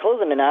 Yeah, we close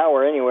in an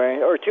hour anyway,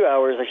 or 2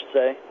 hours, I should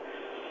say.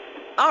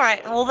 All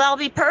right, well that'll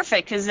be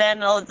perfect, because then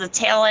the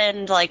tail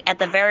end, like at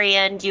the very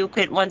end,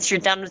 once you're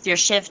done with your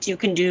shift, you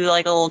can do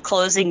like a little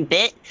closing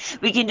bit.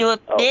 We can do a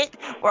bit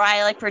where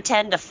I like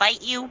pretend to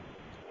fight you.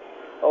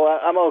 Oh,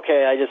 I'm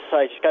okay. I just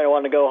kind of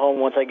want to go home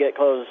once I get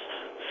closed.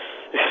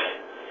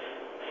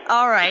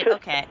 All right,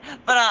 okay.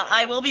 But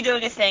I will be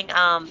doing a thing.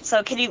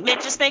 So can you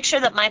just make sure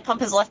that my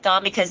pump is left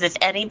on, because if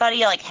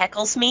anybody like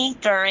heckles me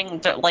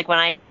during like when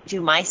I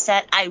do my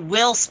set, I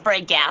will spray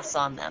gas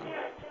on them.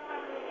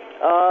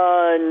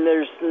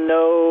 There's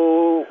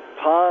no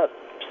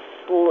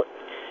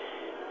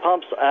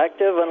pumps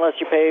active unless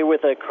you pay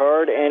with a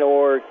card and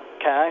or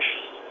cash.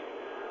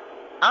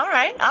 All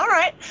right.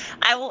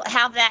 I will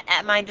have that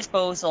at my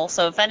disposal.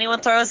 So if anyone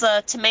throws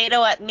a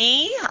tomato at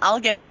me, I'll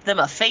give them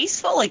a face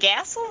full of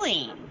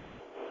gasoline.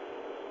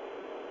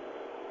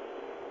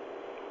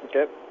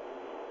 Okay.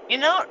 You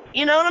know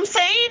what I'm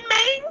saying,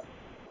 man?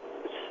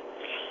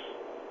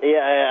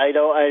 Yeah, I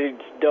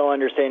don't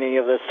understand any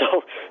of this,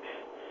 so.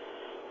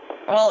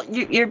 Well,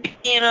 you're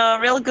being a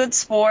real good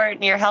sport,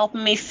 and you're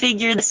helping me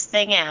figure this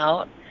thing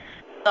out.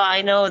 So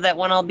I know that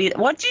when I'll be.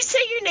 What'd you say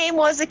your name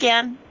was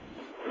again?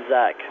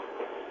 Zach.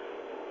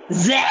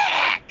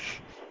 Zach!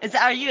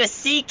 Are you a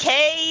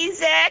CK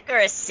Zach or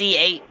a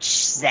CH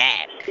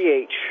Zach?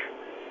 CH.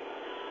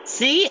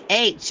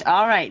 CH.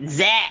 All right,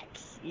 Zach.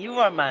 You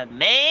are my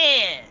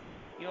man.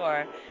 You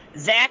are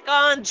Zach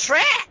on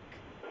track.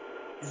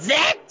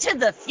 Zach to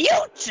the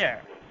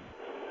future.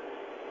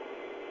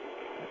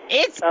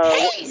 It's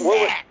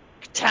payback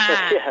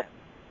time. Yeah.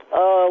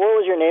 What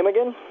was your name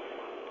again?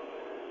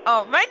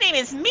 Oh, my name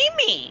is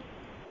Mimi.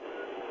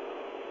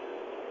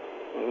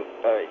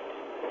 All right.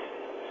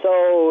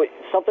 So,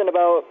 something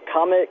about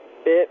comic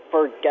bit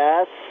for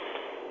gas?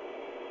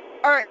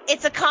 Or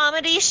it's a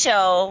comedy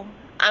show.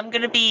 I'm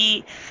gonna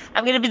be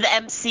the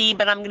MC,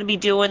 but I'm gonna be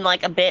doing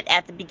like a bit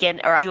at the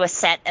beginning, or do a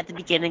set at the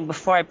beginning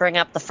before I bring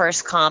up the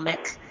first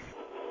comic.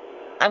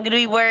 I'm gonna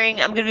be wearing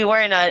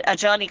a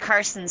Johnny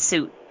Carson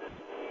suit.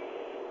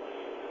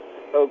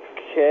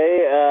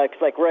 Okay,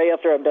 'cause like right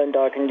after I'm done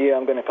talking to you,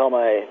 I'm gonna call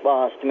my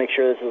boss to make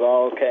sure this is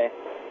all okay.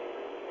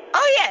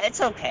 Oh yeah,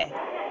 it's okay.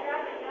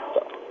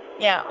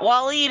 Yeah,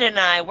 Waleed and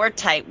I, we're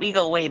tight. We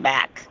go way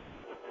back.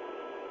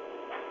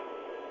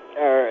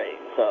 Alright,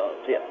 so,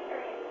 yeah.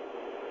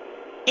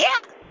 Yeah.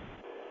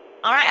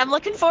 Alright, I'm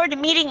looking forward to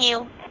meeting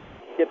you.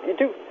 Yep, you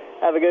too.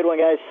 Have a good one,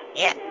 guys.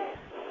 Yeah.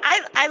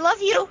 I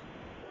love you.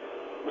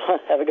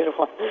 Have a good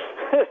one.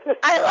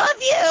 I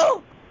love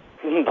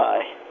you!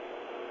 Bye.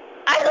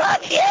 I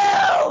love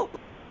you!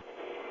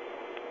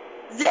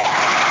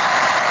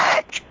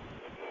 Zach!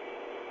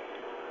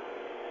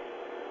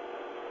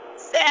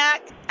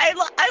 Zach! I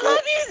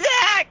love you,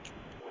 Zach!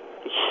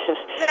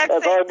 Zach,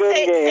 That's all good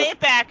game. Say it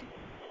back.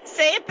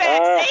 Say it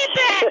back. Say it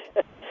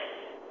back.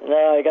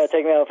 No, you gotta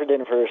take me out for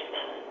dinner first.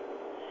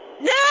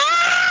 No!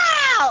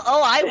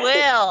 Oh, I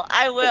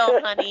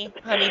will, honey.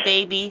 Honey,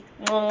 baby.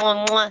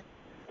 Mwah, mwah.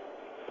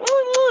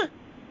 Mwah, mwah.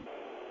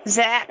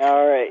 Zach.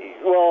 All right.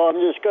 Well, I'm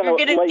just gonna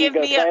let you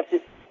go.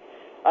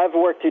 I have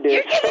work to do.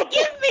 You're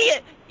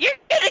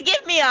gonna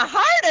give me a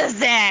heart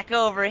attack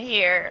over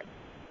here.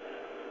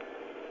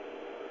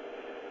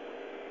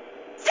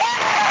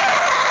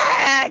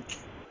 Zach!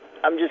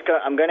 I'm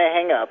gonna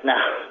hang up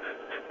now.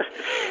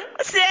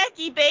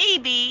 Zachy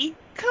baby,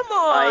 come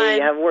on. I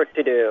have work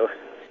to do.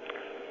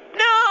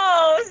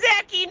 No,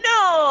 Zachy,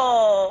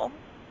 no.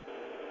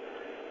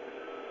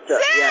 So,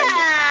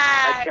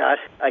 Zach! yeah,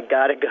 I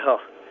gotta go.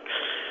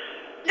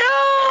 No!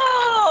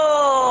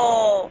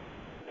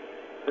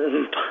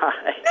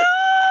 Bye.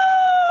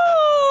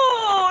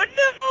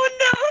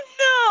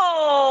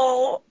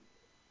 No!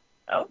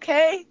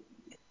 Okay.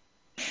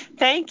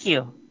 Thank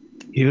you.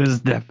 He was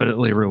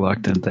definitely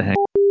reluctant to hang.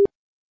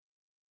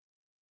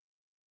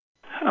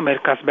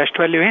 America's Best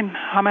Value Inn.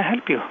 How may I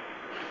help you?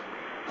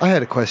 I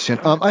had a question.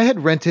 I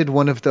had rented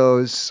one of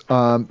those.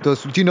 Do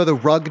you know the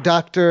Rug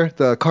Doctor,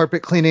 the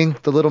carpet cleaning,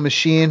 the little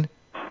machine?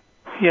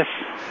 Yes.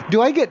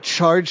 Do I get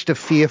charged a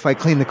fee if I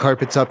clean the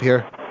carpets up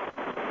here?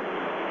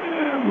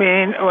 I'm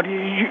in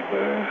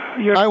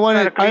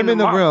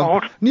the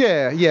room.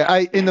 Yeah.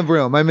 In the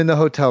room. I'm in the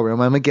hotel room.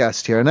 I'm a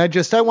guest here, and I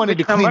wanted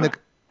to clean the.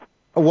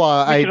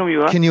 Well, room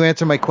you are? Can you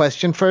answer my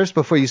question first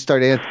before you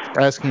start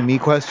asking me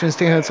questions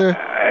to answer?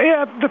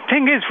 Yeah, the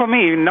thing is, for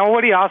me,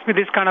 nobody asked me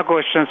this kind of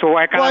question, so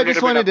I kind of get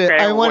a bit of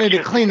I wanted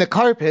to clean the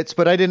carpets,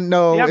 but I didn't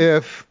know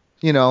if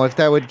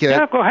that would get.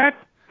 Yeah, go ahead.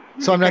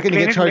 So I'm not going to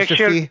get charged a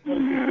fee?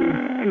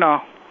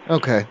 No.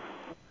 Okay.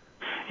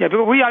 Yeah,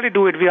 because we already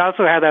do it. We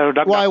also have a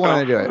doctor. Well, I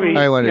want to do it.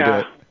 I want to do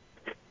it.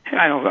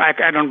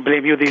 I don't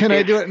blame you these days. Can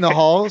I do it in the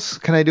halls?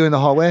 Can I do it in the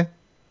hallway?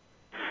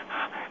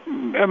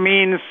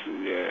 Means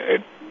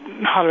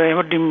hallway.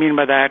 What do you mean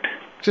by that?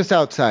 Just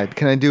outside.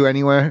 Can I do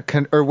anywhere?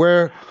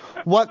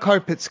 What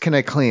carpets can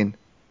I clean?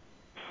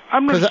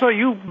 I'm not sure.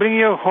 You bring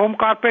your home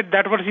carpet.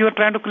 That what you are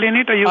trying to clean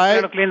it, or you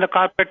trying to clean the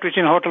carpet which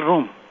in hotel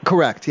room?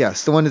 Correct.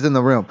 Yes, the one is in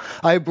the room.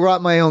 I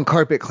brought my own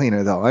carpet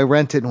cleaner though. I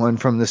rented one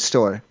from the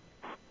store.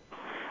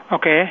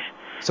 Okay.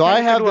 So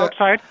I have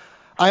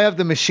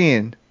the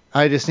machine.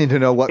 I just need to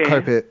know what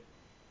carpet.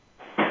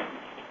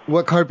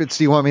 What carpets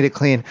do you want me to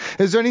clean?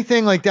 Is there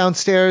anything like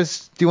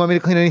downstairs? Do you want me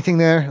to clean anything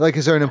there? Like,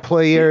 is there an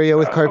employee area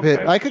with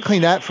carpet? I could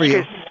clean that for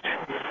you.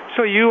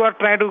 So you are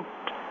trying to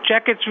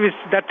check it with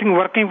that thing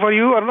working for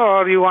you,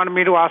 or you want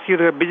me to ask you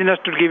the business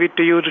to give it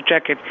to you to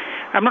check it?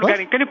 I'm not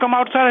getting. Can you come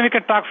outside and we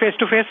can talk face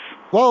to face?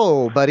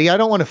 Whoa, buddy, I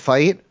don't want to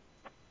fight.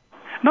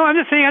 No, I'm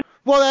just saying.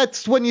 Well,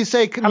 that's when you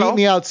say meet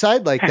me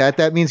outside like that.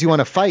 That means you want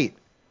to fight.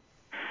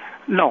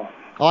 No.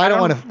 Oh, I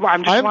don't want to. I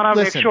just want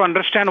to make sure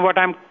understand what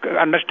I'm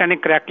understanding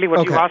correctly.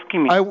 What you're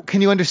asking me.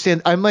 Can you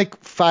understand? I'm like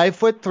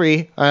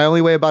 5'3". I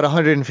only weigh about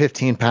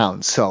 115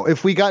 pounds. So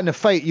if we got in a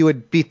fight, you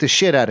would beat the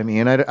shit out of me,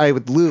 and I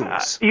would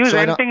lose. You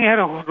renting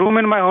a room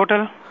in my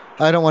hotel?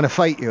 I don't want to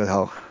fight you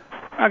though.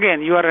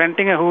 Again, you are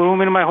renting a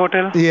room in my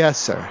hotel? Yes,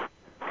 sir.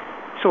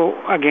 So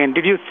again,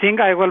 did you think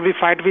I will be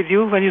fight with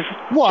you when you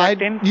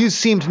checked in? You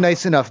seemed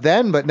nice enough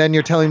then, but then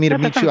you're telling me to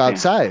meet you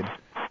outside.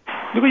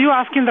 Because you're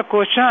asking the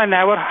question, I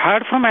never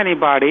heard from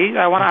anybody.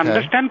 I want to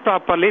understand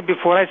properly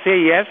before I say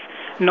yes,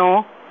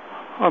 no,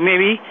 or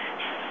maybe.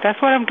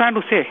 That's what I'm trying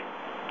to say.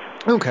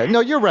 Okay.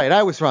 No, you're right.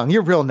 I was wrong.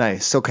 You're real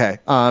nice. Okay.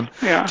 Do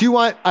you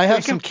want? I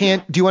have some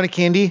Do you want a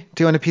candy?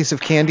 Do you want a piece of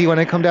candy when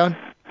I come down?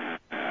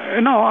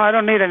 No, I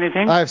don't need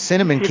anything. I have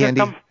cinnamon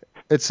candy.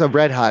 It's a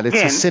red hot.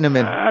 It's a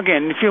cinnamon.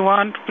 Again, if you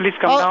want, please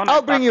come down.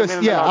 I'll bring you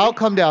I'll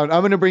come down. I'm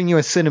going to bring you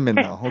a cinnamon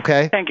though.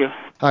 Okay. Thank you.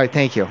 All right.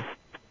 Thank you.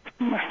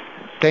 Bye.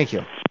 Thank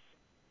you.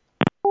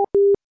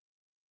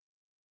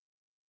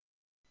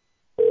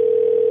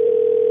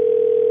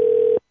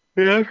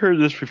 Yeah, I've heard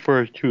this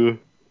before too.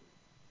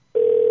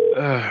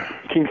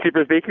 King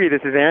Sleepers Bakery,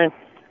 this is Aaron.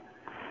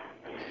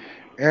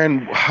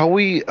 Aaron, how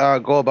we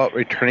go about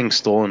returning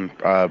stolen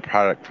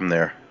product from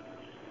there?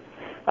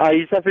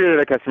 You just have to go to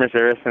the customer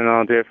service and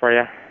I'll do it for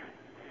you.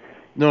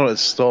 No,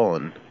 it's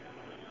stolen.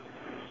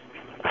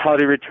 How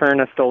to return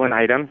a stolen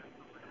item?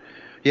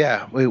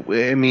 Yeah,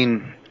 I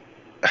mean,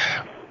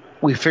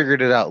 we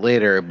figured it out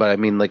later, but I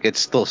mean, like, it's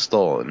still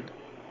stolen.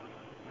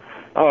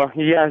 Oh,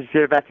 yeah, just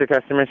give it back to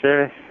customer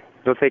service.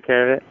 They'll take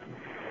care of it.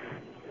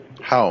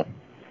 How?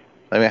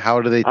 I mean,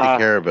 how do they take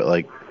care of it?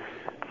 Like,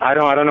 I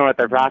don't know what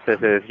their process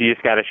is. You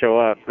just got to show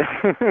up.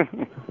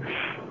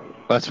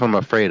 That's what I'm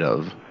afraid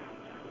of.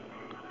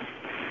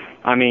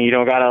 I mean, you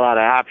don't got a lot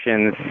of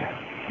options.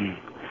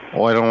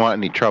 Well, I don't want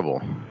any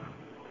trouble.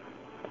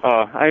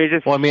 Oh, I mean,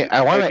 just. Well, I mean,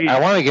 I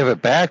want to give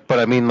it back, but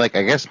I mean, like,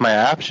 I guess my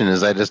option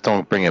is I just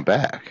don't bring it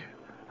back.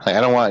 Like,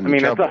 I don't want any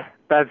trouble.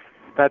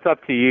 That's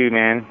up to you,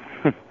 man.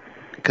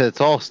 Because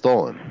it's all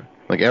stolen.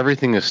 Like,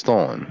 everything is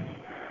stolen.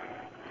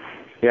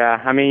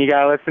 Yeah, I mean, you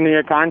gotta listen to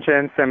your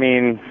conscience. I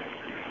mean,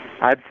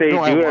 I'd say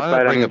do it, but I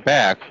want to bring it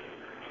back.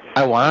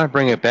 I want to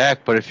bring it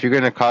back, but if you're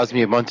gonna cause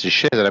me a bunch of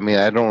shit, I mean,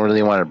 I don't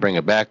really want to bring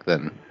it back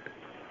then.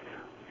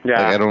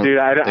 Yeah, like,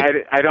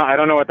 I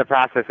don't know what the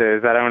process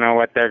is. I don't know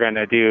what they're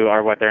gonna do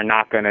or what they're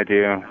not gonna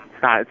do.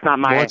 It's not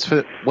my.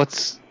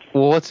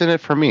 What's in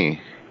it for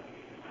me?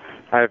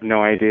 I have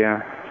no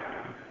idea.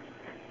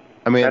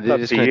 I mean, are That's they up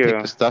just to going to you.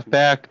 take the stuff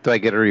back? Do I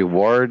get a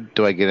reward?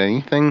 Do I get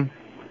anything?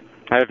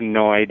 I have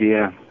no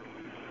idea.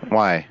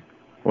 Why?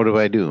 What do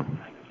I do?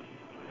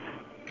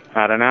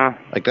 I don't know.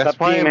 Like, that's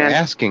why I'm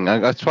asking.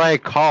 That's why I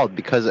called,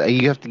 because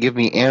you have to give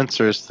me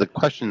answers to the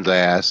questions I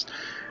ask.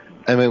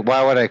 I mean,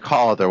 why would I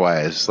call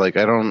otherwise? Like,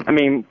 I don't... I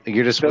mean,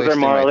 you're just those are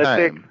wasting my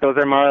moralistic. time. Those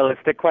are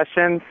moralistic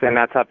questions, and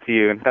that's up to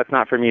you. That's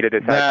not for me to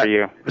decide for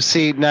you.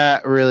 See,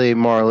 not really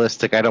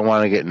moralistic. I don't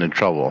want to get into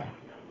trouble.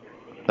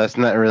 That's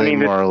not really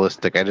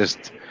moralistic. I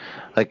just...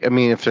 Like, I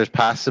mean, if there's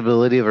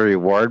possibility of a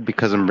reward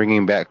because I'm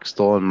bringing back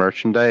stolen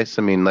merchandise,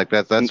 I mean, like,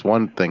 that's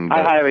one thing.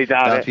 I highly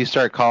doubt now, it. if you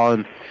start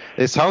calling...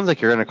 It sounds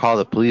like you're going to call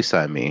the police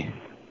on me.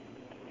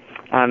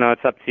 I don't know.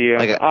 It's up to you.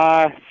 Like, so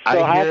I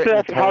have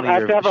to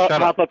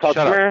help a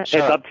customer. It's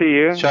up to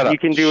you. You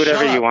can do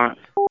whatever you want.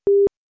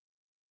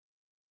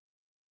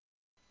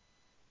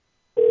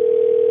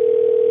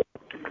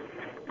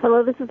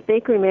 Hello, this is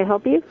Bakery. May I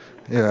help you?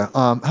 Yeah.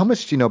 How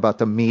much do you know about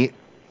the meat?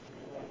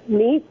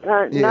 Meat?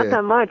 Not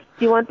that much.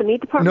 Do you want the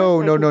meat department?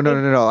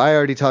 No. I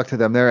already talked to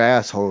them. They're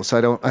assholes.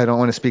 So I don't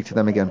want to speak to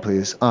them again,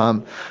 please.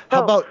 How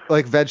about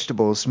like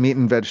vegetables? Meat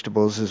and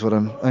vegetables is what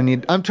I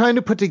need. I'm trying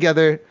to put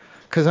together,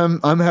 because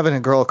I'm having a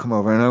girl come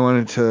over and I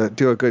wanted to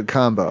do a good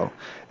combo,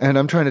 and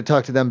I'm trying to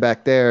talk to them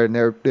back there, and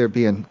they're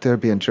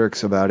being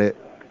jerks about it.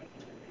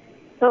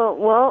 Oh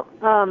well,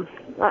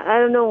 I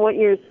don't know what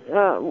you're.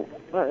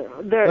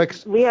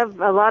 We have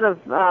a lot of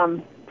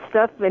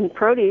stuff in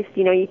produce.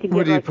 You know, you could get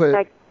What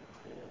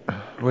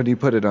do you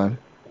put it on?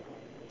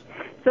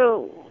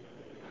 So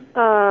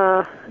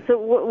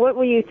what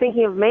were you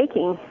thinking of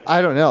making?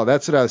 I don't know.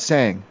 That's what I was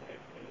saying.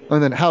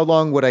 And then how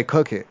long would I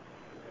cook it?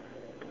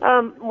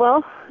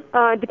 Well,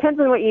 it depends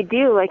on what you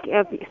do. Like,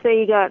 if say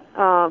you got,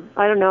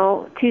 I don't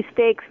know, 2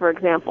 steaks, for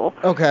example.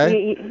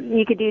 Okay.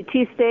 You could do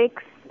 2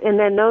 steaks, and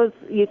then those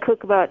you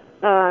cook about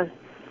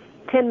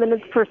 10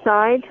 minutes per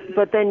side.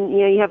 But then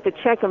you have to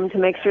check them to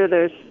make sure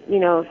they're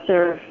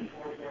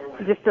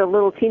just a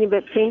little teeny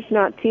bit pink,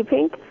 not too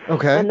pink.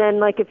 Okay. And then,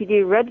 like, if you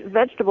do red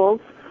vegetables.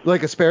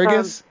 Like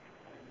asparagus?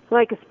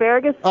 Like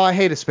asparagus? Oh, I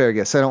hate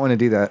asparagus. I don't want to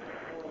do that.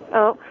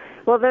 Oh,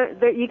 well,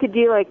 you could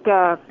do, like,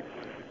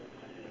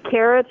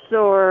 carrots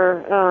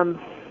or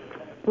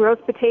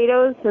roast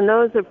potatoes, and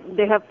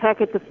they have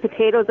packets of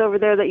potatoes over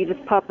there that you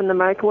just pop in the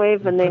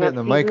microwave, and they have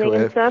seasoning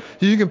and stuff.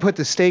 You can put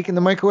the steak in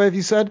the microwave,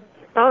 you said?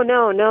 Oh,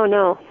 no.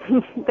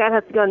 That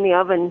has to go in the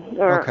oven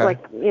or,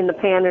 like, in the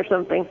pan or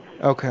something.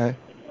 Okay.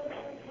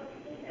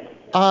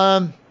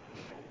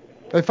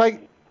 If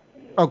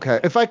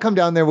I come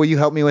down there, will you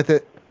help me with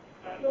it?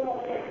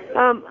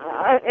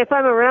 If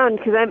I'm around,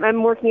 because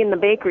I'm working in the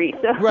bakery.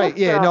 So. Right,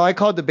 yeah, no, I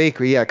called the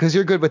bakery, yeah, because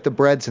you're good with the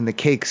breads and the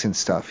cakes and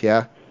stuff,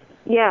 yeah?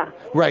 Yeah.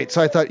 Right,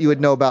 so I thought you would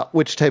know about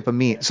which type of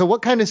meat. So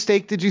what kind of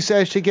steak did you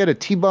say I should get? A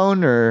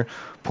T-bone or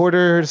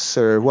Porter's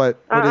or what is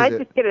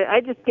it?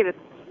 I just get a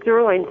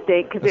sirloin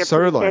steak because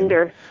they're pretty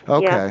tender.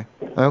 Okay,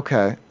 Yeah.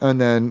 okay.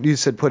 And then you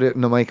said put it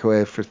in the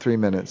microwave for 3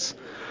 minutes.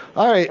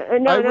 All right.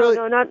 No,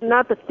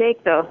 not the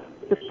steak though.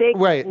 The steak.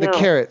 Right, no. the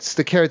carrots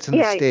and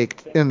the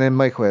steak in the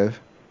microwave.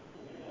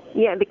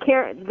 Yeah, the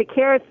carrots.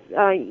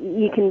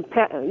 You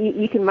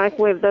can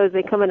microwave those.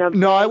 They come in a.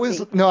 No, I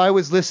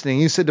was listening.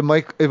 You said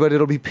but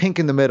it'll be pink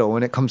in the middle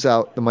when it comes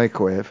out the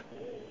microwave.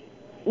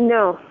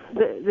 No,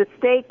 the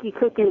steak you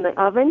cook in the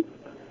oven,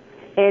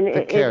 and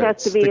it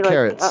has to be the like.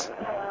 Carrots.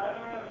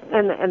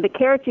 And the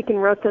carrots you can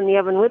roast in the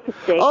oven with the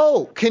steak.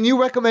 Oh, can you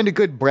recommend a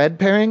good bread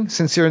pairing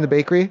since you're in the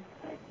bakery?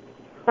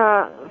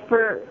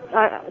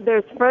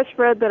 There's fresh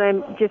bread that I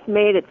just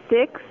made at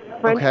 6,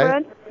 French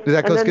bread.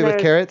 That goes good with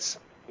carrots?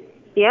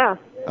 Yeah.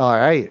 All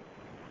right.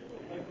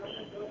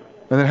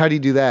 And then how do you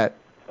do that?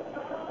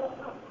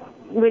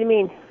 What do you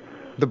mean?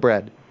 The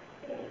bread.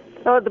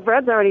 Oh, the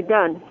bread's already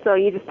done, so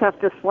you just have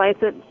to slice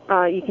it.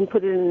 You can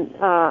put it in,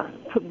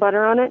 put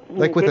butter on it.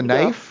 Like with a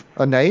knife?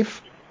 A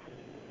knife?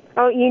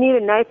 Oh, you need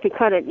a knife to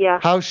cut it, yeah.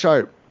 How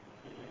sharp?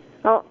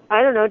 Oh,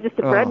 I don't know, just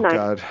a bread knife. Oh,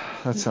 God.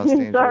 That sounds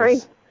dangerous. Sorry.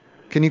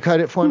 Can you cut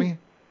it for me?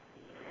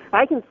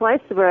 I can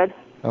slice the bread,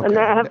 and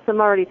I have some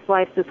already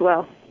sliced as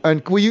well.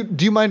 And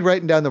do you mind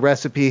writing down the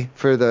recipe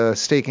for the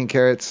steak and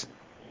carrots?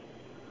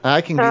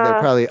 I can be there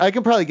probably. I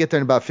can probably get there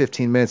in about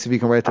 15 minutes if you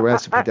can write the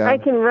recipe down. I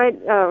can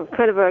write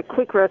kind of a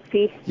quick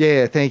recipe.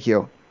 Yeah, thank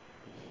you.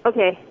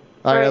 Okay.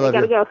 All right, I love you.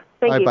 I gotta go.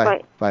 Thank you.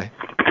 Bye. Bye.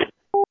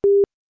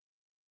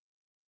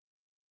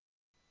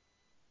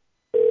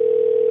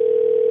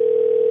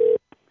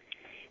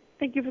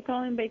 Thank you for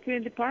calling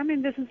Bakery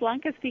Department. This is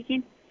Blanca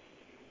speaking.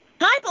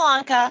 Hi,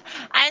 Blanca.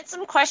 I had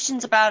some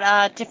questions about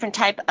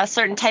a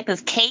certain type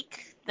of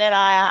cake that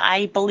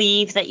I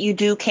believe that you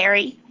do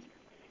carry.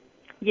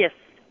 Yes.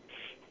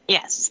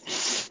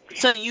 Yes.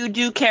 So you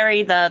do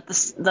carry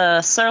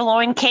the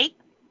sirloin cake?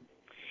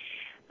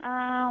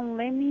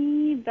 Let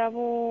me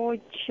double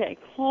check.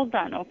 Hold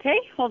on, okay?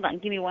 Hold on.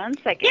 Give me 1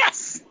 second.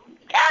 Yes.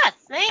 Yes.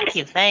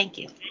 Thank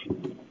you.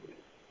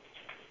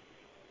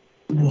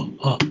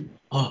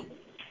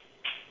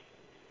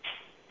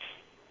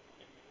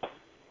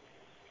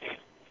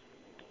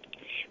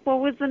 What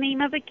was the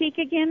name of the cake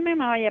again,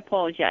 ma'am? I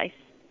apologize.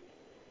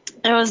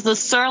 It was the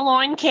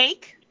sirloin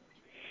cake?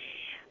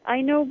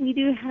 I know we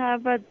do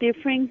have a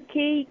different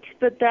cake,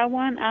 but that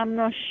one I'm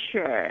not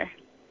sure.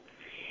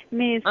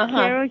 Miss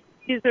Carol,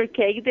 she's our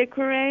cake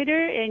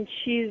decorator, and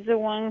she's the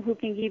one who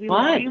can give you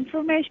more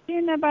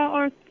information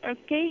about our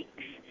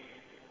cakes.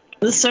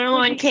 The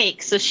sirloin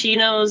cake, so she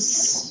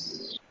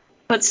knows.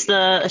 Is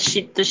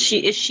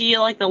she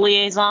like the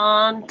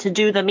liaison to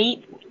do the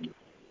meat?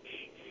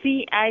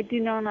 See, I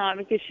do not know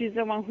because she's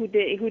the one who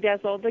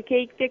does all the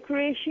cake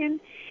decoration,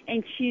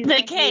 and she's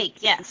the cake.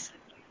 Yes.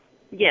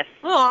 Yes.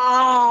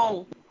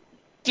 Oh.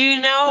 Do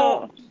you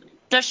know?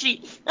 Does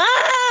she?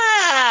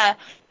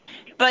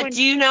 But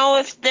do you know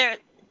if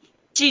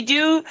she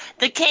do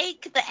the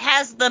cake that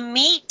has the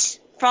meat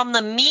from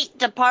the meat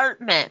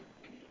department?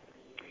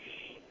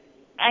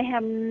 I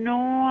have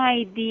no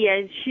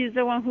idea. She's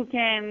the one who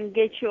can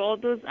get you all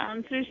those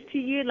answers to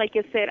you. Like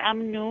I said,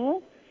 I'm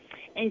new,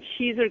 and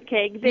she's her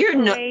cake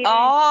decorator.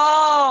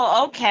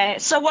 Oh, okay.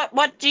 So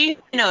what do you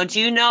know? Do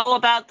you know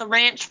about the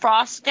ranch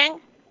frosting?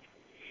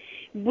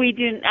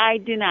 I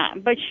do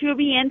not. But she'll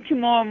be in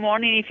tomorrow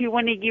morning if you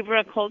want to give her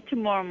a call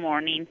tomorrow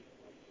morning.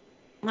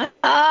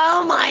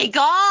 Oh my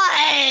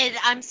God!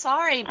 I'm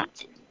sorry,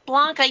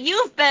 Blanca.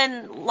 You've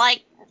been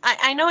like,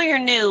 I know you're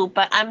new,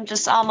 but I'm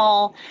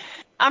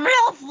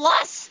real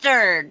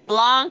flustered,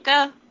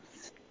 Blanca.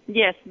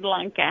 Yes,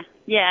 Blanca.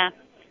 Yeah.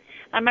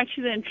 I'm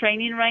actually in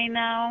training right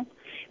now,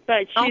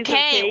 but she's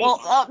okay.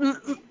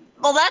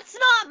 Well, that's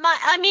not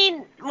I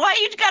mean, why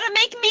you gotta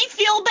make me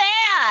feel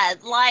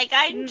bad? Like,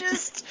 I'm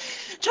just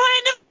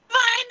trying to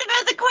find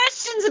about the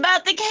questions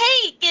about the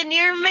cake, and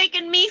you're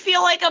making me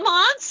feel like a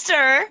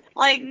monster.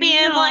 Like,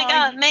 being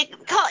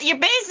you're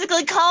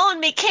basically calling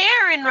me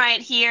Karen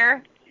right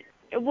here.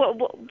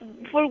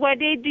 For what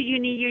day do you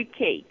need your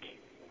cake?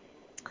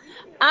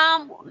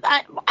 I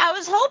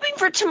was hoping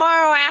for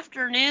tomorrow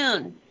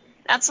afternoon.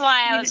 That's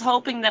why I was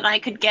hoping that I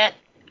could get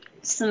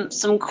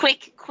some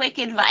quick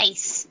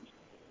advice.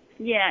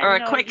 Yeah. Or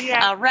a quick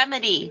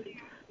remedy.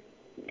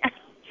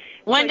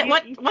 What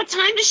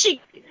time does she?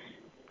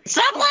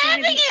 Stop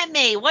laughing at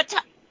me. What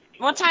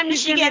time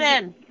does she get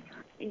in?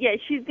 Yeah,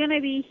 she's gonna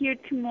be here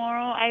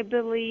tomorrow, I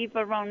believe,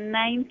 around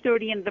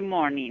 9:30 in the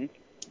morning.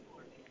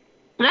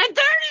 9:30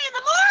 in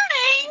the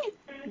morning?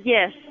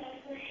 Yes.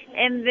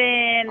 And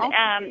then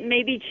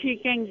maybe she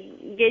can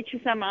get you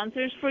some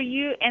answers for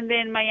you. And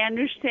then my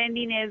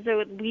understanding is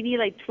that we need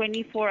like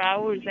 24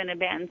 hours in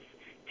advance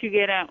to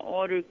get an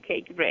order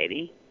cake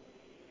ready.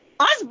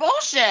 That's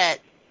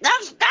bullshit.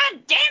 God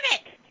damn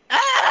it.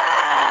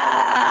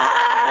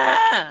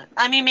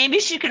 I mean, maybe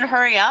she can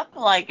hurry up.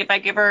 Like, if I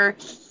give her,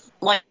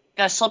 like,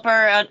 slip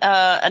her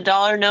a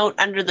dollar note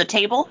under the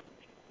table.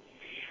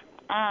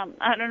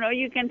 I don't know.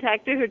 You can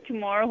talk to her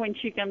tomorrow when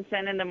she comes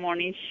in the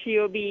morning.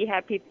 She'll be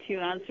happy to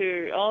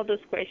answer all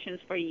those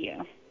questions for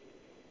you.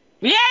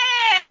 Yay!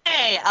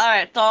 All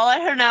right, so I'll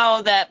let her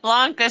know that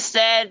Blanca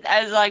said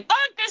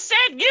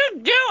you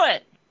do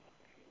it.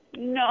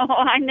 No,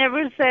 I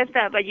never said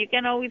that, but you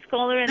can always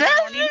call her in the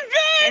morning.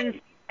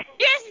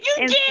 Yes,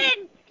 you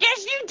did.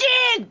 Yes, you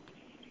did.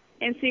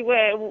 And see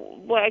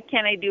what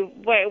can I do,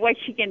 what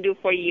she can do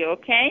for you,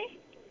 okay?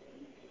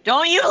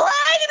 Don't you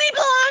lie to me,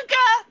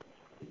 Blanca.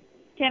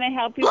 Can I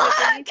help you Blanca!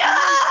 with anything?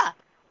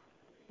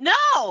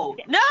 No,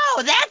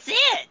 that's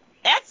it.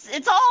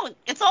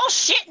 It's all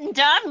shit and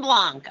done,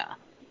 Blanca.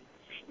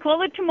 Call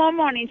her tomorrow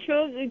morning.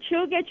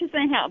 She'll get you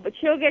some help, but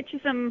she'll get you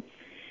some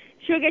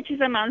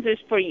answers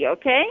for you,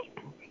 okay?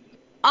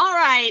 All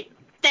right.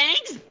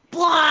 Thanks,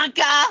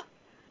 Blanca.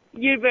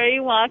 You're very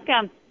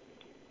welcome.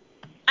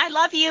 I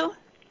love you.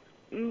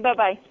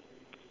 Bye-bye.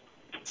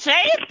 Say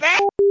it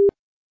back.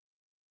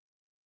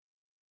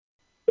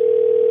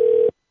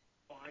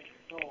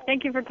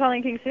 Thank you for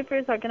calling King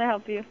Supers. How can I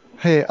help you?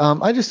 Hey,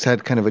 I just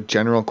had kind of a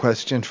general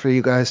question for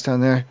you guys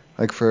down there,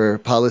 like for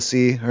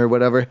policy or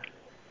whatever.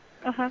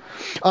 Uh-huh.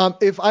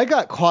 If I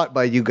got caught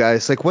by you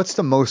guys, like, what's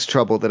the most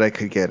trouble that I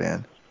could get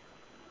in?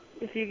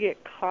 If you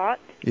get caught?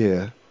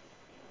 Yeah.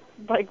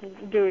 Like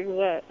doing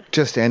what?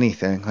 Just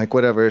anything, like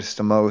whatever's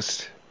the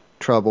most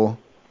trouble.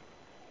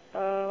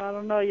 I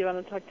don't know. You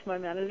want to talk to my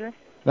manager?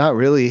 Not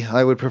really.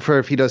 I would prefer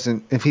if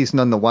he's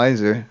none the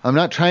wiser. I'm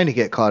not trying to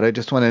get caught. I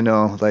just want to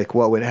know, like,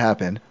 what would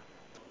happen.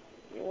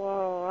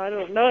 Well, I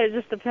don't know. It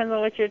just depends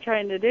on what you're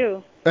trying to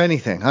do.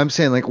 Anything. I'm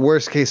saying, like,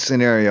 worst case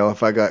scenario,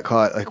 if I got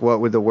caught, like,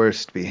 what would the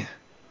worst be?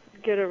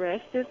 Get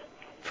arrested?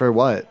 For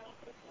what?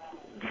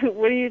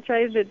 What are you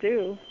trying to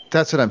do?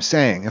 That's what I'm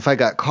saying. If I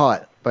got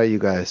caught by you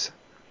guys.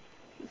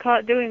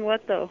 Caught doing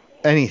what, though?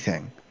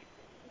 Anything.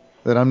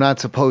 That I'm not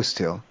supposed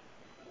to.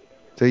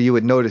 That you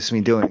would notice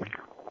me doing.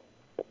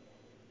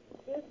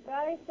 This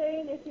guy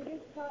saying if you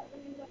get caught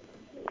doing that.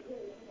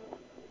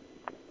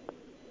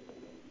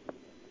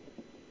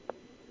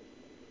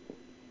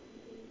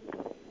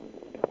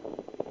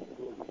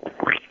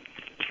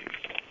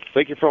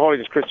 Thank you for holding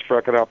this, Christopher.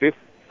 I can help you.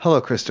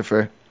 Hello,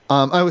 Christopher.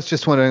 I was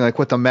just wondering, like,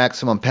 what the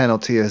maximum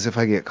penalty is if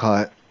I get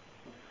caught.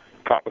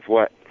 Caught with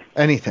what?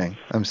 Anything,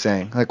 I'm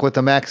saying. Like, what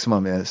the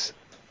maximum is.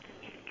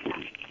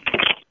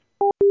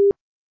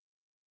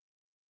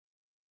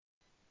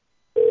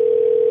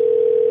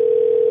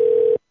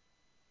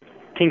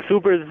 King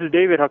Super, this is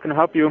David. How can I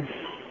help you?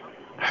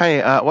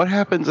 Hey, what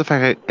happens if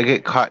I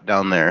get caught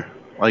down there,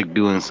 like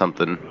doing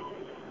something?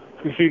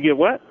 If you get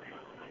what?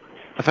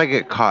 If I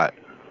get caught.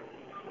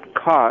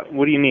 Caught?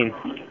 What do you mean?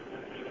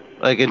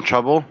 Like in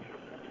trouble?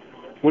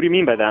 What do you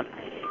mean by that?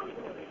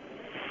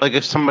 Like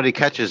if somebody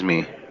catches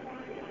me.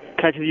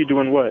 Catches you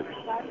doing what?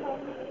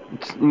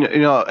 You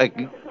know, like,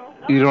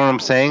 you know what I'm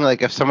saying?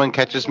 Like if someone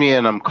catches me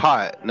and I'm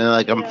caught, and then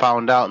like I'm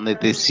found out and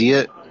they see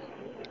it,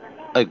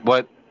 like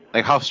what?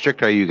 Like how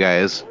strict are you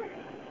guys?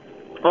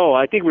 Oh,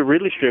 I think we're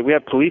really strict. We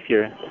have police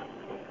here.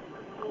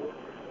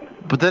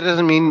 But that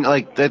doesn't mean,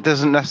 like, that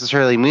doesn't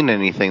necessarily mean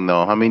anything,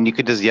 though. I mean, you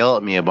could just yell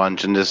at me a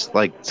bunch and just,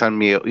 like, send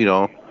me, you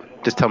know,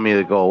 just tell me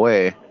to go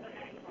away.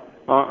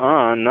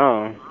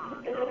 No.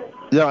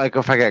 Yeah, like,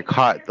 if I get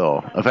caught,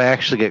 though. If I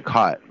actually get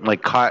caught.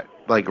 Like,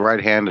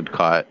 right-handed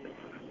caught.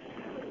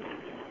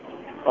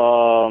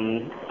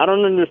 I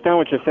don't understand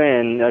what you're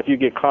saying. If you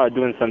get caught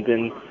doing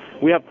something,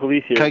 we have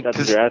police here, if that's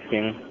what you're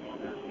asking.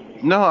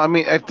 No, I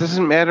mean, it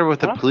doesn't matter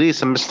with the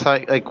police. I'm just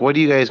like, what are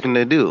you guys going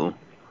to do?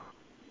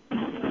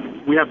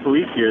 We have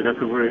police here. That's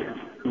what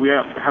we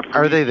have police.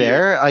 Are they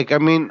there? Like, I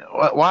mean,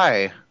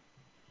 why?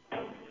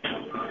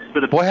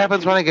 What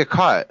happens when I get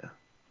caught?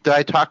 Do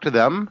I talk to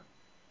them?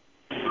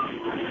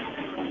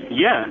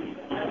 Yeah.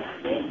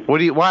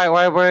 Why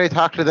would I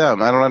talk to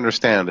them? I don't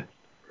understand.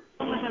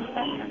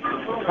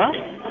 Huh?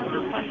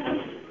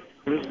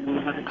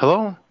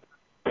 Hello?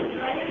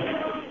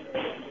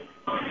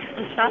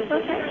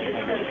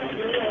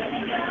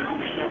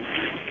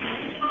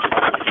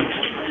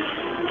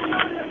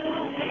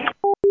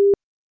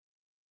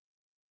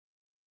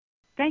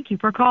 Thank you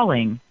for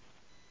calling.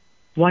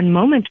 One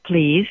moment,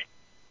 please.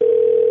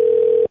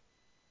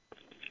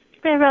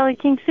 Bear Valley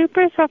King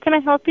Supers, how can I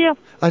help you?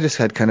 I just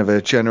had kind of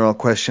a general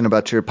question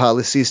about your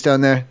policies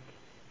down there.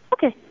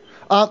 Okay.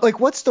 Like,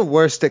 what's the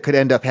worst that could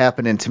end up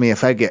happening to me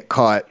if I get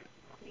caught?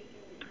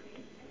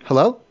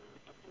 Hello?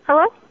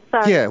 Hello?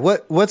 Sorry. Yeah,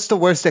 what's the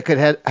worst that could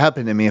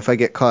happen to me if I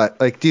get caught?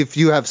 Like, if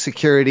you have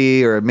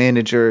security or a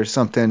manager or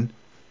something?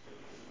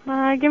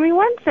 Give me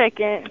 1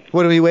 second.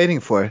 What are we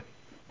waiting for?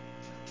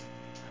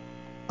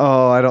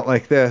 Oh, I don't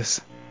like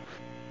this.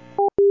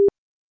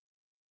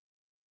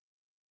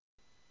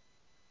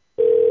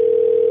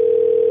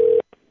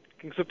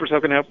 King Supers, how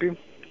can I help you?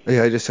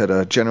 Yeah, I just had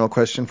a general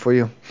question for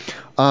you.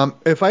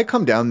 If I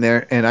come down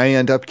there and I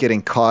end up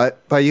getting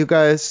caught by you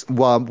guys,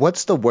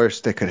 what's the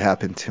worst that could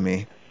happen to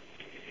me?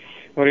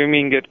 What do you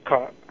mean get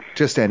caught?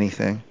 Just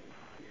anything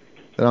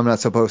that I'm not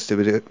supposed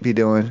to be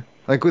doing.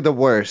 Like with the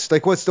worst.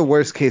 Like what's the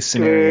worst case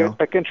scenario?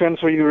 I can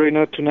transfer you right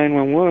now to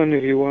 911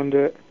 if you want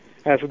to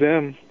ask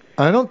them.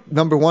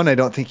 Number one, I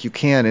don't think you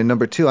can. And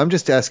number two, I'm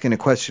just asking a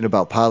question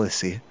about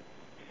policy.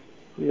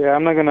 Yeah,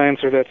 I'm not going to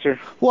answer that, sir.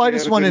 Well, I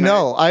just want to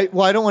know. I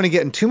don't want to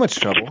get in too much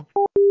trouble.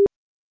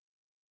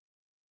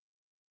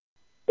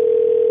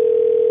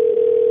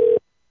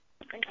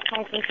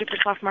 Super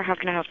Sophomore, how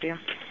can I help you?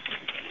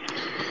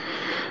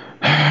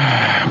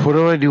 What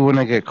do I do when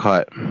I get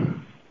caught?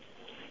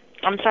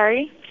 I'm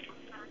sorry?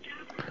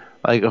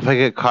 Like, if I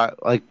get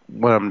caught, like,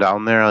 when I'm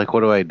down there, like, what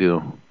do I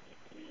do?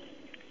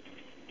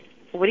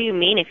 What do you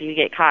mean if you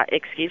get caught?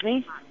 Excuse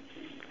me?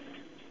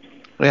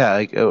 Yeah,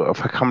 like,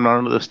 if I come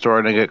down to the store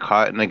and I get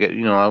caught and I get,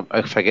 you know,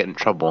 if I get in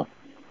trouble.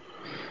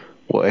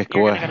 What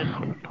do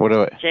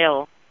I...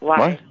 Jail. Why?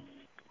 What?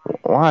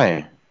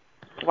 Why?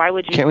 Why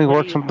would you... Can't we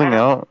work something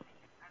out?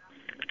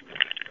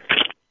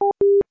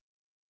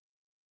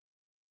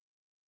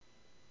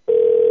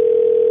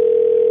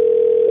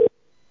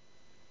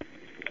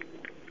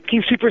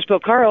 King Super Spill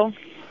Carl.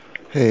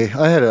 Hey,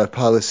 I had a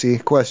policy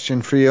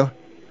question for you.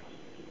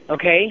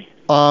 Okay.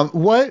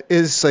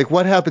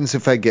 What happens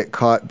if I get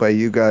caught by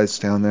you guys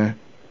down there?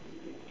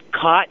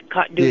 Caught?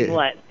 Caught doing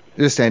what?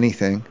 Just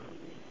anything.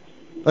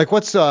 Like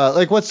what's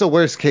the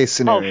worst case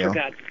scenario? Oh, for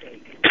God's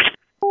sake.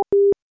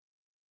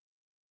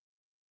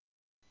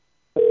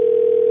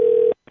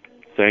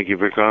 Thank you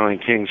for calling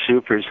King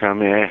Supers. How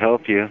may I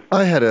help you?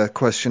 I had a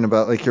question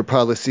about like your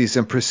policies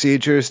and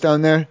procedures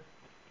down there.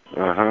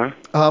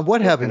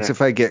 What happens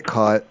if I get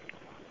caught?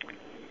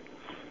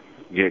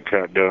 Get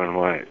caught doing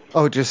what?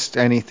 Oh, just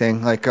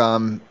anything. Like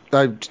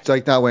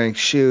like not wearing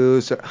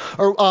shoes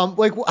or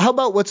like how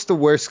about what's the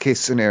worst case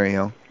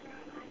scenario?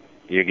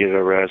 You get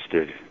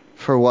arrested.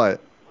 For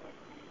what?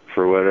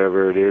 For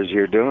whatever it is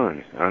you're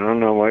doing. I don't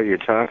know what you're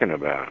talking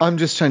about. I'm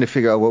just trying to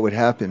figure out what would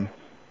happen.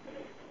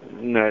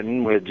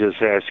 Nothing. We'd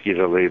just ask you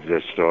to leave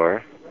the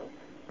store.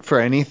 For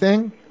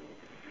anything?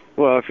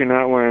 Well, if you're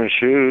not wearing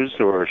shoes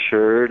or a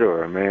shirt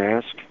or a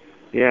mask,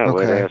 yeah,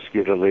 we'd ask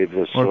you to leave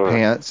the store. Or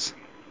pants.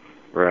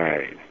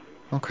 Right.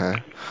 Okay.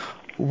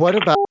 What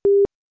about...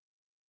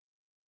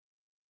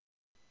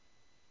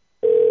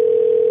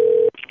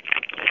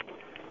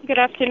 Good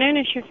afternoon.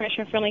 It's your fresh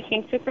and friendly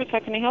King Supers. How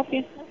can I help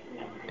you?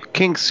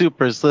 King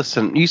Supers,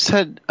 listen, you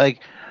said,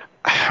 like,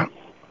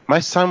 my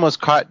son was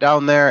caught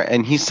down there,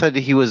 and he said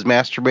he was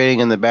masturbating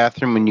in the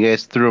bathroom when you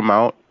guys threw him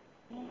out.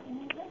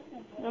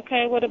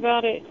 Okay, what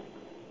about it?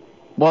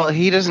 Well,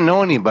 he doesn't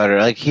know any better.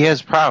 Like, he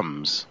has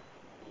problems.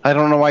 I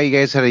don't know why you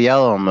guys had to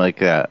yell at him like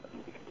that.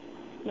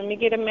 Let me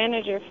get a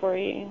manager for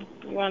you.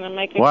 You want to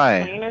make a Why?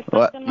 complaint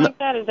or something like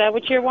that? Is that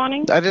what you're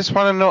wanting? I just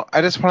want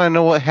to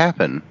know what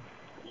happened.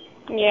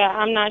 Yeah,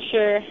 I'm not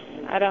sure.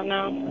 I don't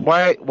know.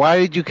 Why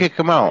did you kick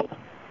him out?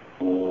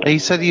 He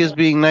said he was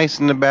being nice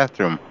in the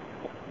bathroom.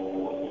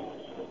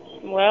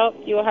 Well,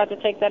 you'll have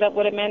to take that up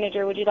with a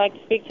manager. Would you like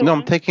to speak to No,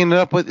 one? I'm taking it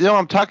up with. No,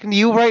 I'm talking to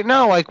you right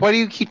now. Like, why do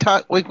you keep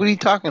talk? Like, what are you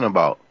talking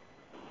about?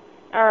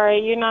 All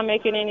right, you're not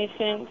making any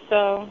sense,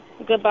 so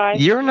goodbye.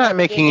 You're not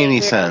making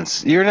any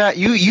sense. You're not.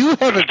 You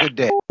have a good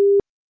day.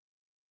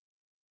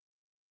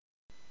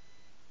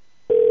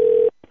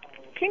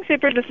 King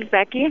Super, this is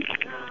Becky.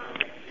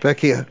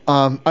 Becky,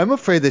 I'm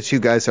afraid that you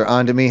guys are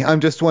onto me. I'm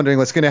just wondering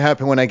what's going to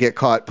happen when I get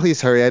caught. Please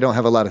hurry. I don't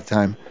have a lot of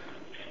time.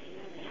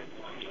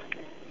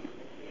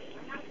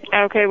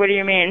 Okay, what do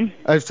you mean?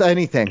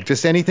 Anything.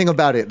 Just anything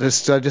about it.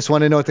 I just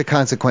want to know what the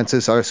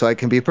consequences are so I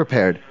can be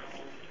prepared.